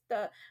because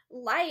the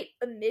light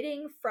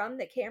emitting from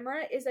the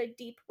camera is a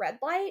deep red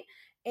light,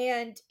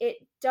 and it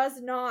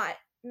does not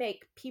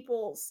make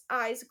people's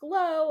eyes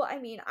glow. I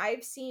mean,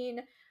 I've seen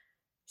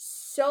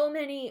so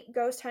many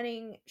ghost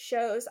hunting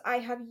shows. I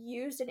have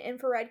used an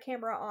infrared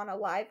camera on a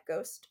live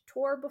ghost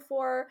tour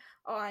before,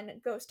 on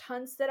ghost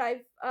hunts that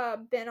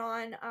I've been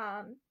on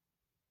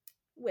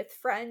with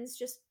friends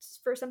just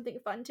for something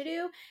fun to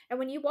do. And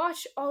when you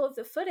watch all of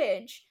the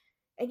footage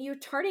and you're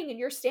turning and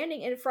you're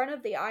standing in front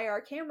of the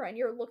IR camera and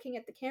you're looking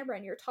at the camera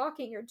and you're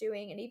talking, you're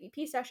doing an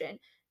EVP session,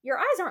 your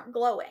eyes aren't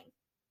glowing.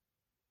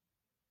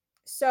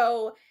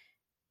 So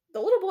the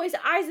little boy's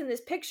eyes in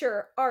this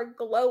picture are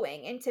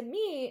glowing. And to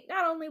me,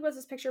 not only was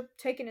this picture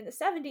taken in the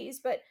 70s,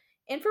 but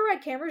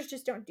infrared cameras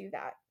just don't do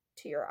that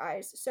to your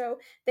eyes. So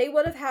they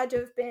would have had to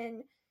have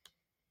been,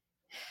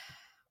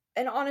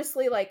 and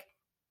honestly, like,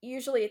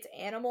 usually it's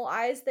animal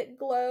eyes that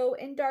glow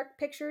in dark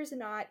pictures,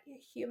 not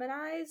human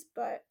eyes,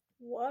 but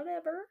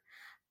whatever.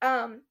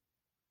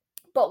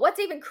 But what's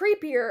even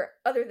creepier,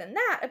 other than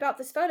that, about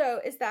this photo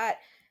is that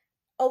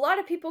a lot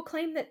of people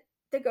claim that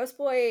the ghost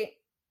boy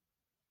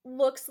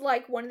looks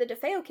like one of the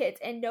DeFeo kids,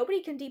 and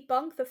nobody can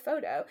debunk the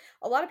photo.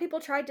 A lot of people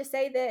tried to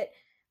say that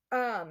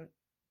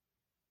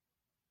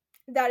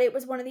that it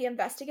was one of the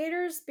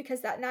investigators,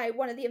 because that night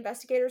one of the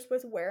investigators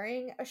was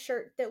wearing a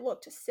shirt that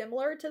looked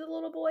similar to the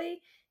little boy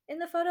in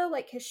the photo.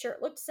 Like, his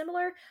shirt looked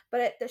similar,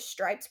 but the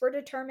stripes were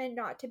determined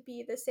not to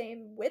be the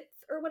same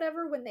width or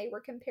whatever when they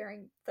were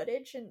comparing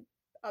footage and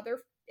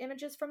other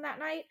images from that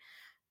night.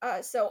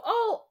 So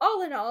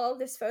all in all,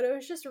 this photo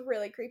is just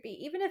really creepy.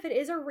 Even if it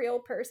is a real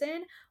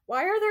person,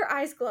 why are their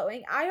eyes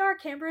glowing? IR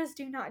cameras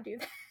do not do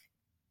that.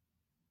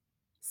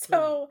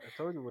 So I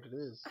told you what it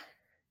is.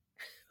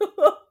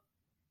 what?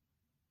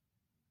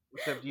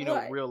 Except,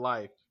 real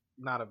life,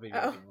 not a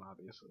video game,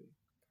 obviously.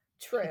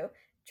 True.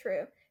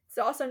 It's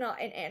also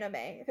not an anime.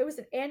 If it was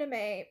an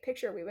anime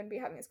picture, we wouldn't be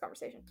having this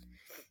conversation.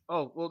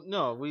 Oh, well,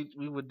 no, we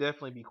would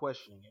definitely be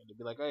questioning it. To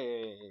be like,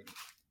 hey.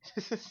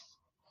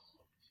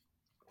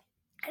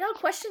 I don't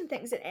question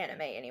things in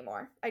anime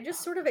anymore. I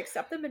just sort of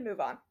accept them and move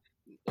on.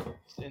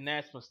 And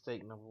that's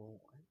mistake number one.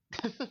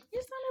 It's not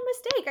a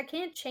mistake. I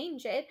can't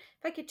change it.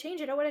 If I could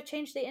change it, I would have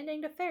changed the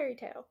ending to Fairy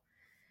Tail.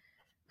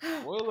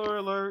 Spoiler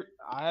alert!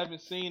 I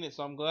haven't seen it,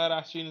 so I'm glad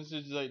I shouldn't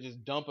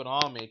just dump it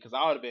on me, because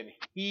I would have been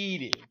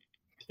heated.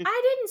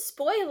 I didn't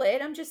spoil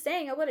it. I'm just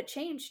saying I would have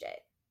changed it.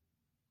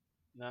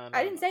 No,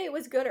 I didn't say it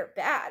was good or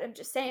bad. I'm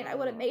just saying I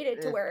would have made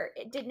it to where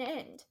it didn't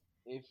end.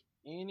 If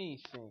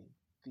anything,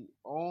 the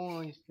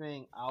only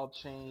thing I'll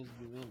change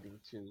the ending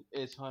to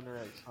is Hunter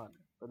x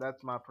Hunter. But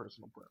that's my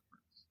personal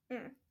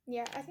preference.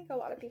 Yeah, I think a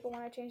lot of people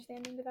want to change the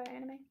ending to that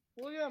anime.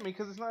 Well, yeah,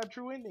 because it's not a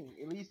true ending.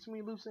 It leaves too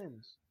many loose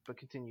ends. But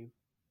continue.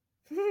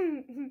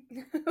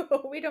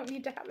 We don't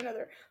need to have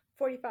another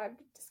 45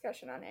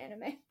 discussion on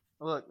anime.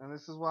 Look, and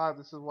this is why,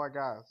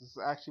 guys, this is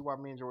actually why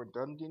me and Jordan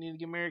doesn't need to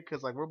get married,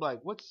 because, like, we're like,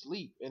 what's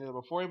sleep? And then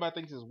before anybody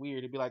thinks it's weird,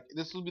 it'd be like,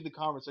 this would be the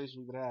conversation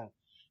we would have.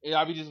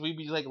 And we'd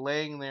be like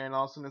laying there, and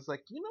all of a sudden it's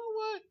like, you know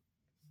what?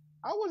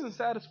 I wasn't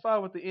satisfied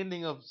with the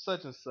ending of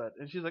such and such.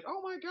 And she's like,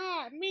 oh my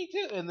god, me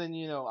too. And then,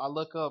 I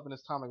look up and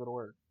it's time to go to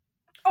work.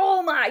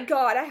 Oh my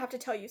god, I have to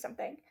tell you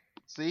something.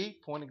 See?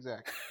 Point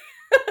exact.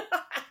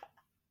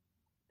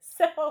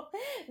 So,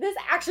 this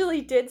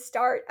actually did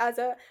start as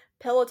a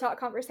pillow talk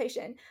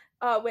conversation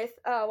with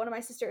one of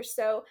my sisters.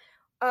 So,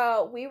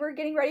 we were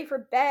getting ready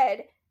for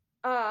bed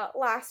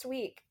last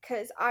week,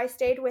 because I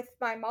stayed with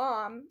my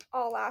mom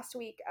all last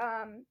week.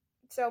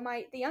 So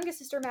the youngest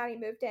sister, Maddie,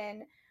 moved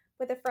in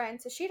with a friend,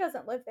 so she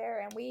doesn't live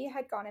there, and we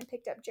had gone and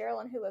picked up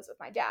Geraldine, who lives with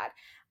my dad.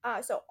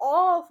 So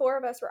all four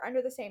of us were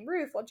under the same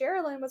roof while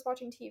Geraldine was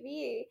watching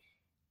TV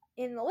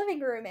in the living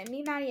room, and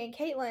me, Maddie, and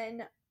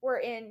Caitlin were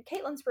in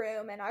Caitlin's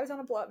room, and I was on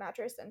a blow-up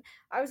mattress, and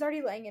I was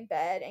already laying in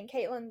bed, and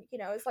Caitlin,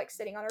 is like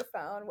sitting on her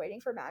phone waiting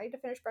for Maddie to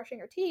finish brushing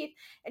her teeth,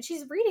 and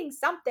she's reading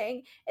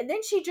something, and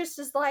then she just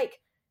is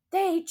like,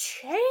 they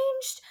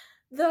changed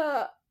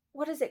the,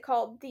 what is it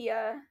called?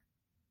 The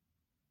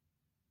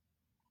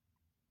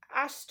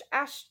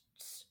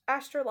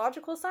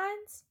astrological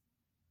signs?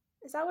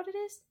 Is that what it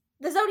is?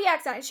 The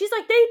zodiac signs. She's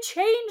like, they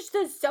changed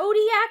the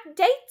zodiac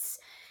dates?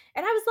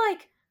 And I was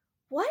like,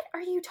 what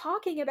are you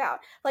talking about?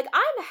 Like,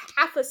 I'm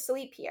half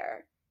asleep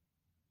here.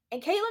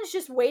 And Caitlin's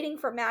just waiting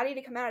for Maddie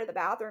to come out of the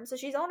bathroom. So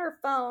she's on her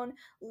phone,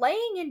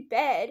 laying in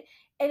bed,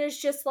 and is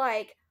just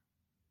like,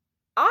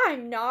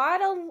 I'm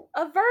not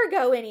a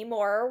Virgo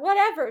anymore, or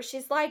whatever.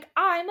 She's like,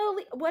 I'm a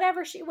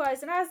whatever she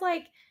was. And I was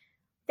like,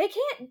 they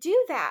can't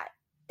do that.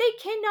 They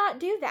cannot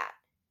do that.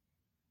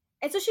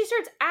 And so she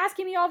starts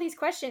asking me all these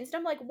questions. And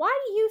I'm like, why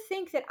do you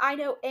think that I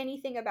know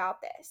anything about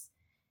this?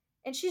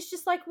 And she's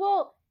just like,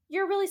 well,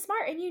 you're really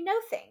smart and you know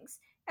things.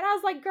 And I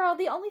was like, girl,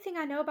 the only thing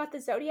I know about the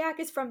Zodiac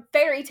is from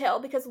Fairy Tail,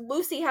 because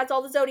Lucy has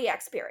all the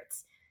Zodiac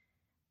spirits.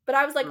 But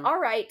I was like, all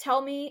right,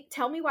 tell me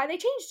why they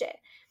changed it.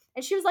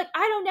 And she was like,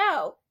 I don't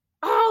know.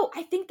 Oh,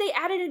 I think they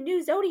added a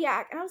new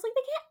Zodiac. And I was like,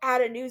 they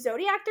can't add a new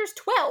Zodiac. There's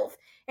 12.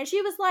 And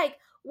she was like,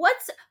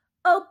 what's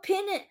what?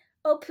 And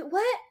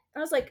I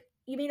was like,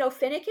 you mean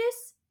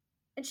Ophiuchus?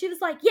 And she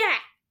was like, yeah.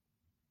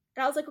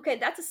 And I was like, okay,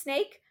 that's a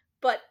snake,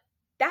 but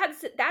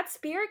that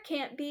spirit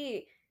can't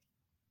be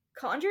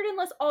conjured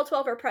unless all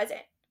 12 are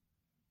present.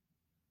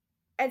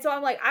 And so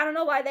I'm like, I don't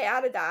know why they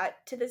added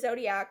that to the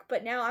Zodiac,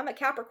 but now I'm a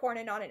Capricorn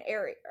and not an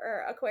Aries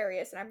or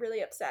Aquarius, and I'm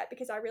really upset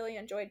because I really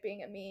enjoyed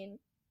being a mean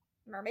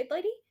mermaid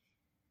lady.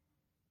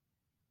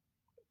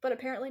 But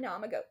apparently now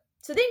I'm a goat.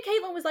 So then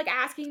Caitlin was like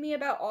asking me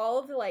about all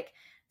of the like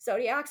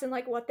Zodiacs and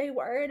like what they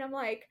were, and I'm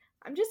like,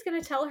 I'm just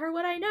gonna tell her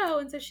what I know.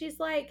 And so she's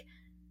like,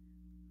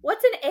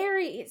 what's an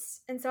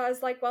Aries? And so I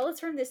was like, well, it's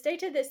from this date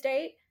to this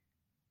date,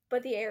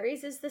 but the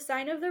Aries is the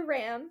sign of the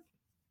ram,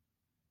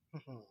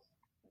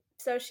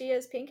 So she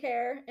has pink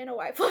hair and a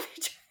white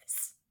fluffy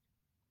dress.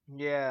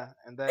 Yeah,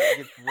 and that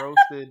gets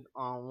roasted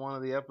on one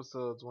of the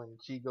episodes when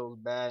she goes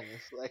bad, and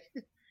it's like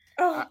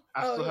I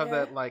still have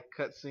Yeah. that like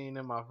cut scene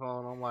in my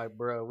phone. I'm like,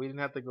 bro, we didn't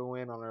have to go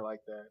in on her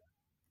like that.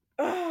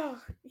 Oh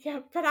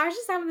yeah, but I was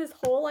just having this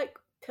whole like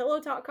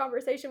pillow talk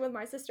conversation with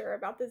my sister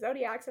about the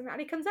zodiacs, and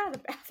Maddie comes out of the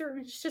bathroom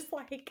and she's just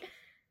like,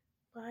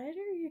 "What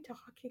are you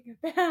talking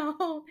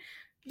about?"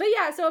 But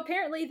yeah, so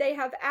apparently they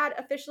have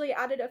officially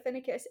added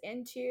Ophiuchus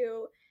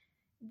into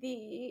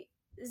the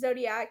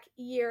zodiac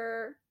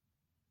year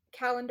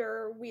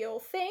calendar wheel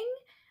thing.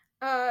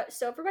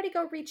 So everybody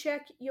go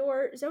recheck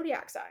your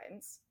zodiac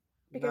signs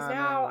because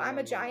now I'm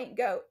a giant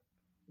goat.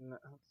 No,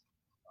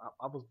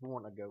 I was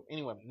born a goat.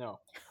 Anyway, no.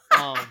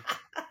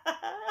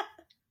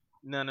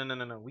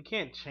 No. We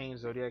can't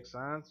change zodiac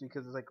signs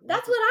because it's like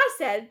That's what I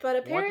said, but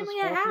apparently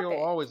once a it Scorpio,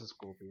 happened. always a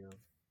Scorpio.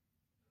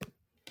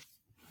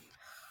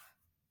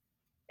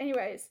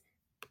 Anyways,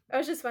 it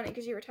was just funny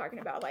because you were talking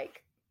about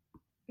like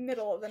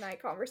middle of the night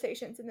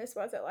conversations, and this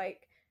was at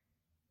like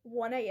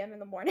 1 a.m. in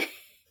the morning.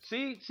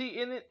 See,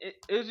 and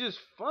it's just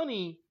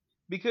funny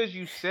because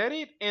you said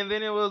it, and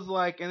then it was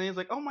like, and then it's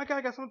like, oh my god,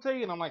 I got something to tell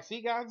you, and I'm like,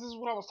 see, guys, this is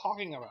what I was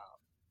talking about.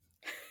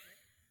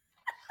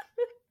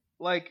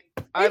 Like,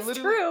 It's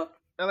true.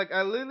 Like,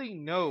 I literally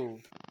know.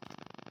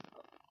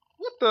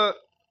 What the?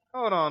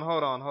 Hold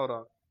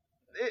on.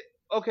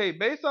 Okay,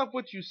 based off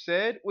what you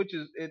said, which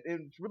is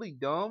it's really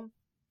dumb.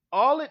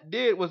 All it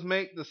did was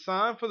make the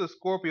sign for the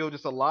Scorpio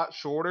just a lot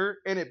shorter,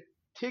 and it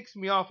ticks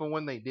me off on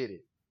when they did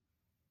it.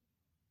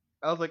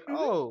 I was like,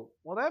 oh,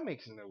 well, that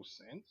makes no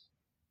sense.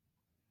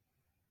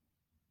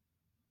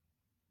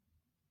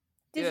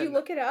 Did you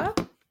look it up?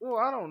 Well,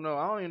 I don't know.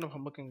 I don't even know if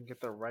I'm looking to get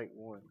the right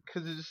one.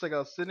 Because it's just like I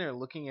was sitting there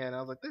looking at it, and I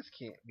was like, this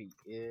can't be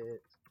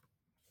it.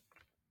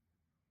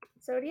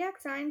 Zodiac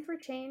signs were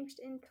changed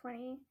in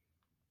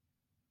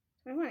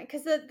 2021.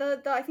 Because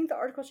the I think the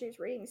article she was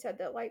reading said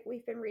that like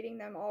we've been reading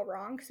them all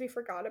wrong because we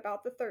forgot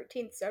about the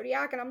 13th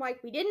zodiac. And I'm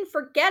like, we didn't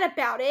forget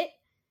about it.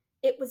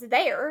 It was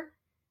there.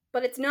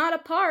 But it's not a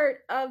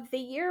part of the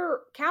year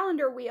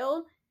calendar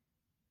wheel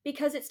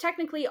because it's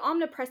technically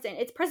omnipresent.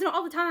 It's present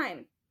all the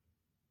time.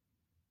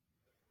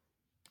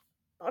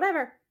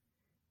 Whatever.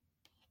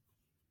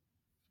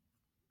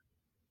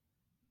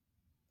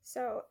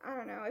 So, I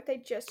don't know if they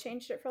just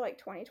changed it for like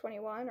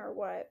 2021 or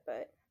what,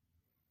 but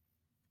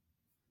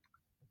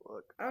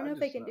Look, I don't know if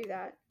they can do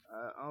that.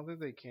 I don't think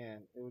they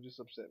can. It would just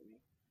upset me.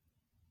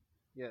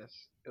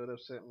 Yes, it would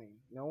upset me.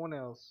 No one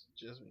else,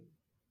 just me.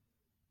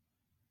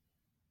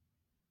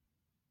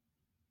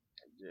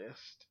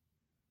 Just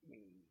me.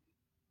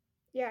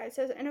 Yeah, it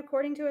says, and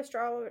according to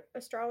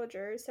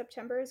astrologers,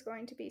 September is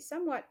going to be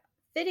somewhat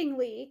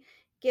fittingly,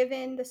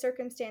 given the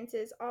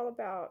circumstances, all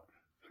about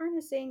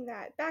harnessing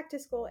that back to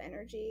school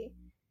energy,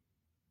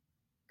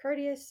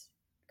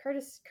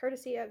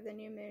 courtesy of the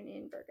new moon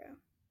in Virgo.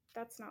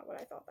 That's not what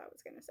I thought that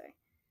was going to say.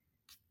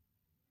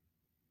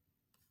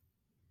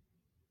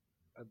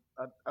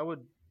 I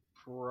would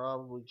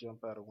probably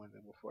jump out a window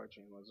before I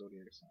change my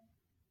zodiac sign.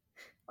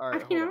 All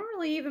right, I mean, I don't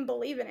really even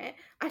believe in it.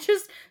 I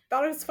just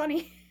thought it was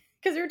funny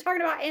because we were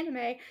talking about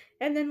anime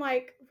and then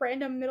like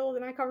random middle of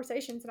the night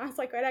conversations, and I was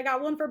like, wait, I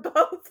got one for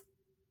both.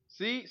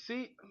 See,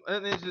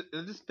 and I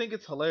just think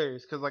it's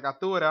hilarious because like I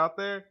threw it out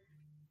there,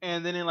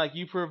 and then like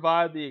you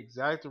provide the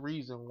exact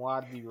reason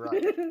why to be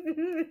right,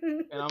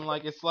 and I'm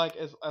like, it's like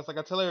I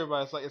tell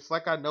everybody, it's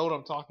like I know what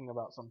I'm talking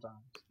about sometimes.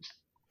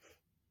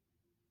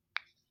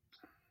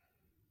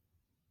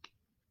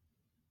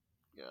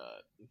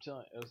 God, I'm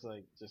telling you, it was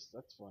like just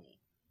that's funny,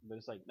 but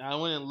it's like now I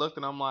went and looked,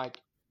 and I'm like,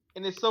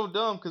 and it's so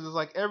dumb because it's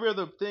like every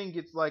other thing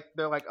gets like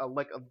they're like a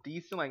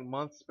decent like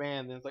month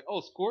span, and it's like,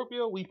 oh,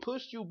 Scorpio, we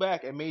pushed you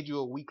back and made you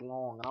a week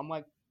long, and I'm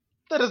like,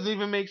 that doesn't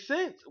even make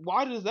sense.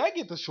 Why does that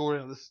get the short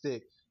end of the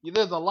stick? Yeah,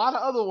 there's a lot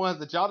of other ones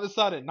that y'all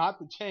decided not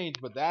to change,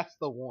 but that's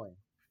the one.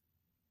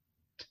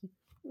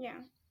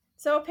 Yeah.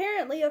 So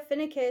apparently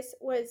Ophiuchus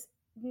was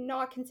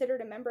not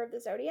considered a member of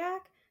the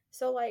Zodiac.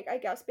 So like I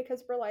guess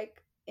because we're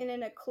like in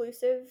an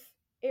occlusive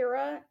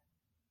era,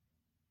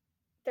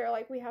 they're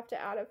like we have to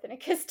add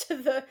Ophiuchus to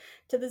the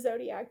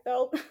Zodiac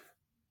belt.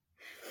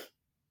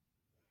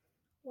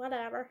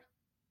 Whatever.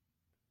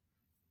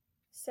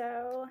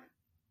 So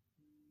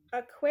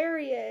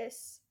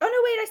Aquarius. Oh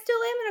no, wait, I still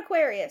am an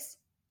Aquarius.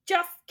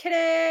 Just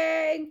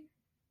kidding.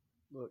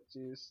 Look,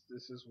 this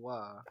is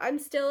why. I'm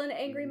still an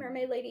angry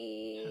mermaid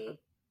lady.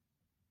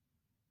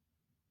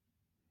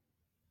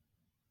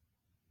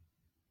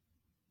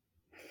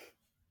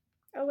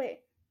 Oh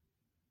wait.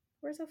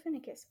 Where's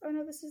Ophiuchus? Oh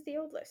no, this is the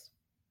old list.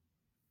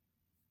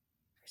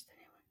 Where's the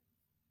new one?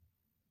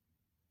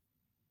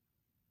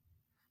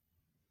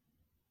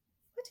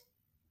 What?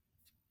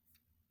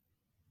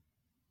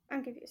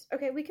 I'm confused.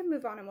 Okay, we can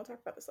move on and we'll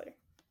talk about this later.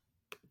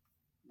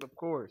 Of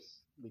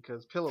course,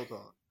 because pillow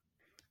talk.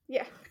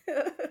 Yeah.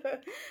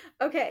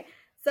 Okay,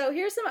 so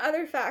here's some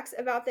other facts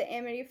about the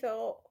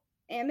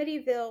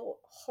Amityville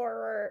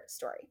horror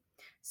story.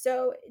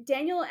 So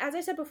Daniel, as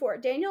I said before,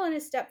 Daniel and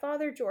his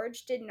stepfather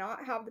George did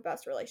not have the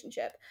best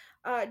relationship.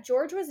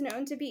 George was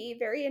known to be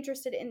very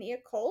interested in the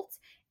occult,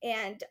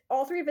 and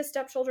all three of his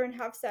stepchildren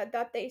have said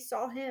that they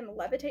saw him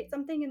levitate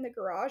something in the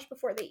garage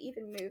before they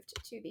even moved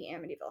to the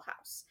Amityville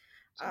house.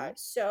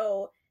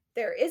 So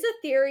there is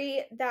a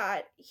theory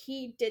that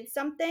he did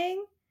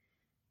something,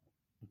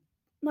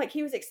 like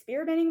he was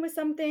experimenting with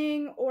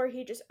something, or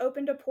he just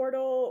opened a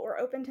portal or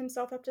opened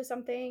himself up to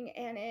something,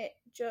 and it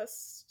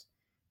just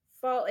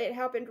it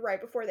happened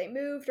right before they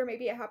moved, or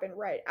maybe it happened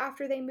right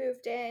after they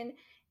moved in,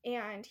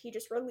 and he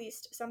just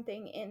released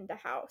something in the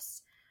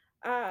house.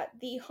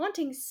 The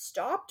haunting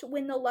stopped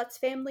when the Lutz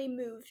family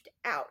moved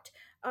out.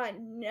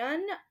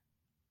 None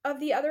of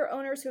the other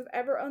owners who have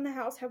ever owned the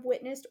house have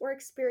witnessed or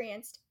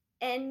experienced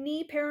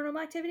any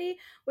paranormal activity,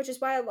 which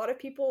is why a lot of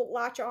people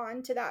latch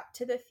on to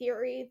the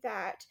theory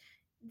that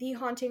the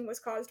haunting was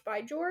caused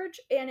by George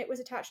and it was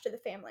attached to the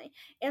family.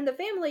 And the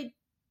family,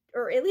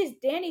 or at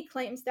least Danny,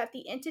 claims that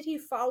the entity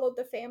followed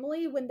the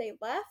family when they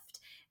left,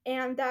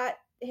 and that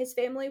his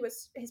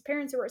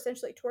parents were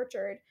essentially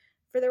tortured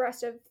for the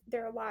rest of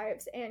their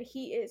lives, and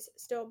he is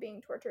still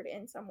being tortured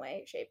in some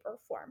way, shape, or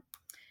form.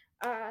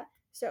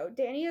 So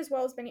Danny, as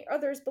well as many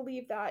others,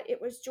 believe that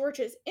it was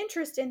George's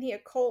interest in the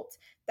occult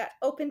that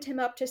opened him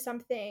up to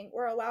something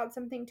or allowed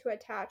something to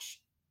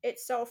attach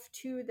itself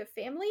to the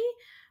family,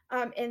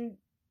 and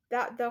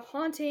that the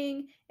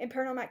haunting and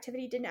paranormal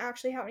activity didn't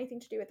actually have anything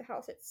to do with the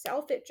house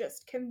itself. It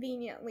just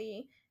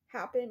conveniently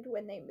happened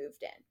when they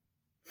moved in.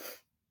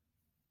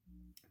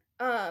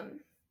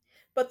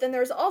 But then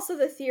there's also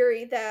the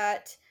theory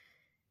that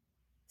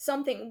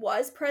something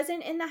was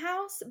present in the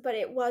house, but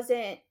it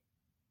wasn't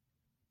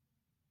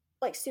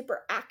like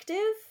super active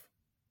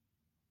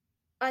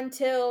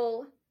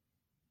until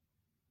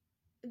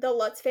the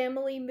Lutz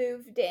family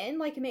moved in.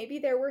 Like maybe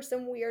there were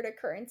some weird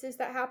occurrences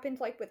that happened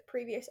like with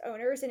previous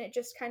owners and it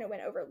just kind of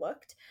went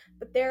overlooked.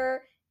 But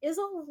there is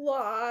a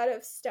lot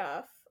of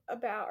stuff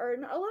about, or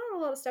not a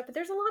lot of stuff, but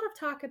there's a lot of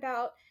talk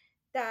about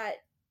that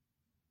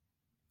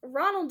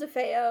Ronald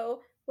DeFeo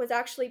was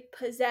actually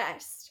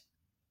possessed,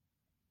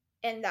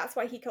 and that's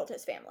why he killed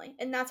his family.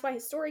 And that's why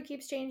his story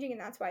keeps changing, and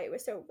that's why it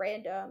was so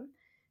random,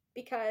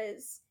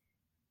 because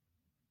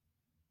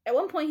at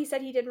one point he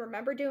said he didn't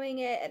remember doing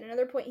it, at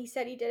another point he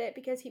said he did it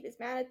because he was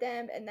mad at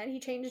them, and then he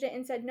changed it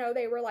and said no,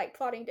 they were like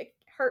plotting to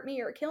hurt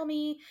me or kill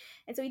me.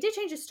 And so he did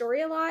change his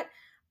story a lot.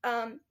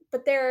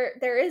 But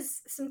there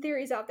is some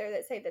theories out there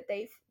that say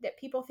that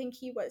people think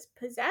he was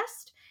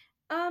possessed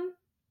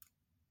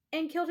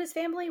and killed his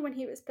family when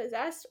he was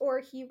possessed, or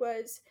he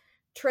was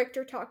tricked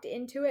or talked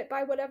into it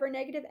by whatever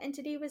negative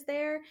entity was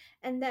there.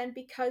 And then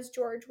because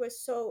George was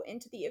so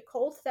into the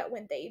occult that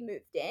when they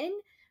moved in,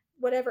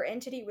 whatever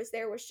entity was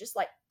there was just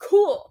like,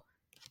 cool,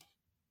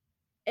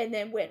 and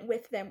then went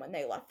with them when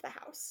they left the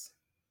house.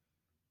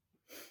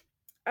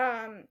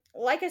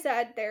 Like I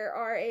said, there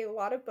are a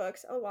lot of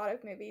books, a lot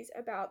of movies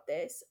about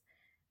this.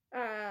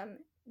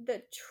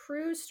 The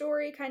true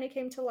story kind of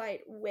came to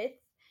light with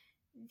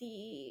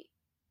the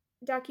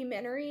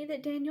documentary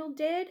that Daniel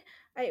did.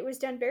 It was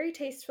done very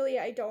tastefully.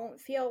 I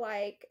don't feel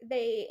like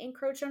they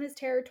encroached on his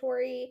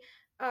territory.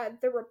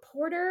 The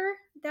reporter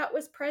that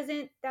was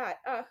present that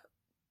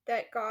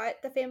got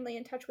the family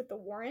in touch with the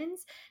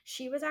Warrens,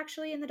 she was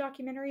actually in the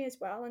documentary as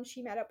well, and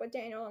she met up with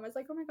Daniel and was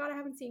like, oh my god, I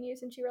haven't seen you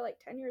since you were like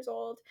 10 years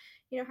old,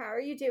 how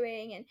are you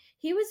doing? And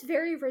he was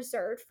very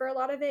reserved for a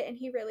lot of it, and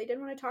he really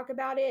didn't want to talk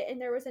about it.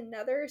 And there was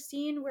another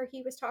scene where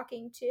he was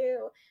talking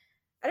to,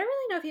 I don't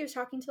really know if he was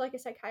talking to like a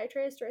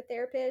psychiatrist or a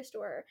therapist,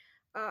 or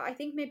I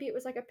think maybe it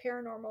was like a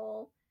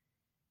paranormal,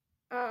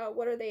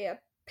 a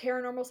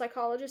paranormal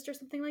psychologist or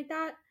something like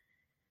that.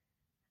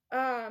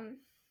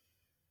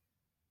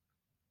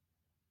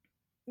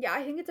 Yeah,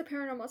 I think it's a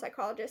paranormal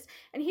psychologist.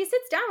 And he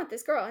sits down with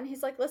this girl and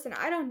he's like, listen,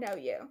 I don't know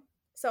you.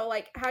 So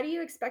like, how do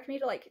you expect me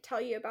to like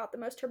tell you about the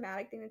most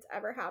traumatic thing that's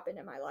ever happened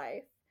in my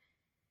life?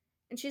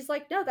 And she's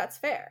like, no, that's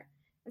fair.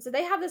 And so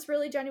they have this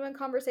really genuine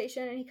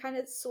conversation, and he kind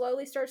of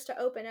slowly starts to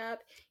open up.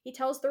 He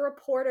tells the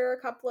reporter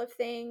a couple of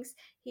things.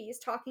 He's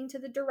talking to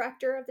the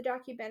director of the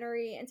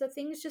documentary. And so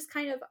things just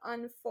kind of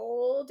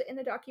unfold in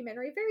the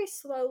documentary very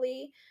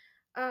slowly.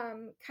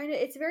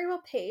 It's very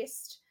well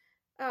paced.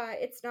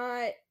 It's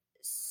not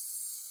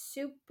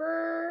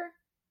super,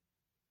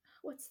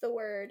 what's the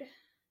word?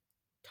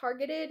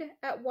 Targeted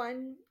at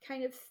one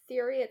kind of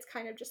theory. It's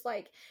kind of just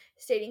like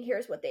stating,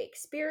 here's what they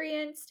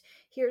experienced,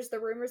 here's the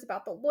rumors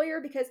about the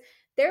lawyer, because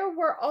there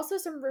were also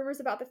some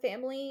rumors about the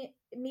family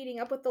meeting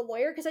up with the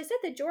lawyer, because I said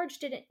that George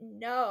didn't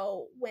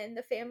know when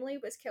the family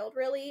was killed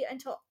really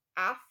until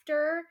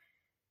after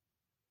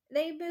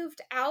they moved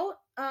out,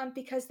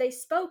 because they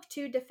spoke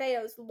to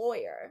DeFeo's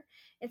lawyer.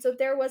 And so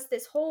there was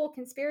this whole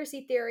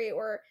conspiracy theory,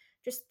 or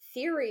just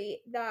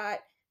theory, that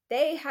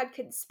they had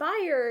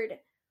conspired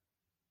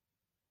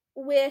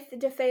with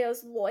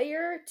DeFeo's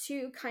lawyer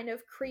to kind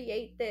of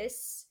create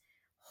this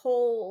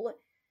whole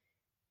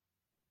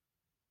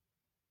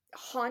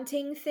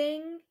haunting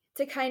thing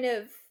to kind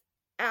of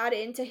add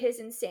into his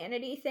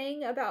insanity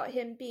thing about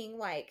him being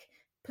like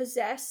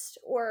possessed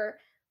or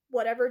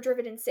whatever,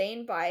 driven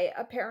insane by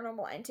a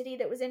paranormal entity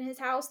that was in his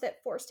house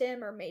that forced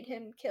him or made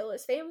him kill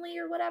his family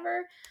or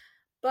whatever.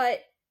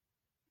 But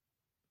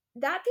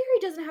that theory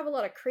doesn't have a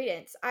lot of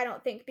credence, I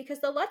don't think, because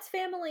the Lutz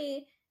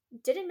family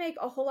didn't make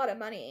a whole lot of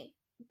money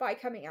by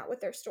coming out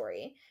with their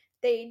story.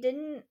 They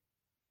didn't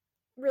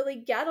really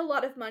get a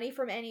lot of money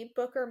from any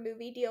book or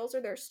movie deals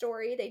or their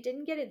story. They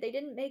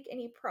didn't make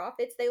any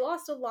profits. They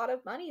lost a lot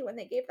of money when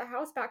they gave the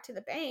house back to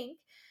the bank.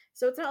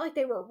 So it's not like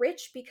they were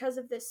rich because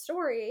of this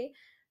story.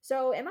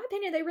 So in my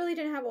opinion, they really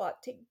didn't have a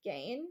lot to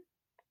gain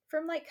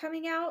from like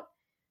coming out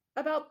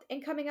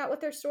with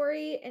their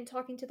story and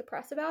talking to the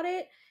press about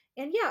it.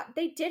 And yeah,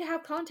 they did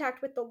have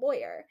contact with the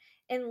lawyer.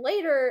 And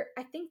later,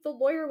 I think the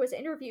lawyer was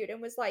interviewed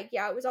and was like,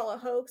 yeah, it was all a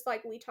hoax.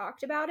 Like, we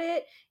talked about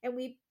it and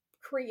we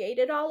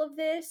created all of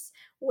this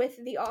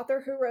with the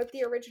author who wrote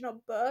the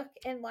original book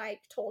and like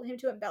told him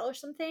to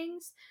embellish some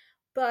things.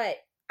 But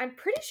I'm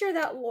pretty sure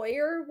that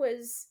lawyer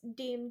was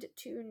deemed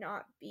to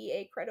not be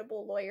a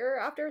credible lawyer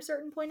after a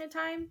certain point in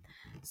time.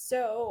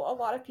 So a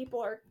lot of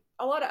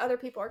other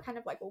people are kind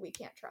of like, well, we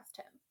can't trust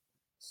him.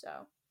 So,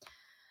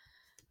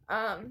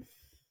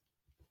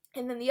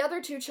 and then the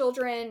other two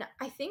children,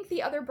 I think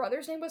the other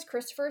brother's name was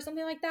Christopher or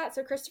something like that.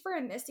 So Christopher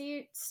and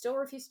Missy still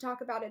refused to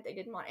talk about it. They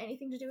didn't want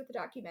anything to do with the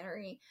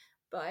documentary.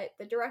 But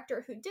the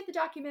director who did the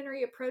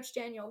documentary approached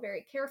Daniel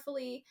very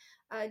carefully.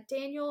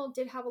 Daniel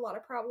did have a lot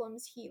of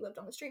problems. He lived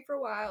on the street for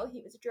a while.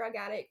 He was a drug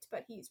addict,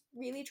 but he's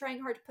really trying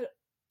hard to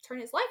turn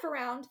his life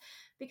around,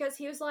 because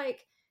he was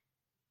like,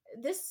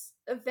 this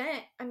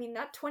event, I mean,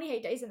 that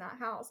 28 days in that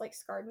house like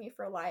scarred me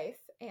for life,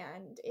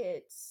 and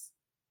it's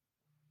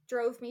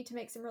drove me to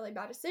make some really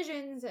bad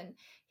decisions, and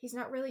he's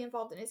not really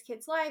involved in his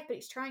kid's life, but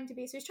he's trying to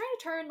be. So he's trying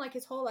to turn like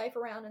his whole life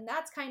around, and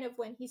that's kind of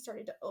when he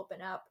started to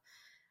open up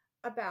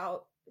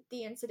about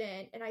the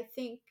incident. And I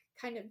think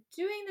kind of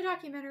doing the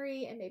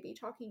documentary and maybe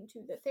talking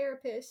to the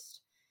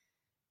therapist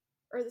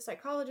or the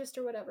psychologist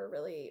or whatever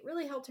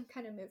really helped him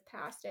kind of move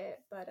past it.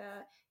 But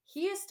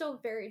he is still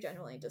very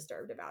genuinely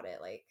disturbed about it.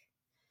 Like,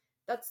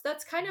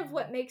 that's kind of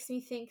what makes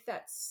me think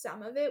that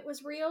some of it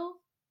was real,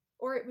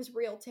 or it was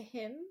real to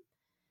him.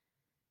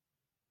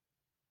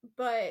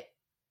 But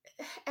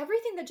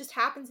everything that just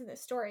happens in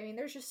this story, I mean,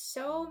 there's just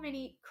so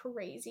many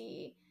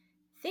crazy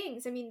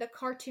things. I mean, the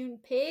cartoon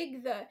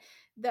pig,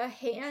 the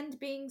hand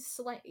being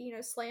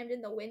slammed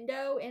in the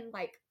window and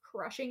like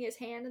crushing his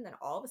hand, and then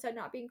all of a sudden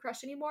not being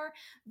crushed anymore.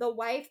 The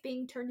wife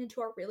being turned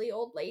into a really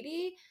old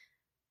lady.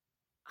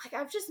 Like,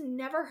 I've just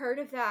never heard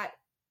of that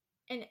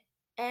in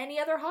any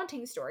other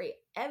haunting story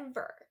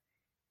ever.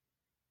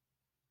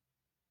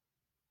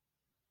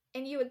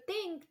 And you would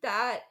think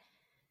that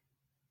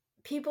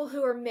people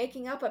who are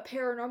making up a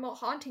paranormal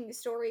haunting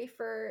story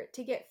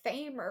to get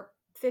fame or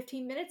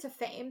 15 minutes of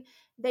fame,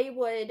 they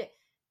would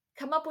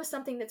come up with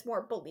something that's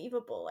more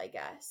believable, I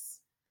guess.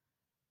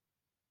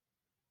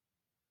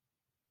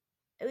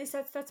 At least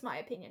that's my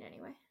opinion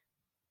anyway.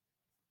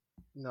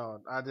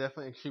 No, I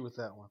definitely agree with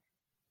that one.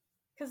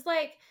 Because,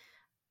 like,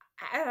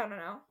 I don't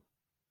know.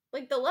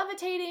 Like, the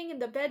levitating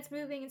and the beds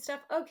moving and stuff,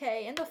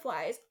 okay, and the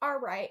flies, all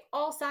right.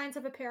 All signs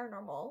of a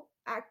paranormal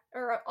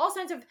or all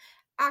signs of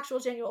actual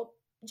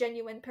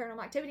genuine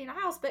paranormal activity in a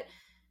house, but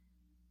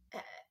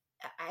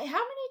how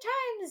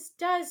many times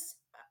does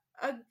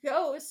a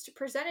ghost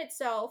present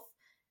itself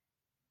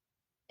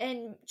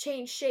and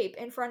change shape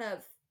in front of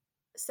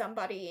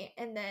somebody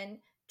and then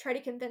try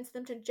to convince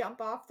them to jump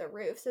off the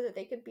roof so that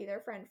they could be their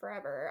friend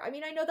forever? I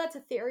mean, I know that's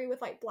a theory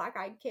with like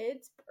black-eyed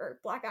kids or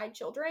black-eyed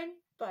children,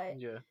 but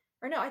yeah.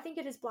 Or no, I think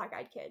it is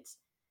black-eyed kids.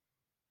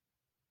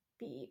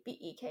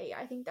 BEK,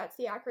 I think that's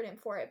the acronym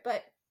for it,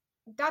 but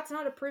that's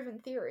not a proven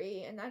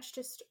theory, and that's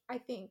just, I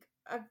think,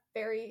 a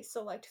very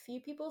select few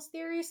people's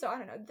theory. So I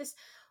don't know, this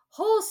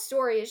whole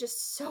story is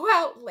just so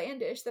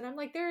outlandish that I'm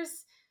like,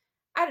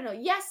 I don't know,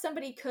 yes,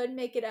 somebody could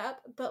make it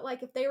up, but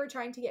like if they were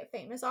trying to get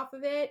famous off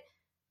of it,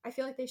 I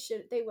feel like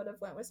they would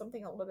have went with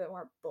something a little bit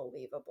more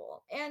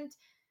believable. And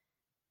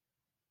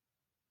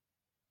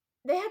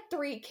they had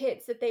 3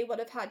 kids that they would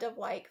have had to have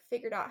like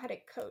figured out how to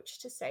coach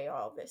to say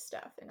all of this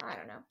stuff, and I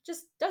don't know,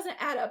 just doesn't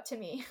add up to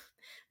me.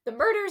 The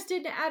murders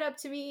didn't add up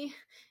to me,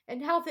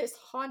 and now this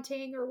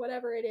haunting or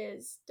whatever it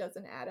is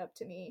doesn't add up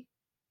to me.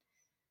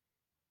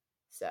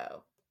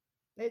 So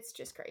it's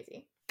just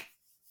crazy.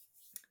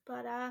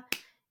 But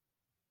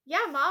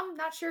yeah, Mom,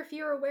 not sure if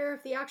you're aware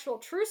of the actual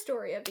true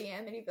story of the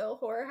Amityville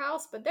Horror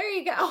House, but there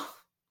you go.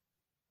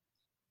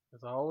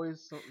 There's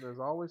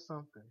always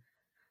something.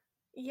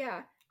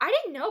 Yeah. I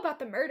didn't know about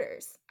the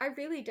murders. I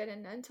really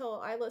didn't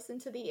until I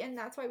listened to the And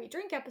That's Why We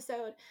Drink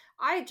episode.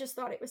 I just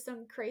thought it was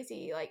some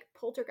crazy, like,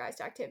 poltergeist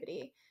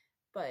activity.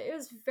 But it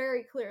was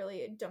very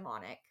clearly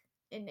demonic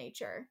in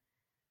nature.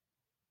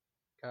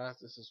 Guys,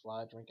 this is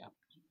why I drink apple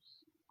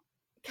juice.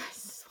 Guys,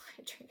 this is why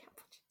I drink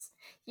apple juice.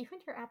 You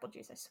and your apple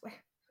juice, I swear.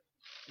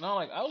 No,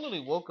 like, I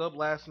literally woke up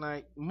last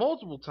night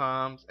multiple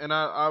times, and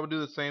I would do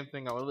the same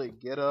thing. I would literally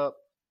get up,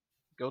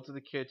 go to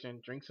the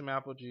kitchen, drink some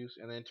apple juice,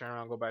 and then turn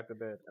around and go back to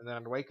bed. And then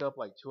I'd wake up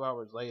like 2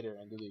 hours later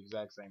and do the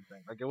exact same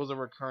thing. Like, it was a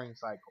recurring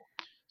cycle.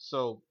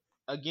 So,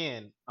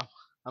 again,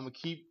 I'm gonna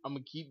keep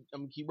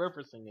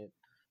referencing it.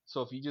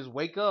 So if you just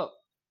wake up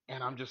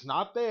and I'm just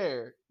not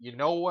there, you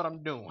know what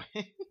I'm doing.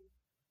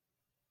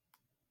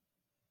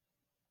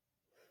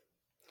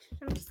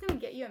 I'm just gonna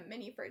get you a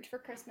mini fridge for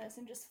Christmas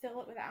and just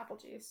fill it with apple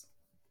juice,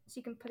 so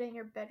you can put it in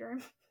your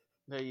bedroom.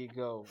 There you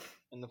go.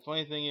 And the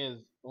funny thing is,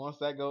 once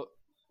that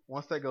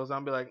goes,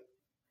 I'll be like,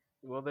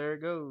 well, there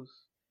it goes.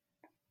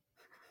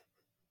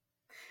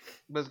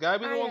 But it's gotta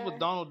be the ones with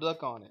Donald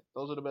Duck on it.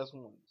 Those are the best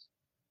ones.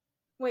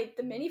 Wait,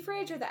 the mini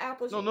fridge or the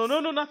apple juice? No,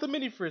 not the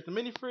mini fridge. The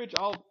mini fridge,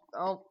 I'll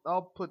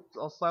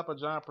slap a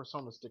giant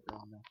Persona sticker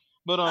on there.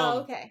 But Oh,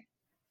 okay.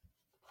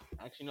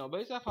 Actually, no.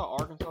 Based off how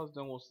Arkansas is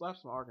done, we'll slap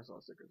some Arkansas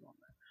stickers on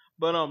there.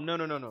 But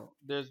no.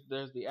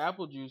 There's the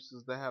apple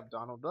juices that have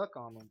Donald Duck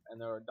on them,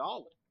 and they're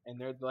 $1, and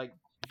they're like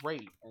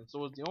great. And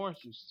so is the orange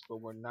juices, but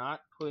we're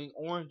not putting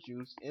orange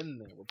juice in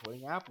there. We're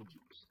putting apple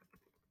juice.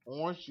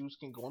 Orange juice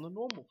can go in the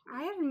normal fridge.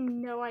 I have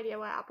no idea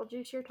what apple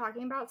juice you're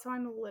talking about, so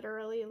I'm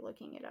literally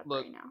looking it up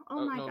right now.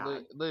 Oh my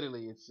god!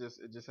 Literally, it just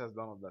has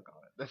Donald Duck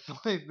on it. That's the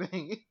only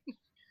thing.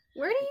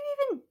 Where do you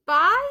even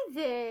buy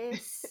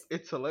this?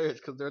 It's hilarious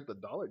because they're at the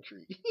Dollar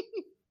Tree.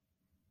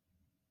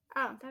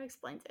 Oh, that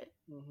explains it.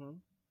 Mm-hmm.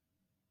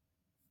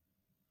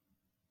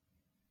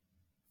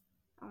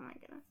 Oh my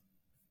goodness.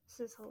 This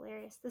is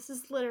hilarious. This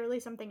is literally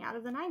something out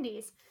of the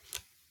 90s.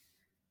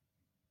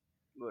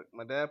 Look,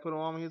 my dad put them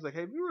on me. He's like,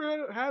 "Have you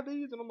ever had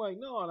these?" And I'm like,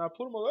 "No." And I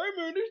put them on. Hey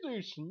man, these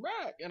things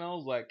smack. And I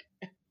was like,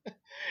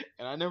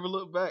 and I never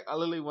looked back. I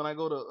literally, when I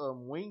go to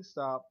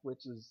Wingstop,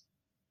 which is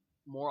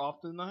more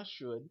often than I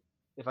should,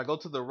 if I go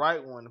to the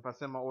right one, if I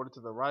send my order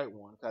to the right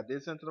one, if I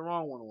did send to the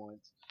wrong one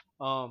once,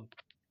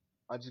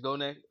 I just go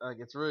next.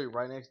 It's really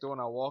right next door,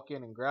 and I walk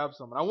in and grab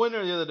some. And I went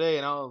there the other day,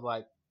 and I was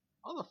like,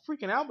 all the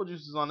freaking apple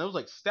juices on. It was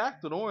like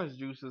stacked with orange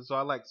juices, so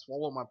I like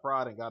swallowed my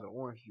pride and got an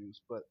orange juice,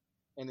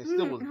 and it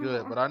still was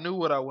good. But I knew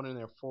what I went in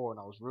there for, and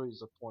I was really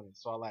disappointed.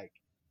 So I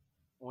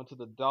went to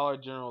the Dollar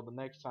General the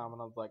next time,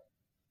 and I was like,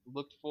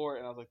 looked for it,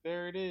 and I was like,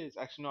 there it is.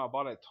 Actually, no, I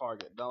bought it at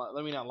Target.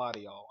 Let me not lie to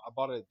y'all. I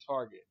bought it at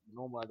Target.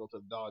 Normally, I go to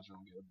the Dollar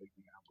General and get a big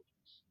thing of apple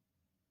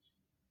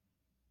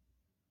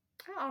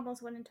juice. I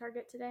almost went in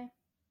Target today.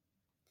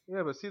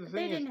 Yeah, but see the thing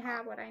they is, didn't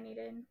have what I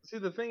needed. See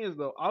the thing is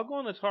though, I'll go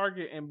into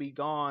Target and be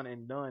gone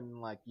and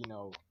done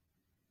in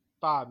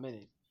 5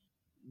 minutes.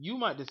 You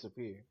might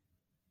disappear.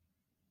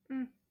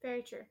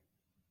 Very true.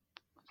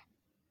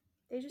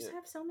 They just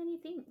have so many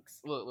things.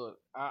 Look,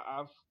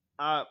 I've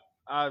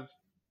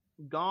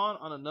gone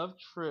on enough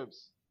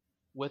trips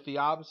with the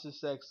opposite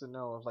sex to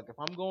know if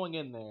I'm going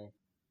in there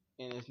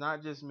and it's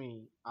not just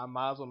me, I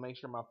might as well make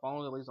sure my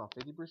phone at least on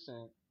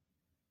 50%.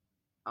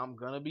 I'm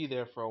gonna be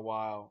there for a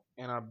while,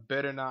 and I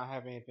better not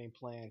have anything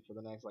planned for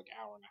the next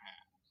hour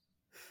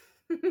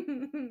and a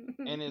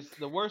half. And it's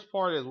the worst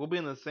part is we'll be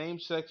in the same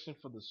section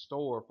for the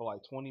store for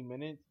 20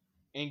 minutes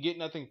and get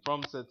nothing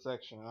from said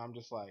section, and I'm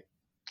just like,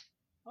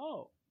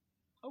 oh,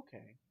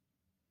 okay.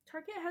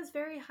 Target has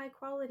very high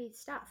quality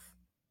stuff.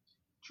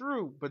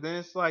 True, but then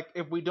it's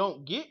if we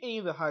don't get any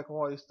of the high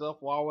quality stuff,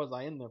 why was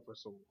I in there for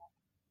so long?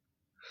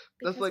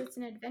 Because it's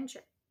an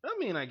adventure. I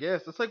mean, I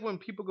guess it's when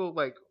people go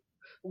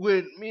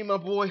when me and my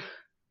boy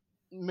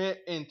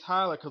met in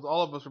Tyler, because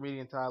all of us were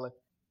meeting in Tyler.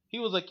 He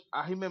was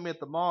he met me at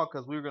the mall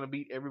because we were going to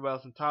beat everybody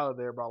else in Tyler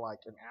there by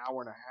an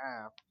hour and a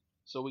half.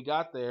 So we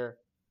got there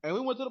and we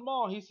went to the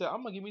mall. He said,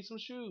 I'm going to give me some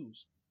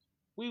shoes.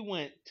 We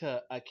went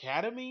to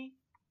Academy,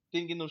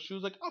 didn't get no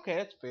shoes. Okay,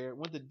 that's fair.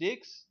 Went to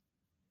Dick's,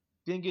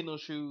 didn't get no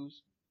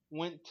shoes.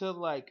 Went to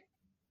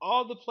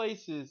all the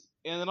places,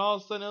 and then all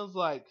of a sudden it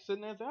was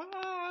sitting there saying,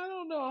 I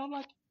don't know. I'm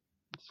like,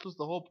 this was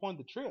the whole point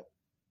of the trip.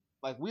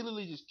 We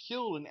literally just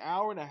killed an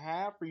hour and a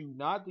half for you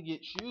not to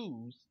get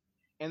shoes.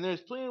 And there's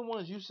plenty of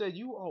ones you said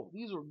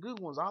these are good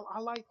ones. I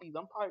like these.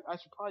 I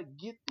should probably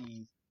get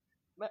these.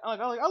 I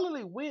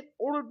literally went,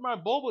 ordered my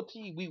boba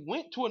tea. We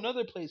went to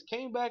another place,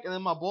 came back, and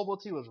then my boba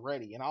tea was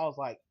ready. And I was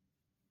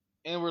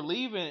and we're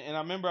leaving. And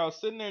I remember I was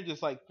sitting there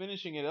just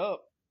finishing it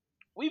up.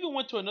 We even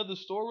went to another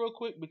store real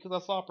quick because I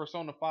saw a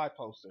Persona 5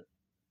 poster.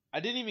 I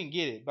didn't even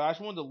get it, but I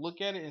just wanted to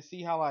look at it and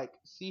see how it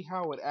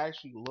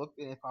actually looked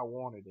and if I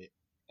wanted it.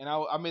 And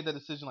I made that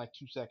decision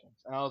 2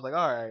 seconds. And I was like,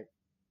 all right.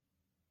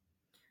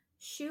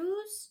 Shoe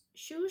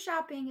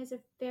shopping is a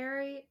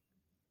very,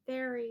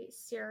 very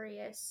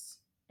serious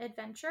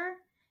adventure,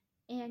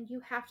 and you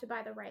have to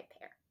buy the right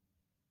pair.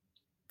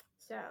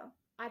 So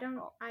I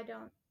don't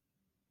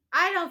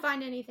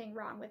find anything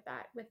wrong with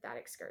that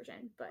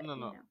excursion. But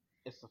no.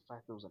 It's the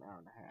fact it was an hour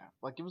and a half.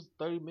 It was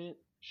 30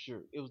 minutes,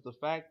 sure. It was the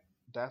fact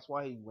that's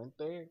why he went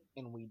there,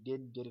 and we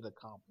didn't get it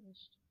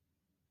accomplished.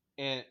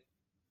 And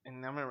I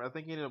remember, I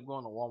think he ended up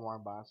going to Walmart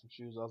and buying some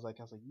shoes. I was like,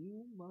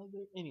 you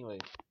mother. Anyway.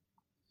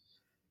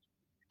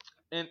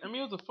 And I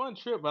mean, it was a fun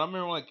trip, but I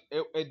remember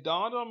it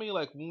dawned on me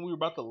when we were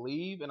about to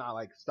leave, and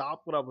I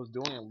stopped what I was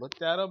doing and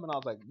looked at him, and I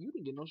was like, you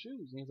didn't get no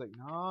shoes. And he's like,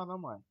 no, and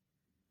I'm like,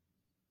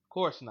 of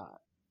course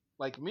not.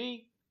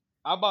 Me,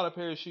 I bought a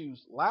pair of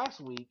shoes last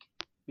week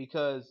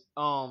because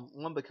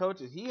one of the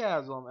coaches, he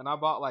has them, and I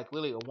bought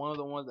literally one of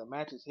the ones that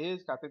matches his.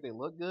 'Cause I think they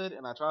look good,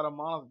 and I tried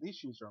them on. These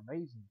shoes are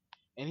amazing.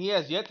 And he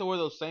has yet to wear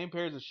those same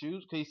pairs of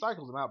shoes because he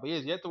cycles them out. But he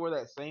has yet to wear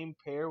that same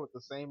pair with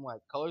the same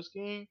like color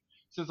scheme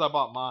since I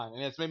bought mine,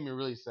 and it's made me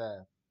really sad.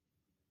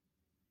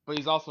 But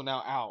he's also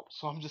now out,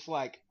 so I'm just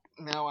like,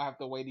 now I have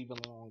to wait even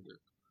longer.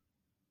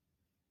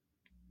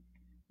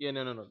 Yeah,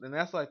 no. And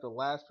that's like the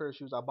last pair of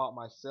shoes I bought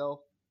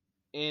myself.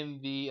 In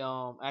the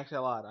actually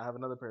I lied. I have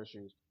another pair of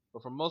shoes.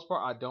 But for the most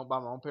part, I don't buy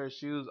my own pair of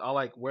shoes. I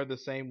like wear the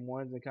same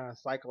ones and kind of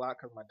cycle out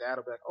because my dad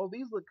will be like, "Oh,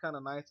 these look kind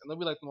of nice," and they'll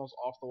be like the most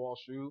off the wall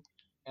shoe.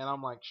 And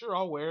I'm like, "Sure,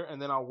 I'll wear."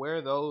 And then I'll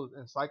wear those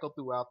and cycle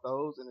throughout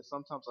those. And then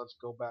sometimes I'll just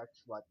go back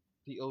to like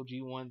the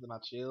OG ones and I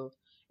chill.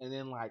 And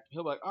then like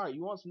he'll be like, "All right,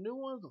 you want some new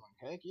ones?" I'm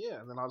like, "Heck yeah!"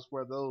 And then I'll just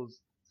wear those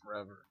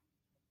forever.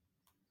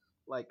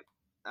 Like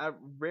I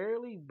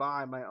rarely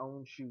buy my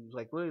own shoes.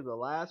 Like literally the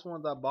last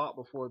ones I bought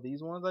before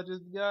these ones I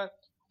just got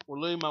were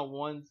literally my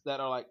ones that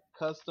are like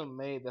custom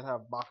made that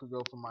have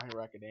Bakugo from My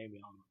Hero Academia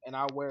on them. And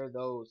I wear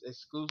those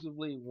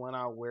exclusively when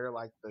I wear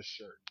like the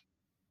shirt.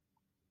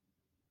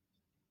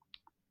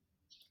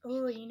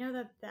 Oh, you know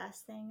the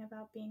best thing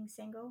about being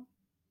single?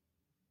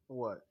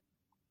 What?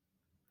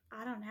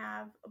 I don't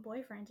have a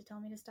boyfriend to tell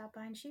me to stop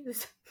buying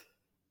shoes.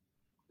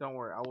 Don't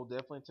worry, I will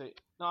definitely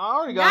take. No, I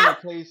already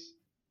got my case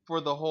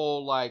for the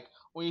whole like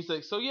when you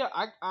say so. Yeah,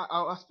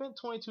 I spent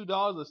 $22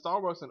 at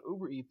Starbucks and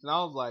Uber Eats, and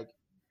I was like,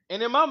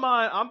 and in my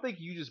mind, I'm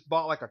thinking you just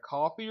bought like a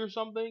coffee or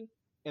something,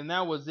 and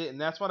that was it. And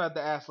that's what I had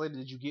to ask later.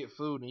 Did you get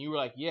food? And you were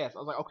like, yes. I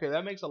was like, okay,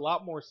 that makes a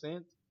lot more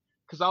sense.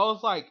 Because I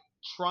was like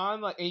trying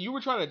like, and you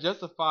were trying to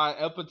justify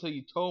it up until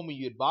you told me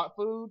you had bought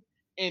food,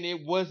 and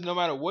it was no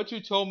matter what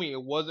you told me,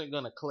 it wasn't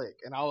gonna click.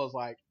 And I was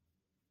like,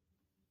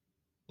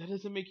 that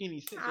doesn't make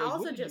any sense. I Like,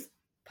 also just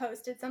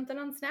posted something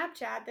on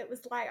Snapchat that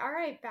was like, all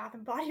right, Bath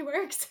and Body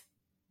Works,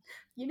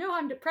 you know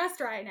I'm depressed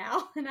right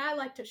now, and I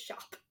like to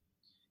shop.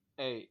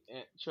 Hey,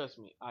 trust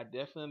me, I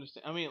definitely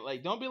understand. I mean,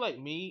 like, don't be like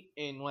me.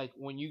 And like,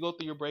 when you go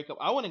through your breakup,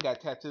 I went and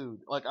got tattooed.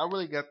 Like, I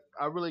really got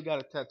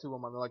a tattoo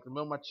on my like the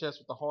middle of my chest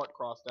with the heart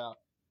crossed out.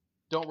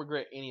 Don't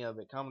regret any of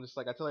it. I'm just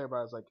like, I tell everybody,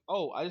 I was like,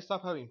 oh, I just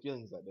stopped having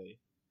feelings that day.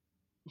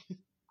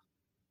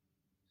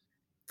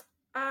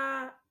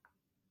 I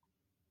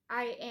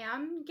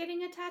am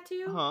getting a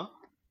tattoo. Huh?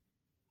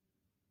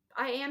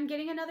 I am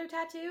getting another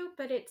tattoo,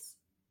 but it's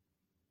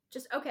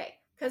just okay.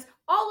 Because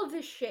all of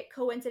this shit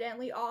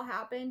coincidentally all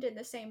happened in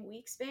the same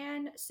week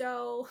span.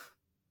 So,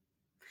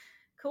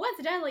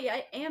 coincidentally,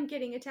 I am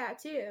getting a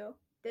tattoo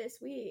this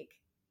week.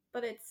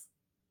 But it's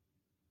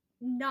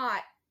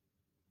not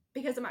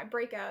because of my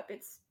breakup.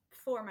 It's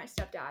for my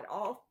stepdad.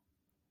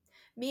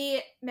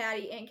 Me,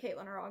 Maddie, and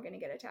Caitlin are all going to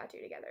get a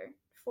tattoo together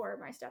for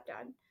my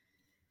stepdad.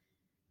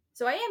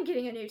 So I am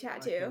getting a new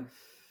tattoo.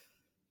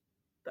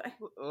 But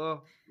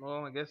well,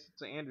 I guess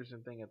it's an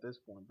Anderson thing at this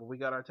point. But we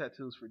got our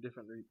tattoos for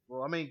different reasons.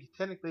 Well, I mean,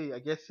 technically, I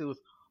guess it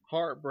was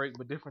heartbreak,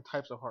 but different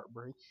types of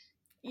heartbreak.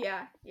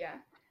 Yeah.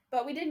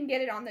 But we didn't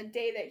get it on the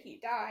day that he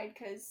died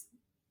because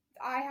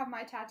I have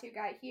my tattoo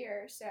guy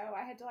here, so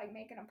I had to like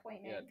make an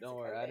appointment. Yeah, don't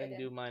worry, I didn't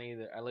do mine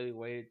either. I literally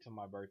waited till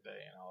my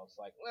birthday, and I was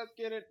like, "Let's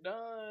get it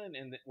done,"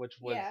 and which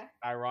was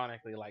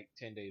ironically like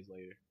 10 days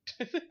later.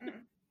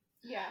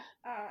 Yeah.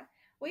 I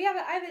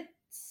have it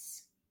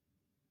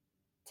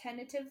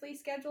tentatively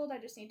scheduled. I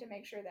just need to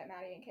make sure that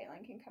Maddie and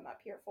Caitlin can come up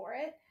here for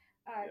it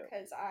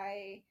because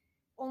I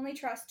only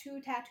trust 2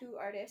 tattoo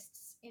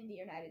artists in the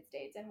United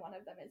States, and one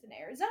of them is in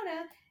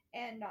Arizona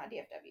and not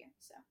DFW.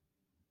 So.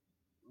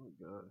 Oh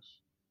gosh.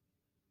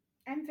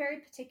 I'm very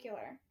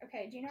particular.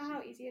 Okay, do you know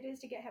how easy it is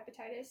to get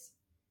hepatitis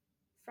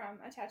from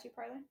a tattoo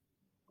parlor?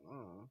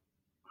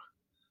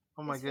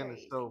 Oh my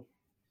goodness. So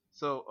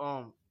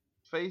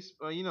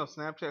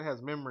Snapchat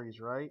has memories,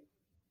 right?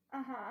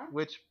 Uh-huh.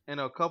 Which in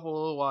a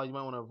little while you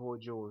might want to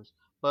avoid yours.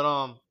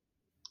 But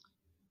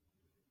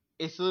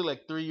it's literally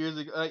like 3 years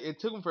ago. It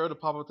took them forever to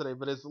pop up today,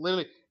 but it's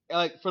literally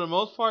like for the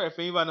most part, if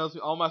anybody knows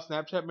me, all my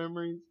Snapchat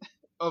memories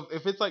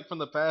if it's like from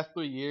the past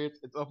 3 years,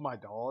 it's of my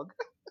dog.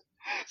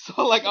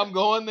 So like I'm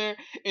going there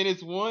and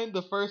it's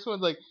the first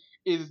one's like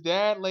is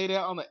dad laid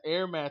out on the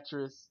air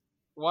mattress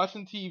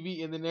watching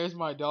TV and then there's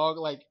my dog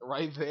like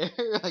right there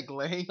like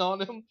laying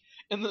on him,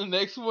 and then the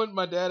next one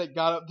my dad had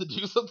got up to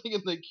do something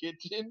in the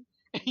kitchen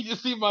and you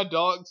just see my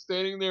dog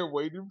standing there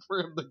waiting for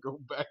him to go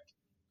back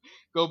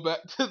to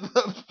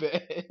the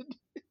bed.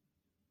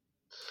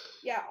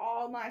 Yeah,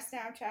 all my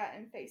Snapchat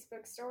and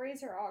Facebook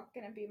stories are all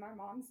gonna be my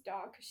mom's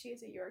dog because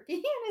she's a Yorkie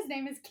and his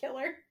name is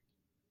Killer.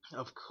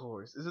 Of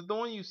course. Is it the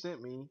one you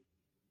sent me?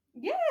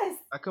 Yes.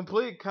 I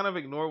completely kind of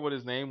ignored what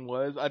his name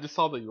was. I just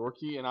saw the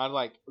Yorkie and I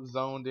like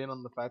zoned in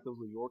on the fact that it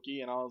was a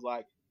Yorkie and I was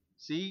like,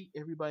 see,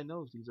 everybody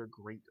knows these are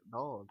great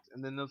dogs.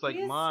 And then there's like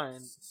mine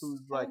who's so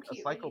like cute,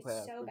 a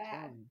psychopath. So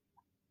bad.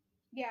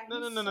 Yeah.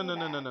 No.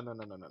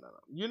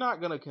 You're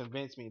not gonna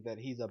convince me that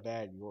he's a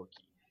bad Yorkie.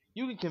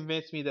 You can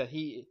convince me that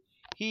he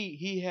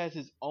has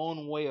his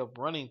own way of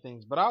running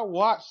things. But I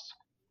watched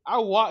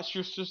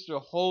your sister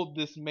hold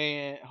this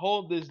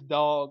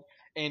dog,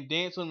 and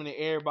dance with him in the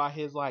air by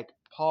his like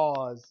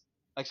paws.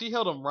 Like she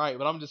held him right,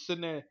 but I'm just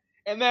sitting there,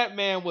 and that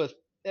man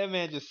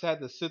just had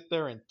to sit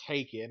there and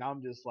take it, and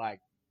I'm just like,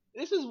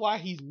 this is why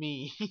he's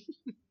mean.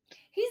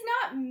 He's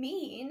not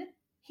mean.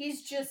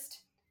 He's just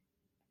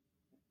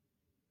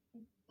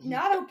He's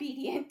not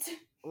obedient.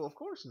 well, of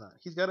course not.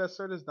 He's got to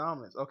assert his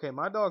dominance. Okay,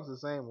 my dog's the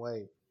same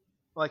way.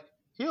 Like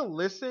he'll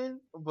listen,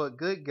 but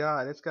good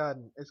God, it's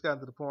gotten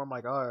to the point where I'm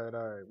like, all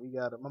right, we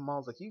got it. My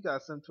mom's like, you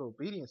got sent to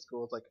obedience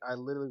school. It's like I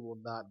literally will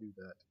not do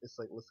that. It's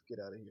like let's get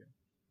out of here.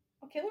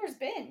 Well, Killer's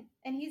been,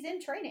 and he's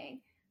in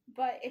training.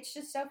 But it's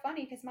just so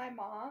funny because my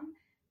mom,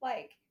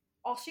 like,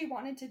 all she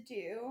wanted to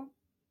do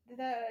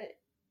the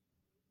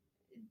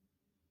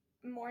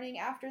morning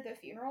after the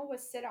funeral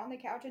was sit on the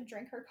couch and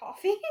drink her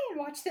coffee and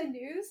watch the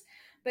news.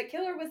 But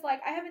Killer was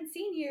like, I haven't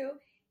seen you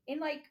in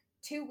like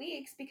 2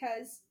 weeks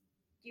because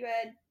you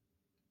had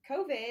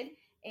COVID,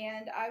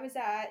 and I was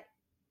at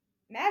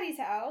Maddie's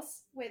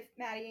house with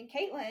Maddie and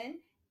Caitlin,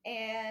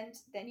 and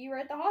then you were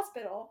at the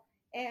hospital,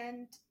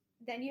 and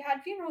then you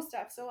had funeral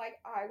stuff. So like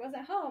I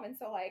wasn't home, and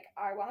so like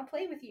I want to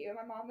play with you. And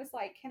my mom was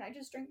like, "Can I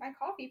just drink my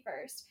coffee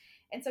first?"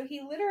 And so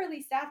he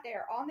literally sat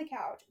there on the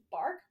couch,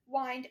 barked,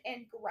 whined,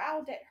 and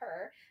growled at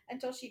her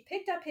until she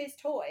picked up his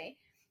toy,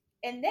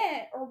 and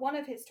then or one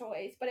of his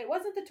toys, but it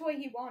wasn't the toy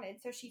he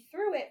wanted. So she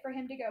threw it for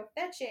him to go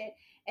fetch it,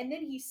 and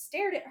then he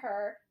stared at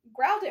her,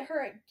 growled at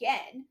her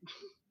again,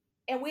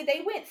 and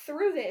they went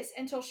through this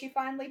until she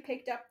finally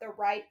picked up the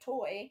right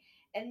toy.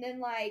 And then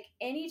like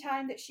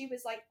anytime that she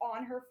was like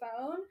on her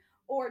phone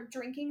or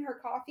drinking her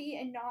coffee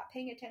and not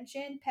paying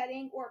attention,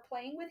 petting or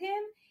playing with him,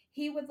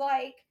 he would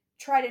like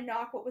try to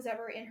knock what was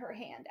ever in her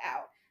hand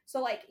out. So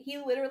like he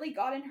literally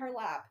got in her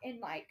lap and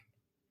like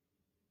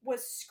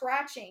was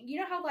scratching. You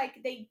know how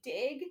like they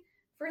dig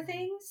for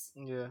things?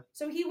 Yeah.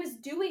 So he was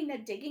doing the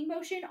digging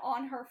motion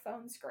on her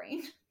phone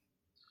screen.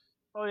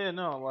 Oh yeah,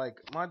 no, like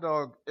my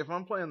dog, if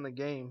I'm playing the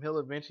game, he'll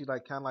eventually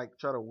like kind of like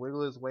try to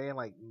wiggle his way and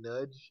like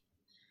nudge,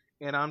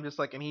 and I'm just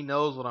like, and he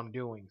knows what I'm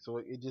doing, so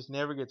it just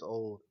never gets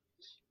old.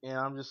 And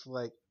I'm just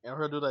like, and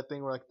he'll do that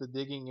thing where like the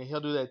digging, and he'll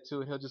do that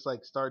too, and he'll just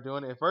like start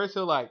doing it. At first,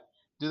 he'll like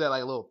do that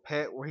like little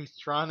pet where he's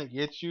trying to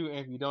get you, and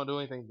if you don't do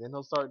anything, then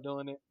he'll start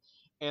doing it.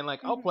 And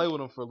like I'll play Mm-hmm.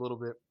 with him for a little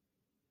bit,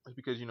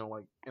 because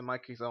like in my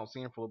case, I don't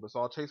see him for a little bit, so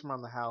I'll chase him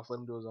around the house, let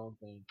him do his own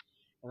thing,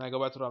 and I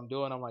go back to what I'm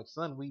doing. I'm like,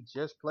 son, we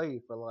just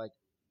played for like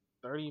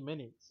 30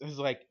 minutes. It's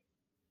like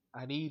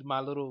I need my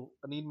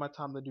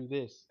time to do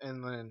this,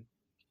 and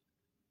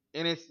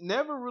it's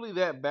never really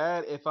that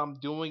bad if I'm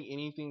doing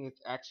anything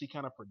that's actually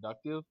kind of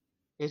productive.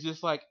 It's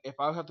just like if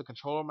I have the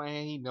controller in my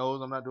hand, he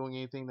knows I'm not doing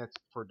anything that's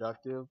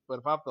productive. But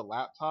if I have the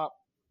laptop,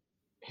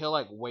 he'll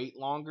like wait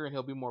longer and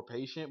he'll be more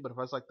patient. But if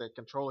I was like the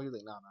controller, he's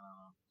like, no, no, no,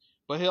 no.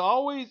 But he'll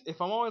always, if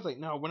I'm always like,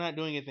 no, we're not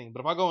doing anything. But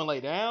if I go and lay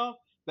down,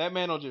 that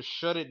man will just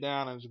shut it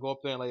down and just go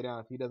up there and lay down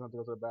if he doesn't have to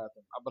go to the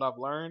bathroom. But I've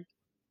learned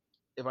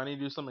if I need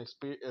to do something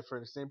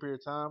for the same period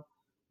of time,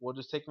 we'll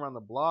just take him around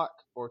the block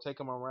or take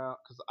him around.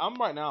 Because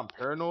I'm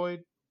paranoid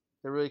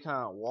to really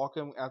kind of walk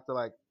him after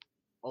like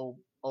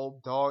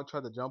old dog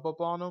tried to jump up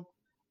on him.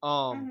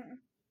 Um, Mm-hmm.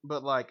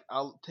 but like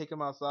I'll take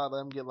him outside,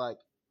 let him get like,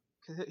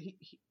 cause he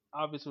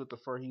obviously with the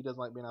fur he doesn't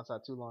like being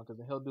outside too long because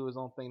then he'll do his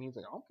own thing. And he's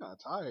like, I'm kind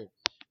of tired,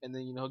 and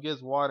then he'll get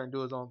his water and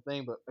do his own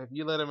thing. But if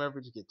you let him ever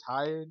just get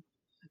tired,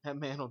 that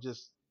man will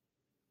just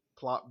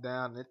plop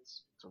down.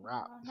 It's a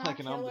wrap. Like, Not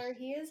and I'm just Killer.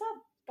 He is a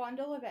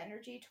bundle of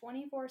energy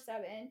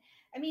 24/7.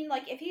 I mean,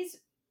 like, if he's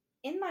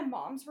in my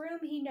mom's room,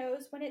 he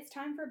knows when it's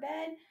time for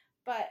bed.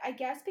 But I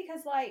guess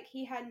because, like,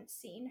 he hadn't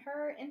seen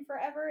her in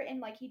forever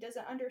and, like, he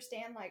doesn't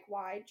understand, like,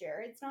 why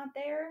Jared's not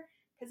there.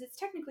 Because it's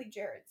technically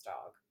Jared's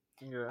dog.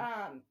 yeah.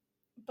 Um,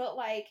 but,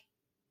 like,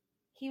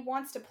 he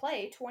wants to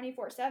play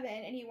 24/7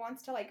 and he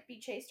wants to, like, be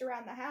chased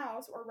around the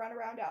house or run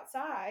around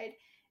outside.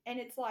 And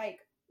it's like,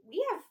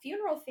 we have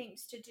funeral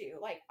things to do.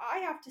 Like I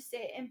have to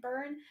sit and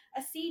burn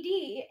a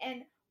CD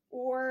and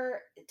or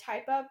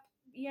type up,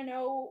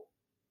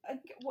 a,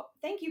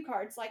 thank you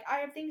cards. Like I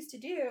have things to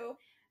do,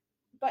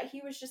 but he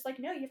was just like,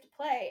 no, you have to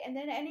play. And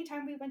then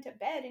anytime we went to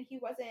bed and he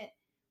wasn't,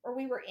 or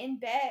we were in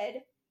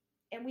bed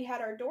and we had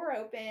our door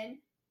open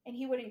and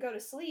he wouldn't go to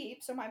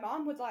sleep, so my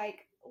mom would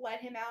like let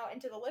him out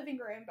into the living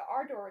room, but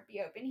our door would be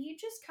open. He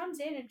just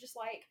comes in and just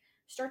like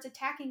starts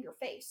attacking your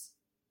face.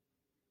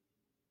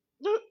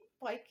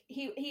 Like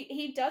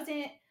he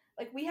doesn't,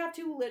 like we have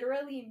to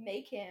literally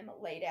make him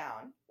lay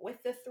down with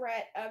the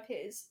threat of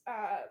his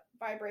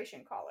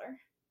vibration collar.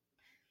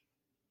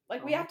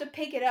 Like we Oh. have to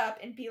pick it up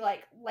and be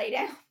like, lay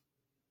down.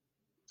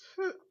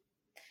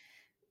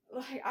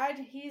 Like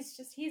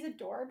he's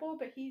adorable,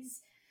 but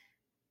he's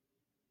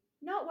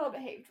not well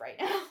behaved right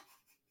now.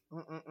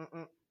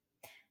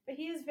 But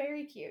he is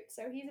very cute,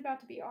 so he's about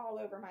to be all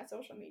over my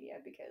social media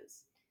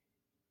because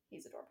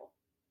he's adorable.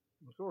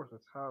 Of course,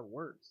 that's how it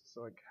works. It's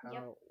like how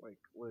Yep. like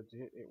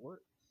legit it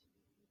works.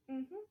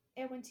 Mm-hmm.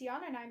 And when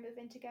Tiana and I move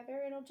in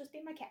together, it'll just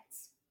be my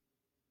cats.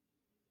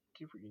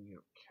 Keep forgetting you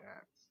have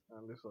cats.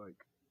 I'm just like,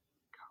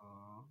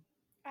 calm.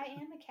 I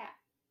am a cat.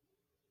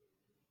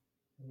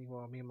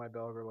 Meanwhile, me and my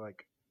dog are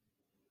like,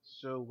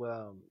 so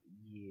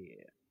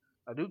yeah.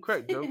 I do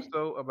crack jokes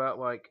though about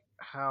like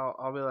how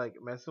I'll be like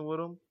messing with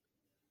them,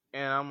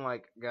 and I'm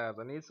like, guys,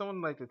 I need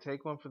someone like to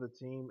take one for the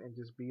team and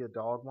just be a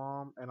dog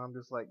mom. And I'm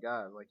just like,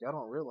 guys, like y'all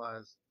don't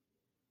realize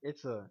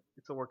it's a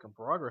work in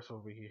progress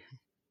over here.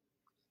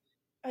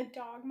 A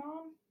dog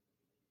mom?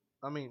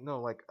 I mean,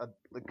 no, like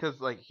because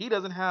like he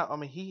doesn't have. I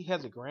mean, he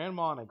has a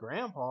grandma and a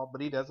grandpa,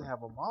 but he doesn't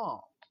have a mom.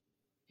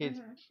 His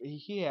Mm-hmm.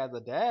 he has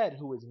a dad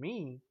who is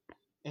mean,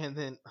 and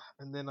then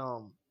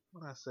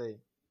what I say,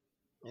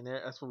 and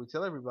that's what we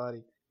tell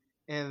everybody,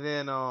 and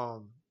then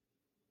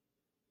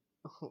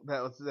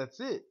that's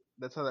it.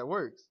 That's how that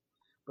works.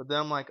 But then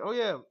I'm like, oh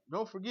yeah,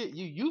 don't forget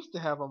you used to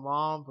have a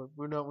mom, but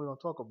we don't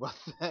talk about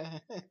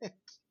that.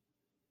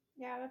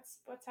 Yeah, that's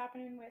what's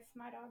happening with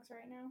my dogs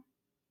right now.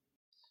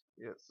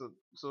 Yeah,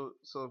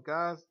 so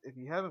guys, if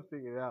you haven't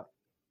figured it out,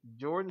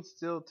 Jordan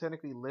still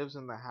technically lives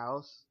in the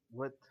house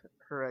with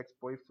her ex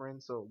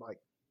boyfriend, so like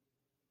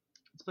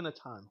it's been a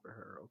time for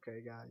her,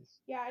 okay guys?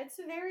 Yeah, it's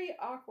very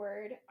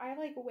awkward. I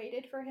like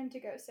waited for him to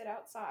go sit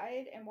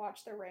outside and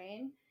watch the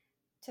rain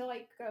to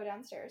like go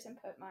downstairs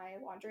and put my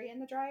laundry in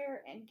the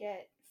dryer and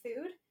get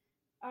food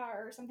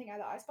or something out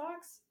of the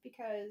icebox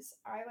because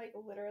I like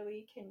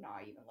literally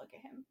cannot even look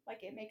at him.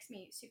 Like it makes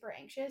me super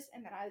anxious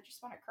and then I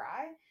just want to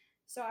cry.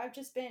 So I've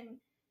just been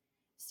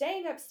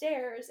staying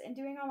upstairs and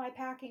doing all my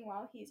packing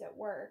while he's at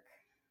work,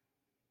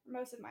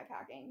 most of my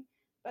packing.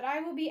 But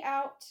I will be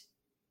out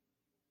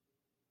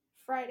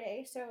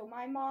Friday. So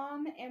my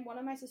mom and one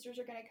of my sisters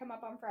are going to come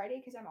up on Friday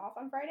because I'm off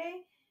on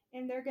Friday.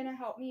 And they're going to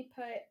help me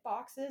put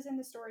boxes in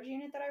the storage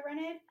unit that I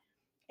rented.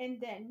 And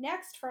then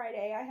next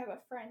Friday, I have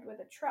a friend with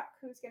a truck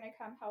who's going to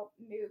come help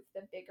move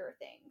the bigger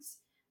things.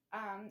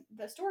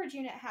 The storage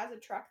unit has a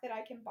truck that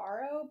I can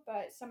borrow,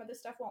 but some of the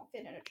stuff won't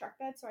fit in a truck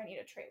bed, so I need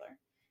a trailer.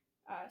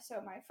 So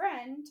my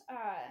friend,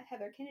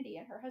 Heather Kennedy,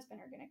 and her husband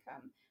are going to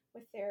come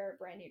with their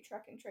brand new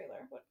truck and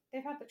trailer.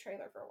 They've had the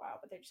trailer for a while,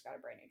 but they just got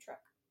a brand new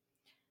truck.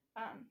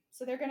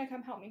 So they're going to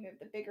come help me move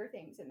the bigger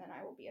things, and then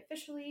I will be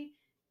officially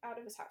out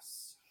of his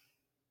house.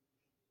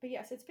 But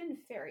yes, it's been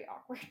very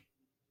awkward.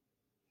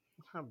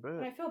 I bet.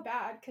 And I feel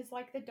bad because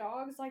like the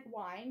dogs like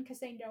whine because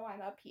they know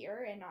I'm up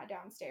here and not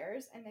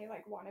downstairs, and they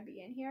like want to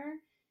be in here.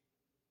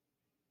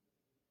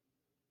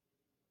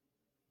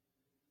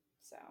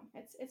 So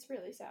it's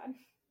really sad.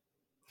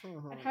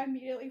 And I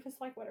immediately was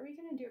like, "What are we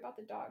gonna do about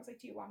the dogs? Like,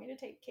 do you want me to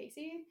take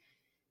Casey?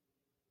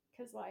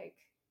 Because like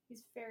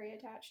he's very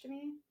attached to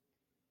me."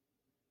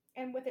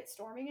 And with it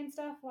storming and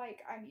stuff, like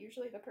I'm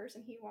usually the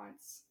person he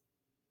wants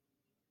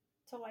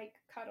to like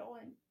cuddle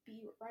and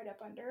be right up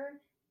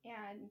under.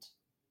 And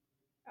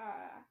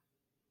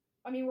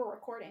I mean we're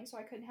recording, so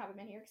I couldn't have him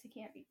in here because he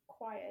can't be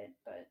quiet.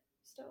 But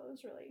still, it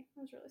was really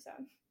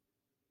sad.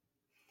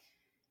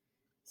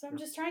 So I'm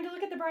just trying to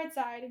look at the bright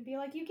side and be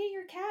like, you get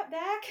your cat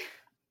back.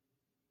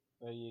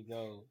 There you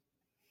go.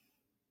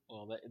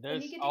 Well, And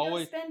there's you get to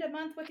always go spend a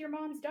month with your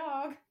mom's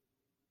dog.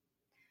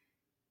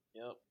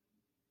 yep,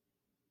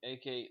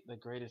 aka the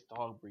greatest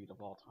dog breed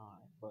of all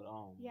time. But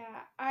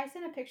Yeah, I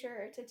sent a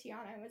picture to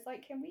Tiana and was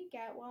like, can we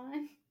get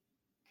one?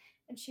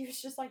 And she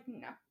was just like,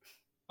 no.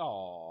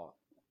 aw,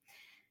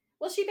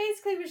 Well, she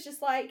basically was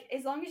just like,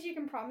 as long as you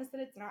can promise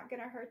that it's not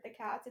going to hurt the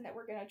cats and that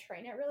we're going to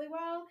train it really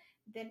well,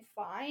 then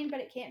fine, but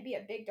it can't be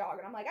a big dog.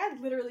 And I'm like, I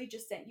literally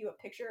just sent you a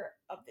picture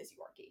of this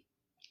Yorkie.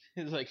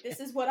 it's like This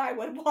is what I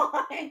would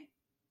want.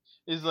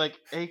 it's like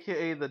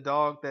aka the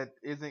dog that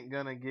isn't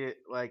gonna get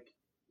like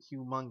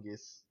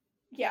humongous.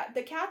 Yeah,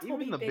 the cats will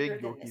Even be the bigger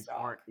big than this Yorkies dog.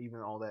 aren't even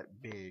all that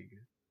big.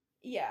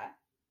 Yeah.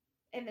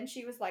 And then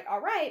she was like,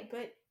 all right,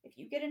 but if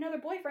you get another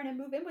boyfriend and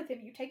move in with him,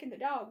 you taking the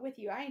dog with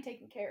you. I ain't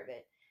taking care of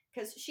it.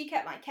 Because she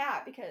kept my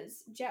cat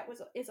because Jet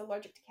is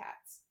allergic to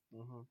cats.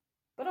 Mm-hmm.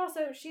 But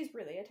also, she's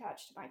really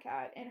attached to my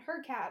cat. And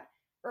her cat,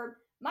 or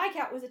my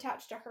cat was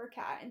attached to her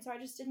cat. And so I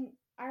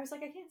was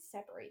like, I can't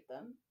separate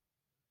them.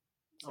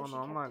 So Oh no,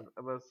 I'm not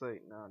about to say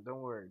no.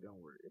 Don't worry,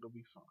 it'll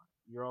be fine.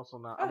 You're also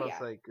not. Oh, I'm about yeah.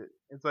 to say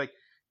it's like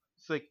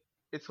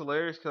it's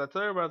hilarious because I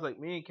tell everybody like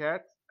me and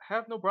cats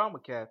have no problem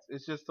with cats.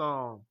 It's just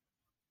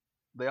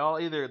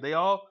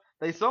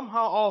they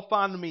somehow all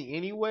find me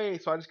anyway,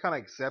 so I just kind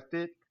of accept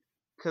it.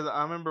 Because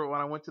I remember when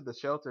I went to the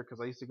shelter, because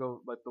I used to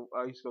go to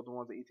the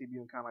ones at ETB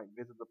and kind of like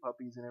visit the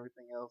puppies and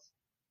everything else,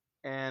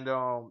 and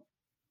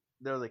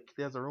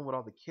there's a room with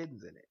all the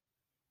kittens in it,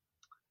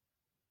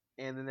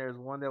 and then there's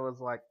one that was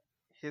like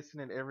hissing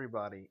at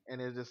everybody,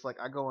 and it's just like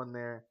I go in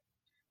there,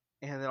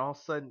 and then all of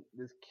a sudden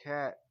this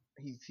cat,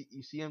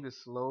 you see him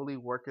just slowly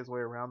work his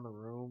way around the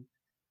room.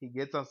 He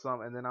gets on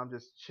some, and then I'm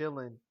just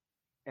chilling,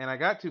 and I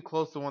got too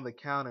close to one of the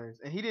counters,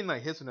 and he didn't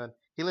like hiss or nothing.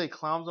 He like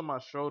climbs on my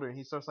shoulder, and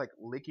he starts like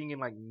licking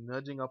and like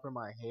nudging up in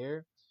my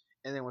hair,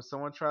 and then when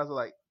someone tries to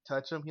like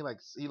touch him, he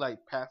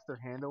pats their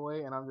hand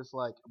away, and I'm just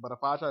like, but if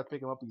I try to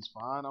pick him up, he's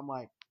fine. I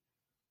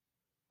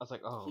was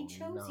like, oh He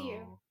chose you.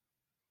 no.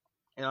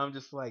 And I'm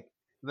just like,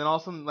 then all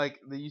of a sudden, like,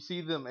 you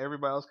see them,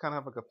 everybody else kind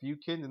of have like a few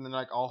kids, and then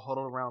like all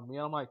huddled around me.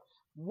 I'm like,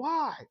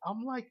 why?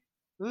 I'm like,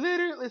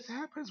 literally, this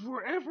happens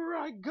wherever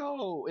I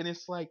go, and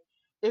it's like,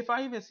 if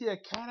I even see a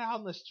cat out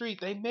in the street,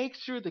 they make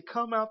sure to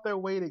come out their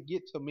way to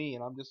get to me,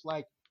 and I'm just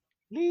like,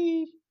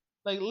 leave,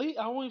 leave.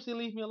 I won't even say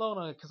leave me alone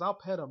on it, because I'll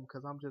pet them,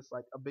 because I'm just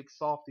like a big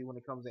softy when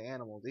it comes to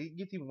animals. It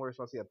gets even worse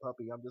when I see a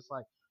puppy. I'm just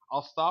like,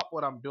 I'll stop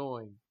what I'm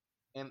doing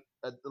And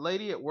the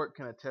lady at work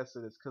can attest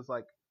to this because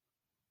like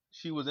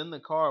she was in the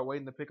car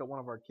waiting to pick up one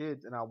of our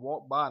kids, and I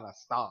walked by and I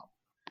stopped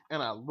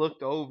and I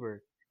looked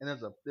over, and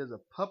there's a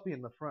puppy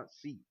in the front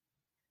seat.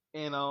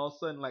 And all of a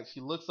sudden, like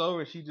she looks over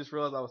and she just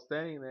realized I was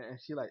standing there, and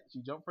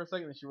she jumped for a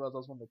second and she realized I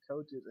was one of the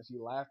coaches, and she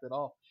laughed it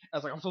off. I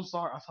was like, I'm so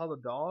sorry, I saw the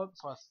dog,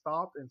 so I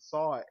stopped and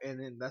saw it, and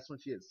then that's when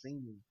she had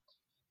seen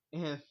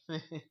me, and the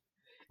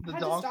I had to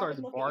dog stop starts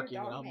and look at your barking,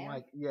 and dog, I'm man.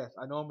 like, yes,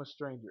 I know I'm a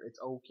stranger, it's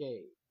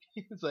okay.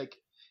 It's like,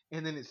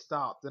 and then it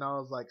stopped, and I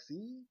was like,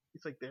 see,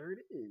 it's like there it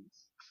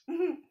is.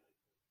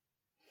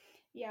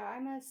 Yeah,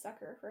 I'm a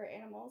sucker for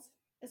animals.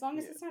 As long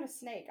as Yeah. it's not a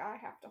snake, I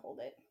have to hold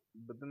it.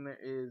 But then there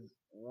is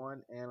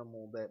one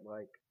animal that,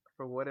 like,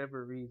 for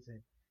whatever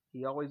reason,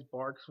 he always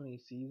barks when he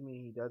sees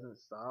me. He doesn't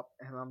stop,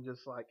 and I'm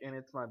just like, and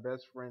it's my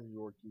best friend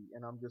Yorkie,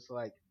 and I'm just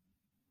like,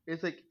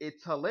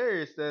 it's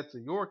hilarious that it's a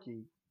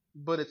Yorkie,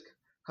 but it's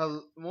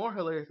more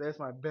hilarious that it's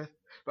my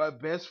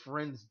best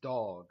friend's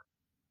dog.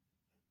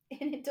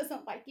 And it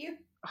doesn't like you.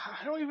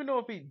 I don't even know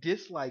if he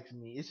dislikes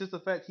me. It's just the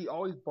fact he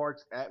always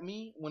barks at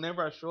me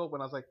whenever I show up. When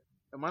I was like,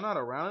 "Am I not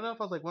around enough?"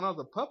 I was like, "When I was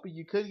a puppy,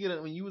 you couldn't get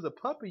it. When you was a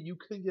puppy, you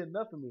couldn't get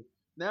enough of me.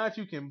 Now that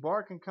you can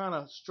bark and kind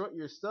of strut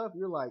your stuff,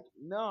 you're like,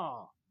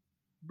 nah,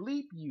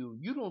 bleep you.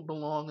 You don't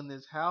belong in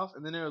this house."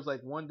 And then there was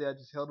like one day I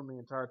just held him the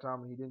entire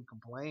time and he didn't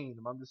complain.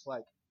 And I'm just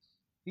like,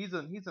 he's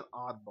an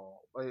oddball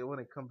like, when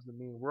it comes to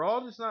me. We're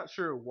all just not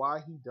sure why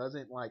he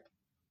doesn't like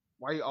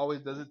why he always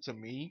does it to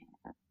me.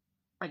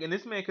 Like, and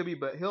this man could be,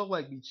 but he'll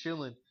like be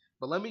chilling,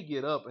 but let me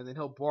get up, and then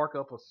he'll bark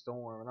up a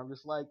storm, and I'm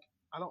just like,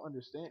 I don't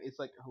understand. It's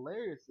like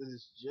hilarious that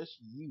it's just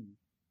you.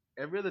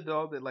 Every other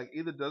dog that like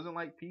either doesn't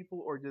like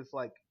people or just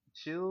like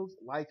chills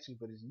likes you,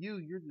 but it's you.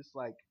 You're just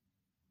like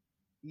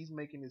he's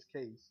making his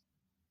case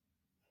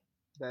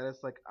that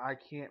it's like I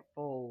can't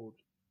fold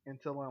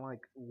until I'm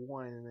like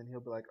one, and then he'll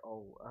be like,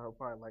 oh, I'll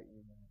probably like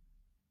me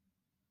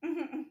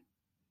more.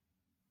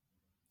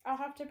 I'll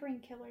have to bring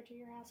Killer to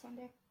your house one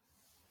day.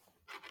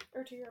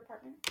 Or to your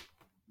apartment.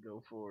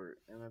 Go for it.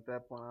 And at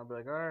that point, I'll be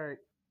like, all right.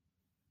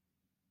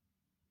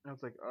 I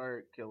was like, all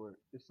right, Killer.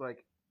 It's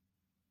like,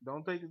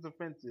 don't take this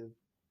offensive,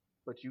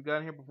 but you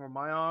got here before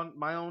my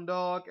own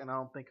dog, and I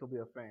don't think he'll be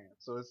a fan.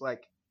 So it's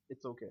like,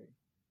 it's okay.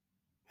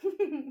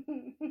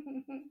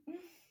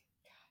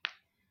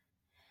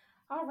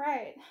 All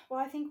right. Well,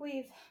 I think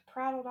we've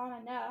prattled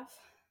on enough.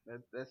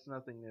 That's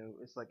nothing new.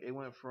 It's like it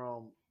went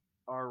from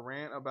our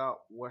rant about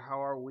how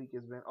our week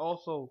has been.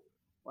 Also,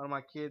 one of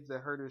my kids that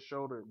hurt his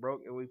shoulder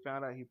broke, and we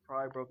found out he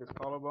probably broke his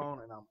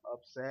collarbone, and I'm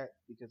upset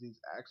because he's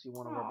actually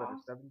one of our better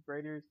Aw. seventh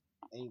graders,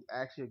 and he's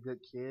actually a good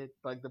kid.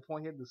 Like the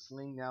point he had the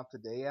sling now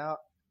today out,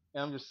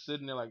 and I'm just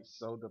sitting there like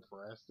so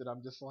depressed, and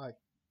I'm just like,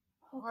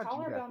 Oh, why'd you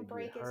have to collarbone get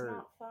break is hurt?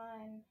 not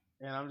fun.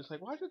 And I'm just like,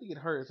 why'd you have to get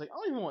hurt? It's like I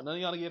don't even want none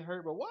of y'all to get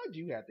hurt, but why'd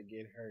you have to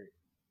get hurt?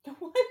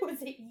 Why was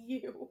it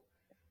you?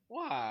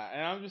 Why?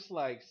 And I'm just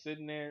like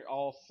sitting there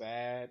all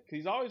sad because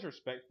he's always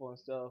respectful and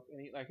stuff. And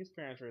he, like his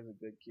parents are a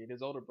good kid.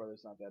 His older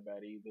brother's not that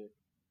bad either.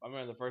 I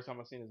remember the first time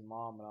I seen his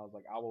mom, and I was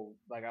like,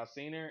 I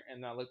seen her,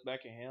 and I looked back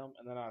at him,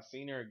 and then I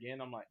seen her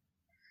again. I'm like,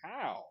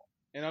 how?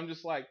 And I'm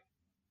just like,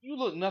 you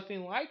look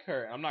nothing like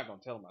her. And I'm not gonna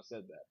tell him I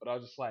said that, but I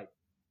was just like,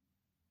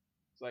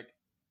 it's like,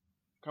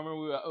 it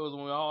was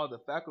when we all had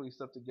the faculty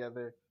stuff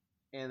together,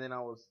 and then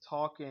I was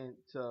talking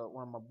to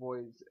one of my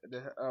boys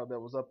that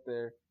was up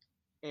there,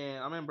 and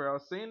I remember I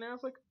was sitting there, I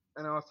was like,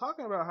 and I was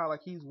talking about how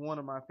like he's one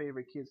of my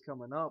favorite kids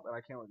coming up, and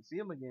I can't wait to see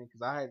him again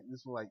because I had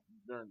this was like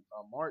during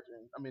March,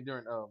 and I mean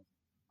during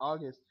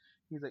August.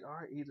 He's like, all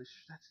right, he's like,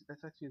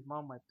 that's actually his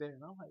mom right there,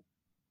 and I'm like,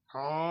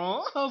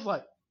 huh? I was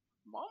like,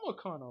 mama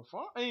kind of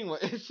fun. Anyway,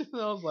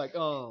 I was like,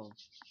 Are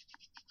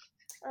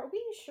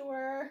we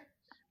sure?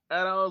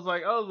 and are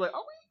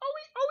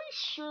we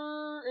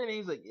sure? And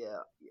he's like, yeah.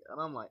 And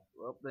I'm like,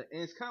 well, and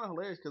it's kind of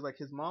hilarious because like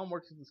his mom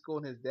works at the school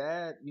and his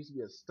dad used to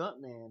be a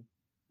stuntman,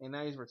 and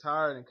now he's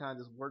retired and kind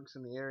of just works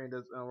in the area and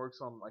does works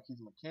on like he's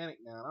a mechanic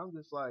now. And I'm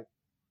just like,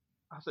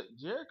 I said,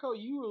 Jericho,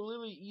 you are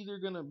literally either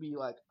gonna be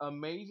like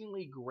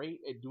amazingly great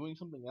at doing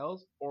something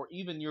else, or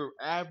even your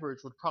average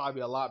would probably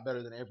be a lot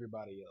better than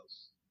everybody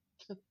else.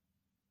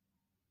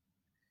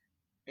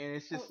 And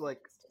it's just like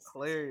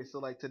hilarious. So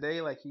like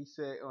today, like he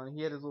said, when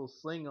he had his little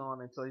sling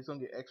on, and so he's gonna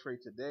get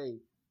X-rayed today.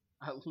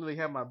 I literally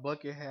had my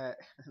bucket hat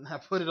and I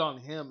put it on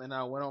him, and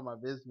I went on my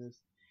business.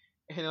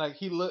 And like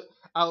he look,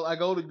 I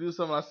go to do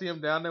something. I see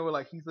him down there, where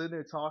like he's in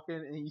there talking,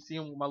 and you see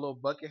him with my little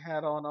bucket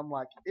hat on. I'm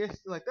like, it's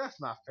like that's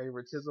not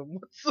favoritism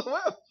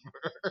whatsoever.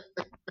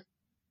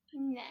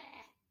 Nah.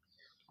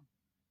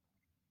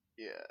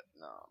 Yeah,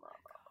 no.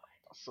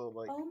 So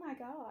like, Oh my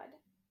god.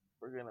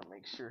 we're gonna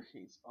make sure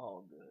he's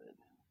all good.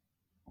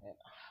 And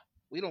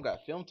we don't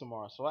got film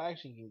tomorrow, so I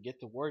actually can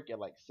get to work at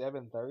like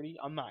 7:30.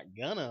 I'm not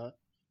gonna.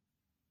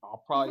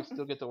 I'll probably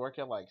still get to work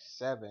at like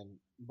 7,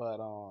 but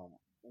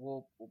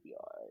we'll be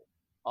alright.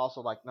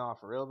 Also, like, nah,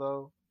 for real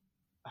though,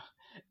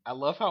 I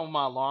love how when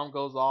my alarm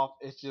goes off,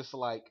 it's just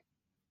like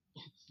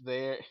it's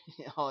there.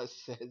 All it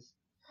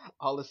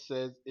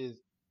says is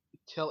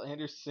tell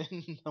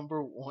Anderson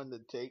number 1 to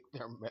take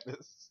their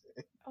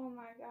medicine. Oh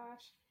my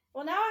gosh.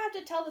 Well, now I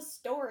have to tell the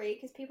story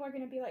because people are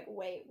gonna be like,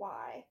 "Wait,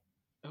 why?"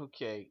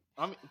 Okay.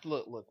 I mean,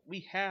 look.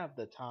 We have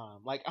the time.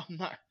 Like, I'm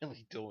not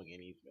really doing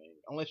anything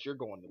unless you're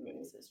going to bed.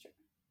 This is true.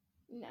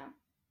 No,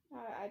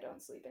 I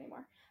don't sleep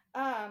anymore.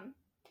 Um,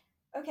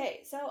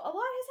 okay, so a lot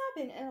has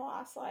happened in the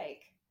last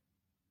like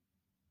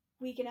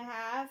week and a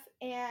half,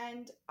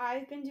 and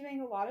I've been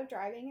doing a lot of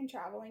driving and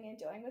traveling and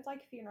dealing with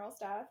like funeral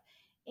stuff,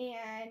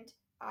 and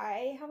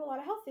I have a lot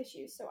of health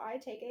issues, so I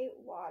take a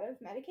lot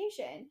of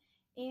medication.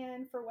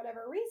 And for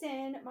whatever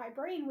reason, my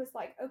brain was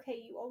like,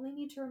 okay, you only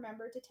need to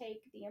remember to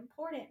take the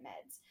important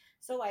meds.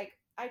 So like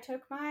I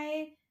took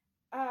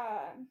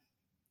uh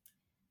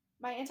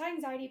my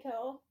anti-anxiety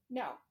pill.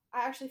 No,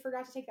 I actually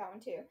forgot to take that one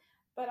too.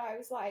 But I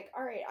was like,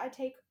 all right, I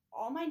take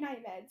all my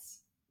night meds.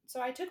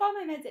 So I took all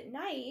my meds at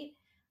night.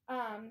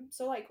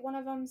 So like one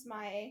of them's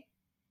my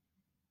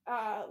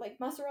like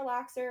muscle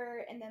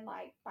relaxer, and then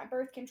like my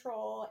birth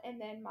control, and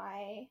then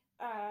my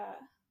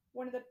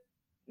one of the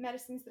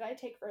medicines that I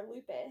take for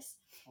lupus.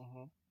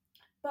 Mm-hmm.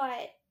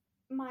 But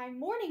my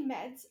morning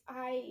meds,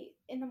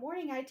 in the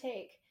morning I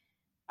take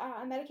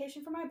a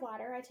medication for my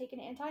bladder. I take an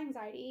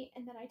anti-anxiety,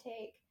 and then I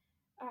take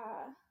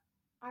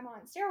I'm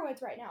on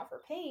steroids right now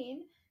for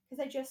pain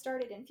because I just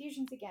started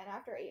infusions again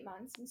after 8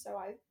 months, and so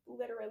I've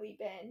literally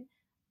been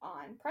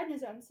on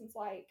prednisone since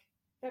like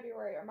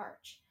February or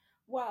March.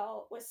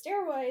 Well, with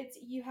steroids,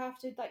 you have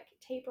to like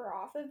taper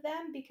off of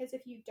them because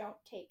if you don't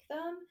take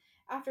them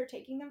after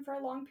taking them for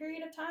a long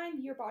period of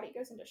time, your body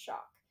goes into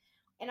shock.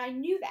 And I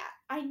knew that.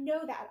 I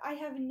know that. I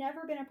have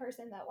never been a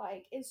person that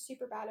like is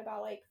super bad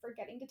about like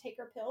forgetting to take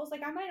her pills.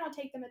 Like I might not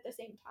take them at the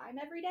same time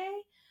every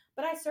day,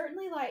 but I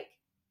certainly like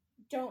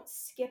don't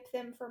skip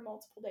them for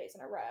multiple days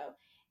in a row.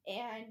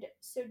 And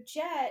so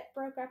Jet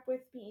broke up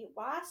with me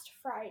last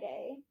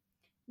Friday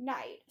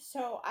night.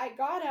 So I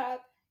got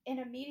up and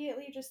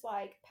immediately just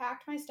like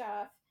packed my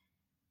stuff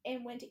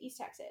and went to East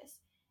Texas.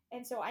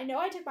 And so I know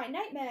I took my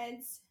night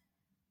meds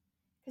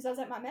because I was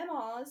at my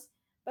mama's,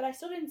 but I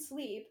still didn't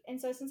sleep. And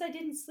so since I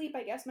didn't sleep,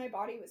 I guess my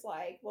body was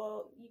like,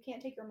 well, you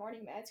can't take your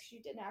morning meds because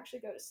you didn't actually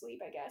go to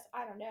sleep, I guess.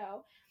 I don't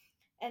know.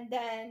 And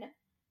then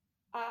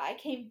I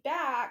came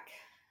back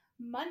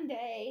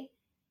Monday,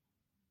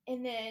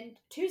 and then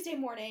Tuesday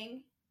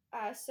morning,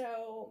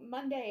 so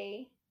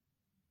Monday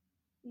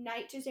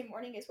night, Tuesday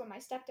morning is when my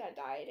stepdad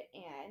died,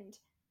 and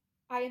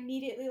I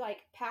immediately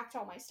like packed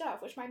all my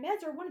stuff, which my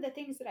meds are one of the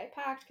things that I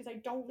packed because I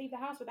don't leave the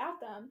house without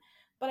them,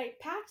 but I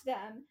packed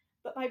them.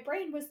 But my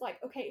brain was like,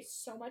 okay,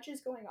 so much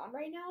is going on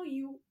right now.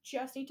 You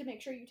just need to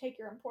make sure you take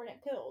your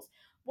important pills.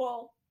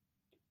 Well,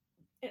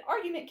 an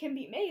argument can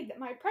be made that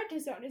my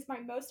prednisone is my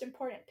most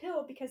important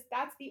pill because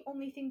that's the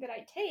only thing that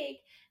I take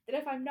that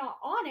if I'm not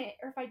on it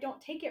or if I don't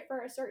take it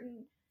for a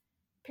certain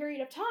period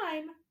of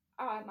time,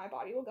 my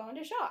body will go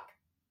into shock.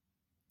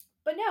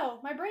 But no,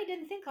 my brain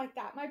didn't think like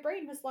that. My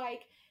brain was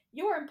like,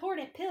 your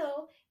important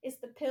pill is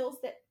the pills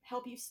that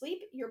help you sleep,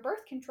 your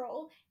birth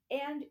control,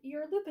 and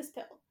your lupus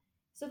pill.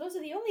 So those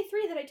are the only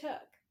three that I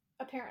took,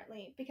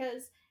 apparently,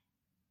 because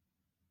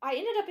I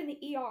ended up in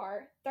the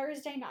ER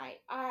Thursday night.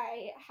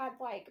 I had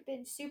like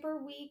been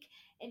super weak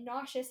and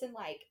nauseous and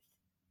like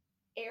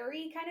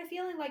airy kind of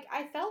feeling. Like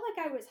I felt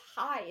like I was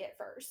high at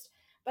first,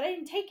 but I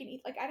didn't take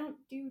any. Like I don't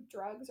do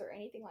drugs or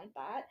anything like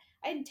that.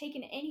 I hadn't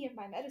taken any of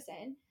my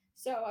medicine,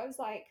 so I was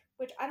like,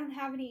 which I don't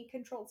have any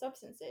controlled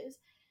substances,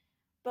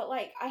 but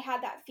like I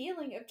had that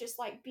feeling of just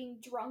like being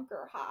drunk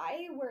or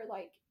high, where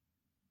like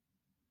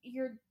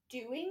you're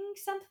doing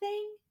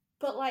something,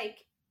 but like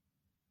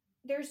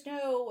there's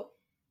no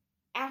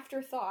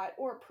afterthought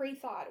or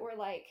pre-thought or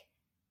like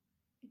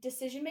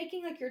decision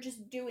making, like you're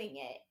just doing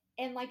it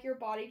and like your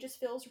body just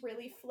feels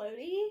really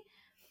floaty.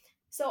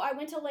 So I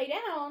went to lay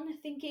down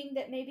thinking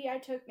that maybe I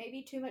took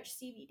maybe too much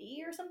CBD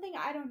or something.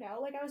 I don't know.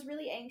 Like I was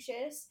really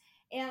anxious,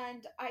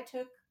 and I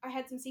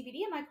had some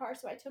CBD in my car,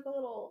 so I took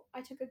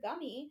a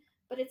gummy,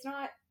 but it's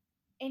not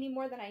any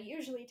more than I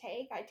usually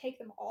take. I take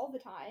them all the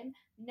time.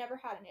 Never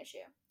had an issue.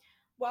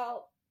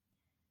 Well,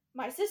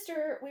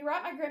 we were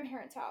at my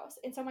grandparents' house,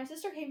 and so my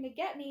sister came to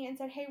get me and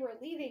said, "Hey, we're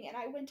leaving." And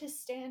I went to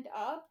stand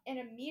up and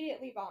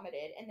immediately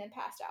vomited and then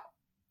passed out.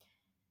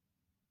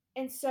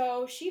 And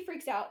so she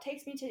freaks out,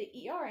 takes me to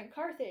the ER in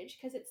Carthage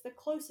because it's the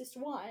closest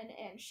one,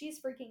 and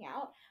she's freaking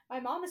out. My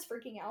mom is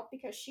freaking out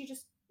because she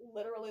just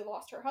literally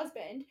lost her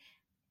husband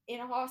in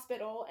a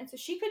hospital, and so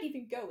she couldn't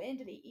even go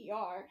into the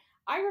ER.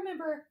 I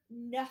remember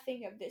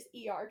nothing of this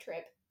ER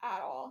trip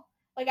at all.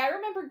 Like, I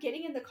remember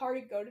getting in the car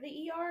to go to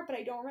the ER, but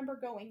I don't remember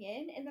going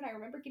in, and then I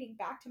remember getting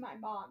back to my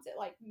mom's at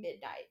like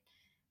midnight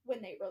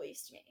when they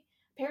released me.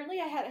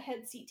 Apparently, I had a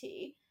head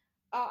CT.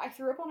 I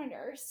threw up on a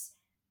nurse.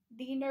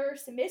 The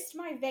nurse missed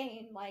my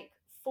vein like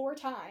 4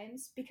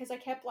 times because I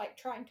kept like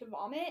trying to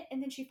vomit,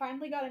 and then she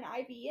finally got an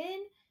IV in,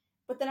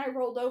 but then I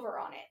rolled over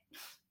on it.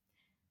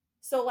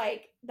 So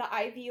like the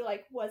IV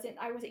like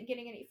I wasn't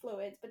getting any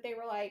fluids, but they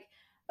were like,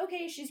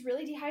 okay, she's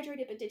really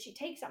dehydrated, but did she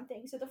take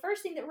something? So the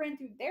first thing that ran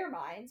through their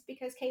minds,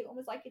 because Caitlin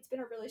was like, it's been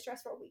a really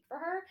stressful week for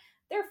her,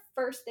 their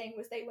first thing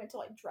was they went to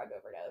like drug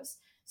overdose.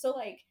 So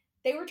like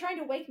they were trying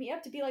to wake me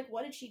up to be like,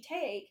 what did she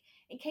take?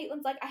 And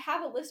Caitlin's like, I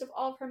have a list of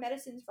all of her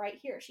medicines right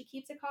here. She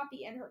keeps a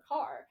copy in her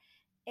car.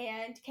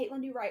 And Caitlin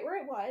knew right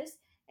where it was.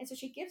 And so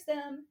she gives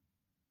them,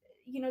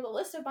 you know, the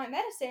list of my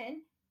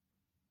medicine.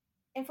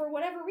 And for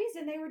whatever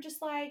reason, they were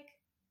just like,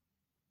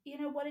 you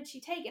know, what did she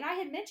take? And I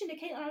had mentioned to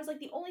Caitlin, I was like,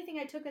 the only thing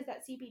I took is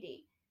that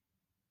CBD.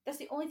 That's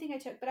the only thing I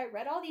took. But I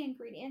read all the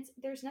ingredients.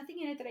 There's nothing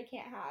in it that I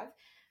can't have.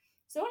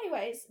 So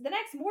anyways, the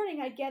next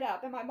morning I get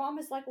up and my mom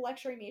is like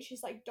lecturing me.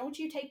 She's like, don't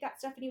you take that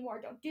stuff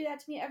anymore. Don't do that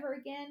to me ever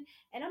again.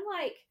 And I'm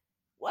like,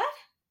 what?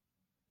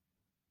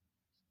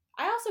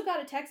 I also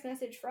got a text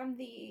message from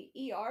the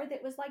ER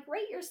that was like,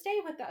 rate your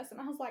stay with us.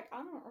 And I was like, I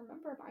don't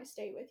remember my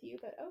stay with you,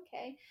 but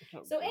okay.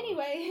 So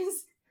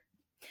anyways,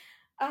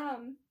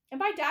 and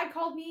my dad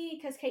called me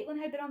because Caitlin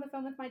had been on the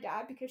phone with my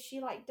dad because she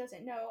like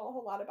doesn't know a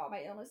whole lot about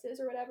my illnesses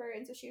or whatever.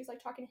 And so she was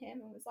like talking to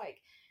him and was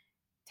like,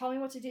 tell me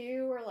what to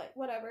do or like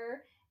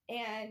whatever.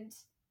 And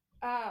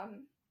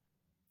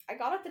I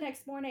got up the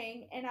next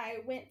morning and I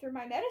went through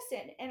my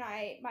medicine and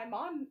my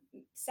mom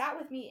sat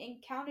with me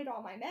and counted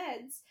all my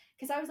meds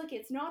because I was like,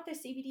 it's not the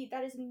CBD.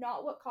 That is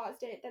not what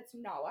caused it. That's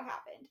not what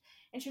happened.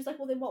 And she was like,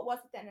 well, then what was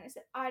it then? And I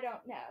said, I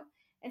don't know.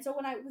 And so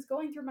when I was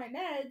going through my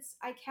meds,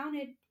 I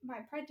counted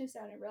my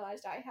prednisone and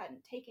realized I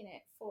hadn't taken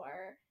it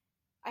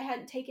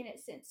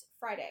since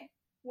Friday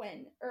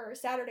or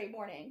Saturday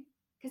morning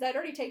because I'd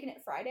already taken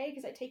it Friday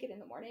because I take it in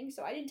the morning.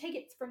 So I didn't take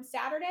it from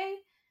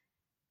Saturday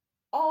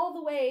all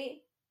the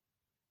way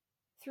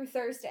through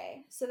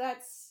Thursday. So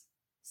that's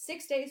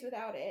 6 days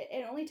without it.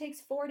 It only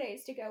takes 4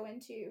 days to go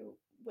into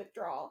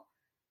withdrawal.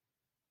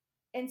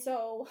 And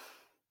so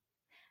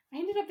I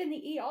ended up in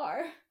the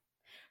ER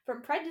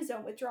from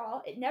prednisone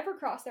withdrawal. It never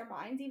crossed their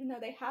minds, even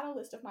though they had a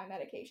list of my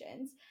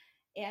medications.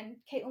 And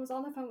Caitlin was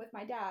on the phone with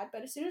my dad.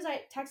 But as soon as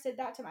I texted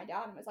that to my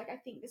dad and was like, I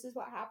think this is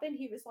what happened,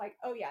 he was like,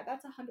 oh yeah,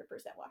 that's 100%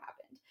 what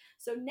happened.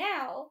 So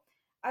now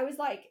I was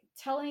like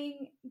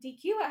telling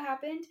DQ what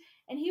happened,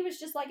 and he was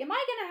just like, am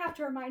I gonna have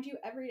to remind you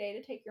every day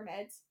to take your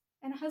meds?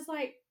 And I was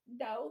like,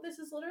 no, this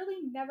has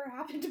literally never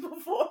happened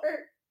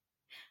before.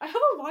 I have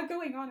a lot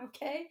going on,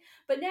 okay?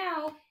 But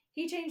now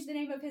he changed the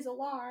name of his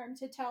alarm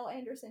to tell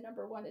Anderson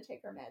number 1 to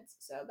take her meds.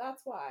 So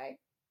that's why.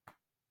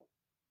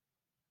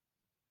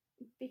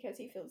 Because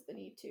he feels the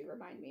need to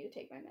remind me to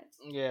take my meds.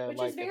 Yeah.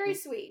 Which is very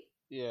sweet.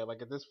 Yeah,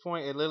 like at this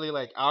point, it literally,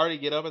 like, I already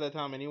get up at that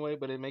time anyway,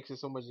 but it makes it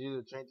so much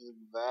easier to change it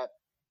to that.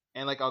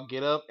 And, like, I'll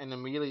get up, and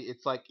immediately,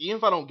 it's like, even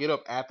if I don't get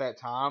up at that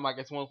time, like,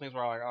 it's one of those things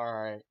where I'm like,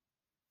 alright.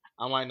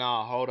 I'm like,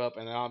 nah, hold up.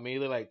 And then I'll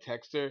immediately, like,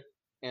 text her.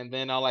 And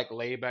then I'll, like,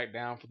 lay back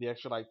down for the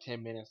extra, like,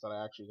 10 minutes that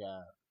I actually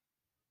have.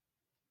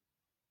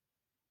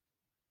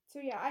 So,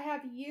 yeah, I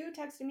have you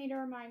texting me to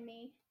remind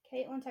me.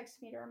 Caitlin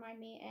texted me to remind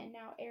me. And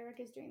now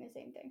Eric is doing the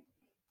same thing.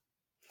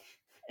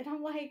 And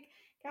I'm like,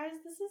 guys,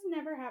 this has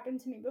never happened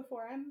to me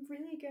before. I'm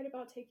really good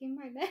about taking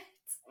my meds.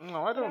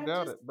 No, I don't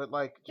doubt it. But,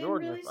 like,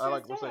 Jordan, really it's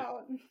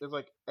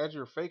like, as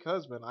your fake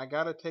husband, I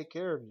gotta take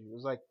care of you.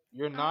 It's like,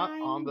 you're not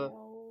on the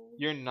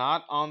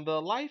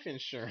life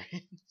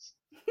insurance.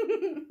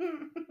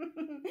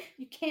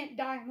 You can't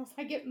die unless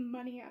I get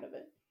money out of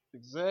it.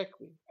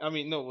 Exactly. I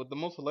mean, no, what the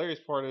most hilarious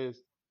part is,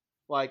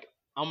 like,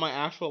 on my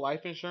actual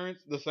life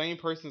insurance, the same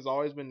person's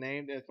always been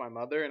named as my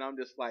mother, and I'm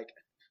just like,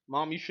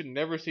 Mom, you should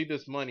never see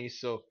this money,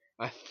 so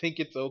I think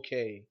it's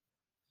okay.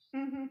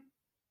 Mm-hmm.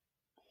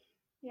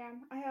 Yeah,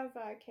 I have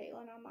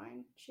Caitlin on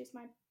mine. She's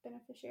my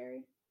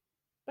beneficiary.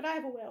 But I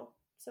have a will,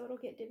 so it'll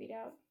get divvied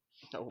out.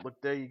 Oh,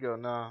 but there you go.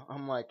 Nah,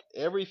 I'm like,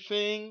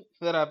 everything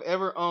that I've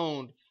ever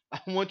owned,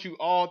 I want you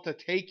all to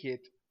take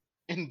it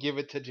and give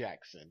it to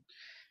Jackson.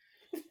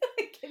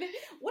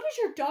 What is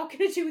your dog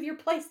going to do with your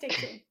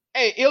PlayStation?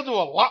 Hey, he'll do a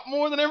lot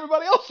more than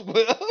everybody else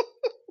will.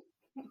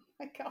 Oh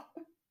my god.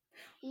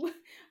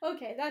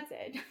 Okay, that's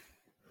it.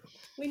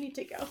 We need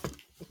to go.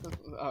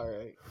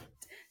 Alright.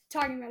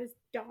 Talking about his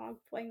dog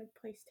playing with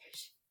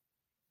PlayStation.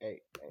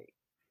 Hey.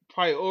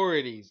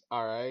 Priorities,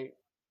 alright?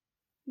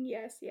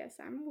 Yes,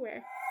 I'm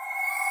aware.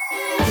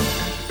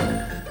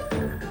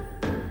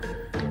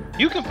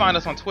 You can find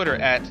us on Twitter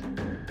at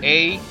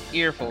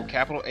 @AEarful,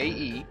 capital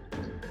AE.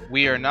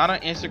 We are not on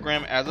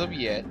Instagram as of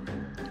yet,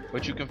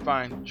 but you can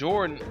find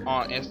Jordan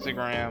on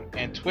Instagram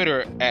and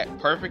Twitter at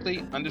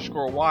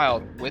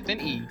perfectly_wild with an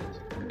E,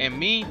 and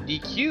me,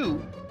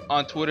 DQ,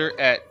 on Twitter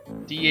at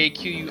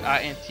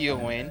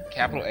DAQUINTON,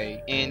 capital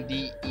A,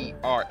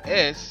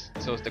 NDERS,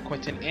 so it's the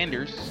Quentin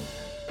Anders,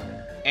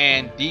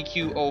 and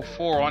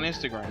DQ04 on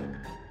Instagram.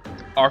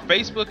 Our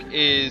Facebook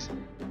is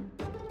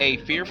A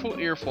Fearful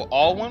Earful,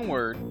 all one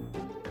word,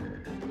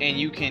 and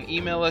you can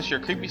email us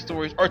your creepy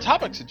stories or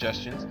topic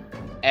suggestions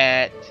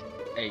at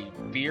a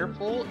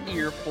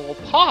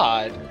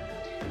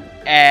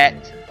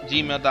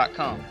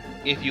fearfulearfulpod@gmail.com.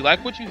 If you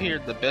like what you hear,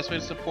 the best way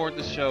to support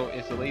the show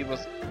is to leave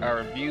us a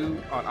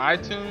review on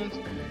iTunes,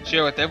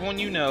 share with everyone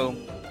you know,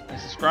 and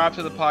subscribe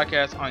to the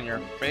podcast on your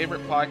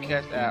favorite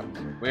podcast app.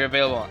 We're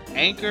available on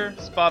Anchor,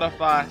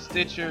 Spotify,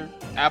 Stitcher,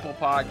 Apple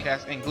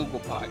Podcasts, and Google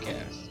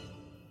Podcasts.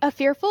 A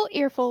Fearful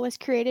Earful was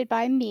created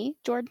by me,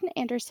 Jordan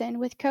Anderson,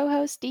 with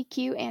co-host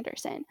DQ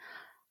Anderson.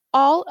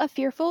 All of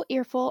Fearful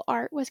Earful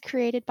art was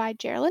created by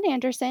Geraldine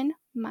Anderson,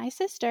 my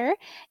sister,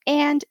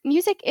 and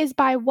music is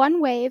by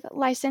One Wave,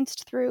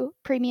 licensed through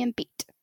Premium Beat.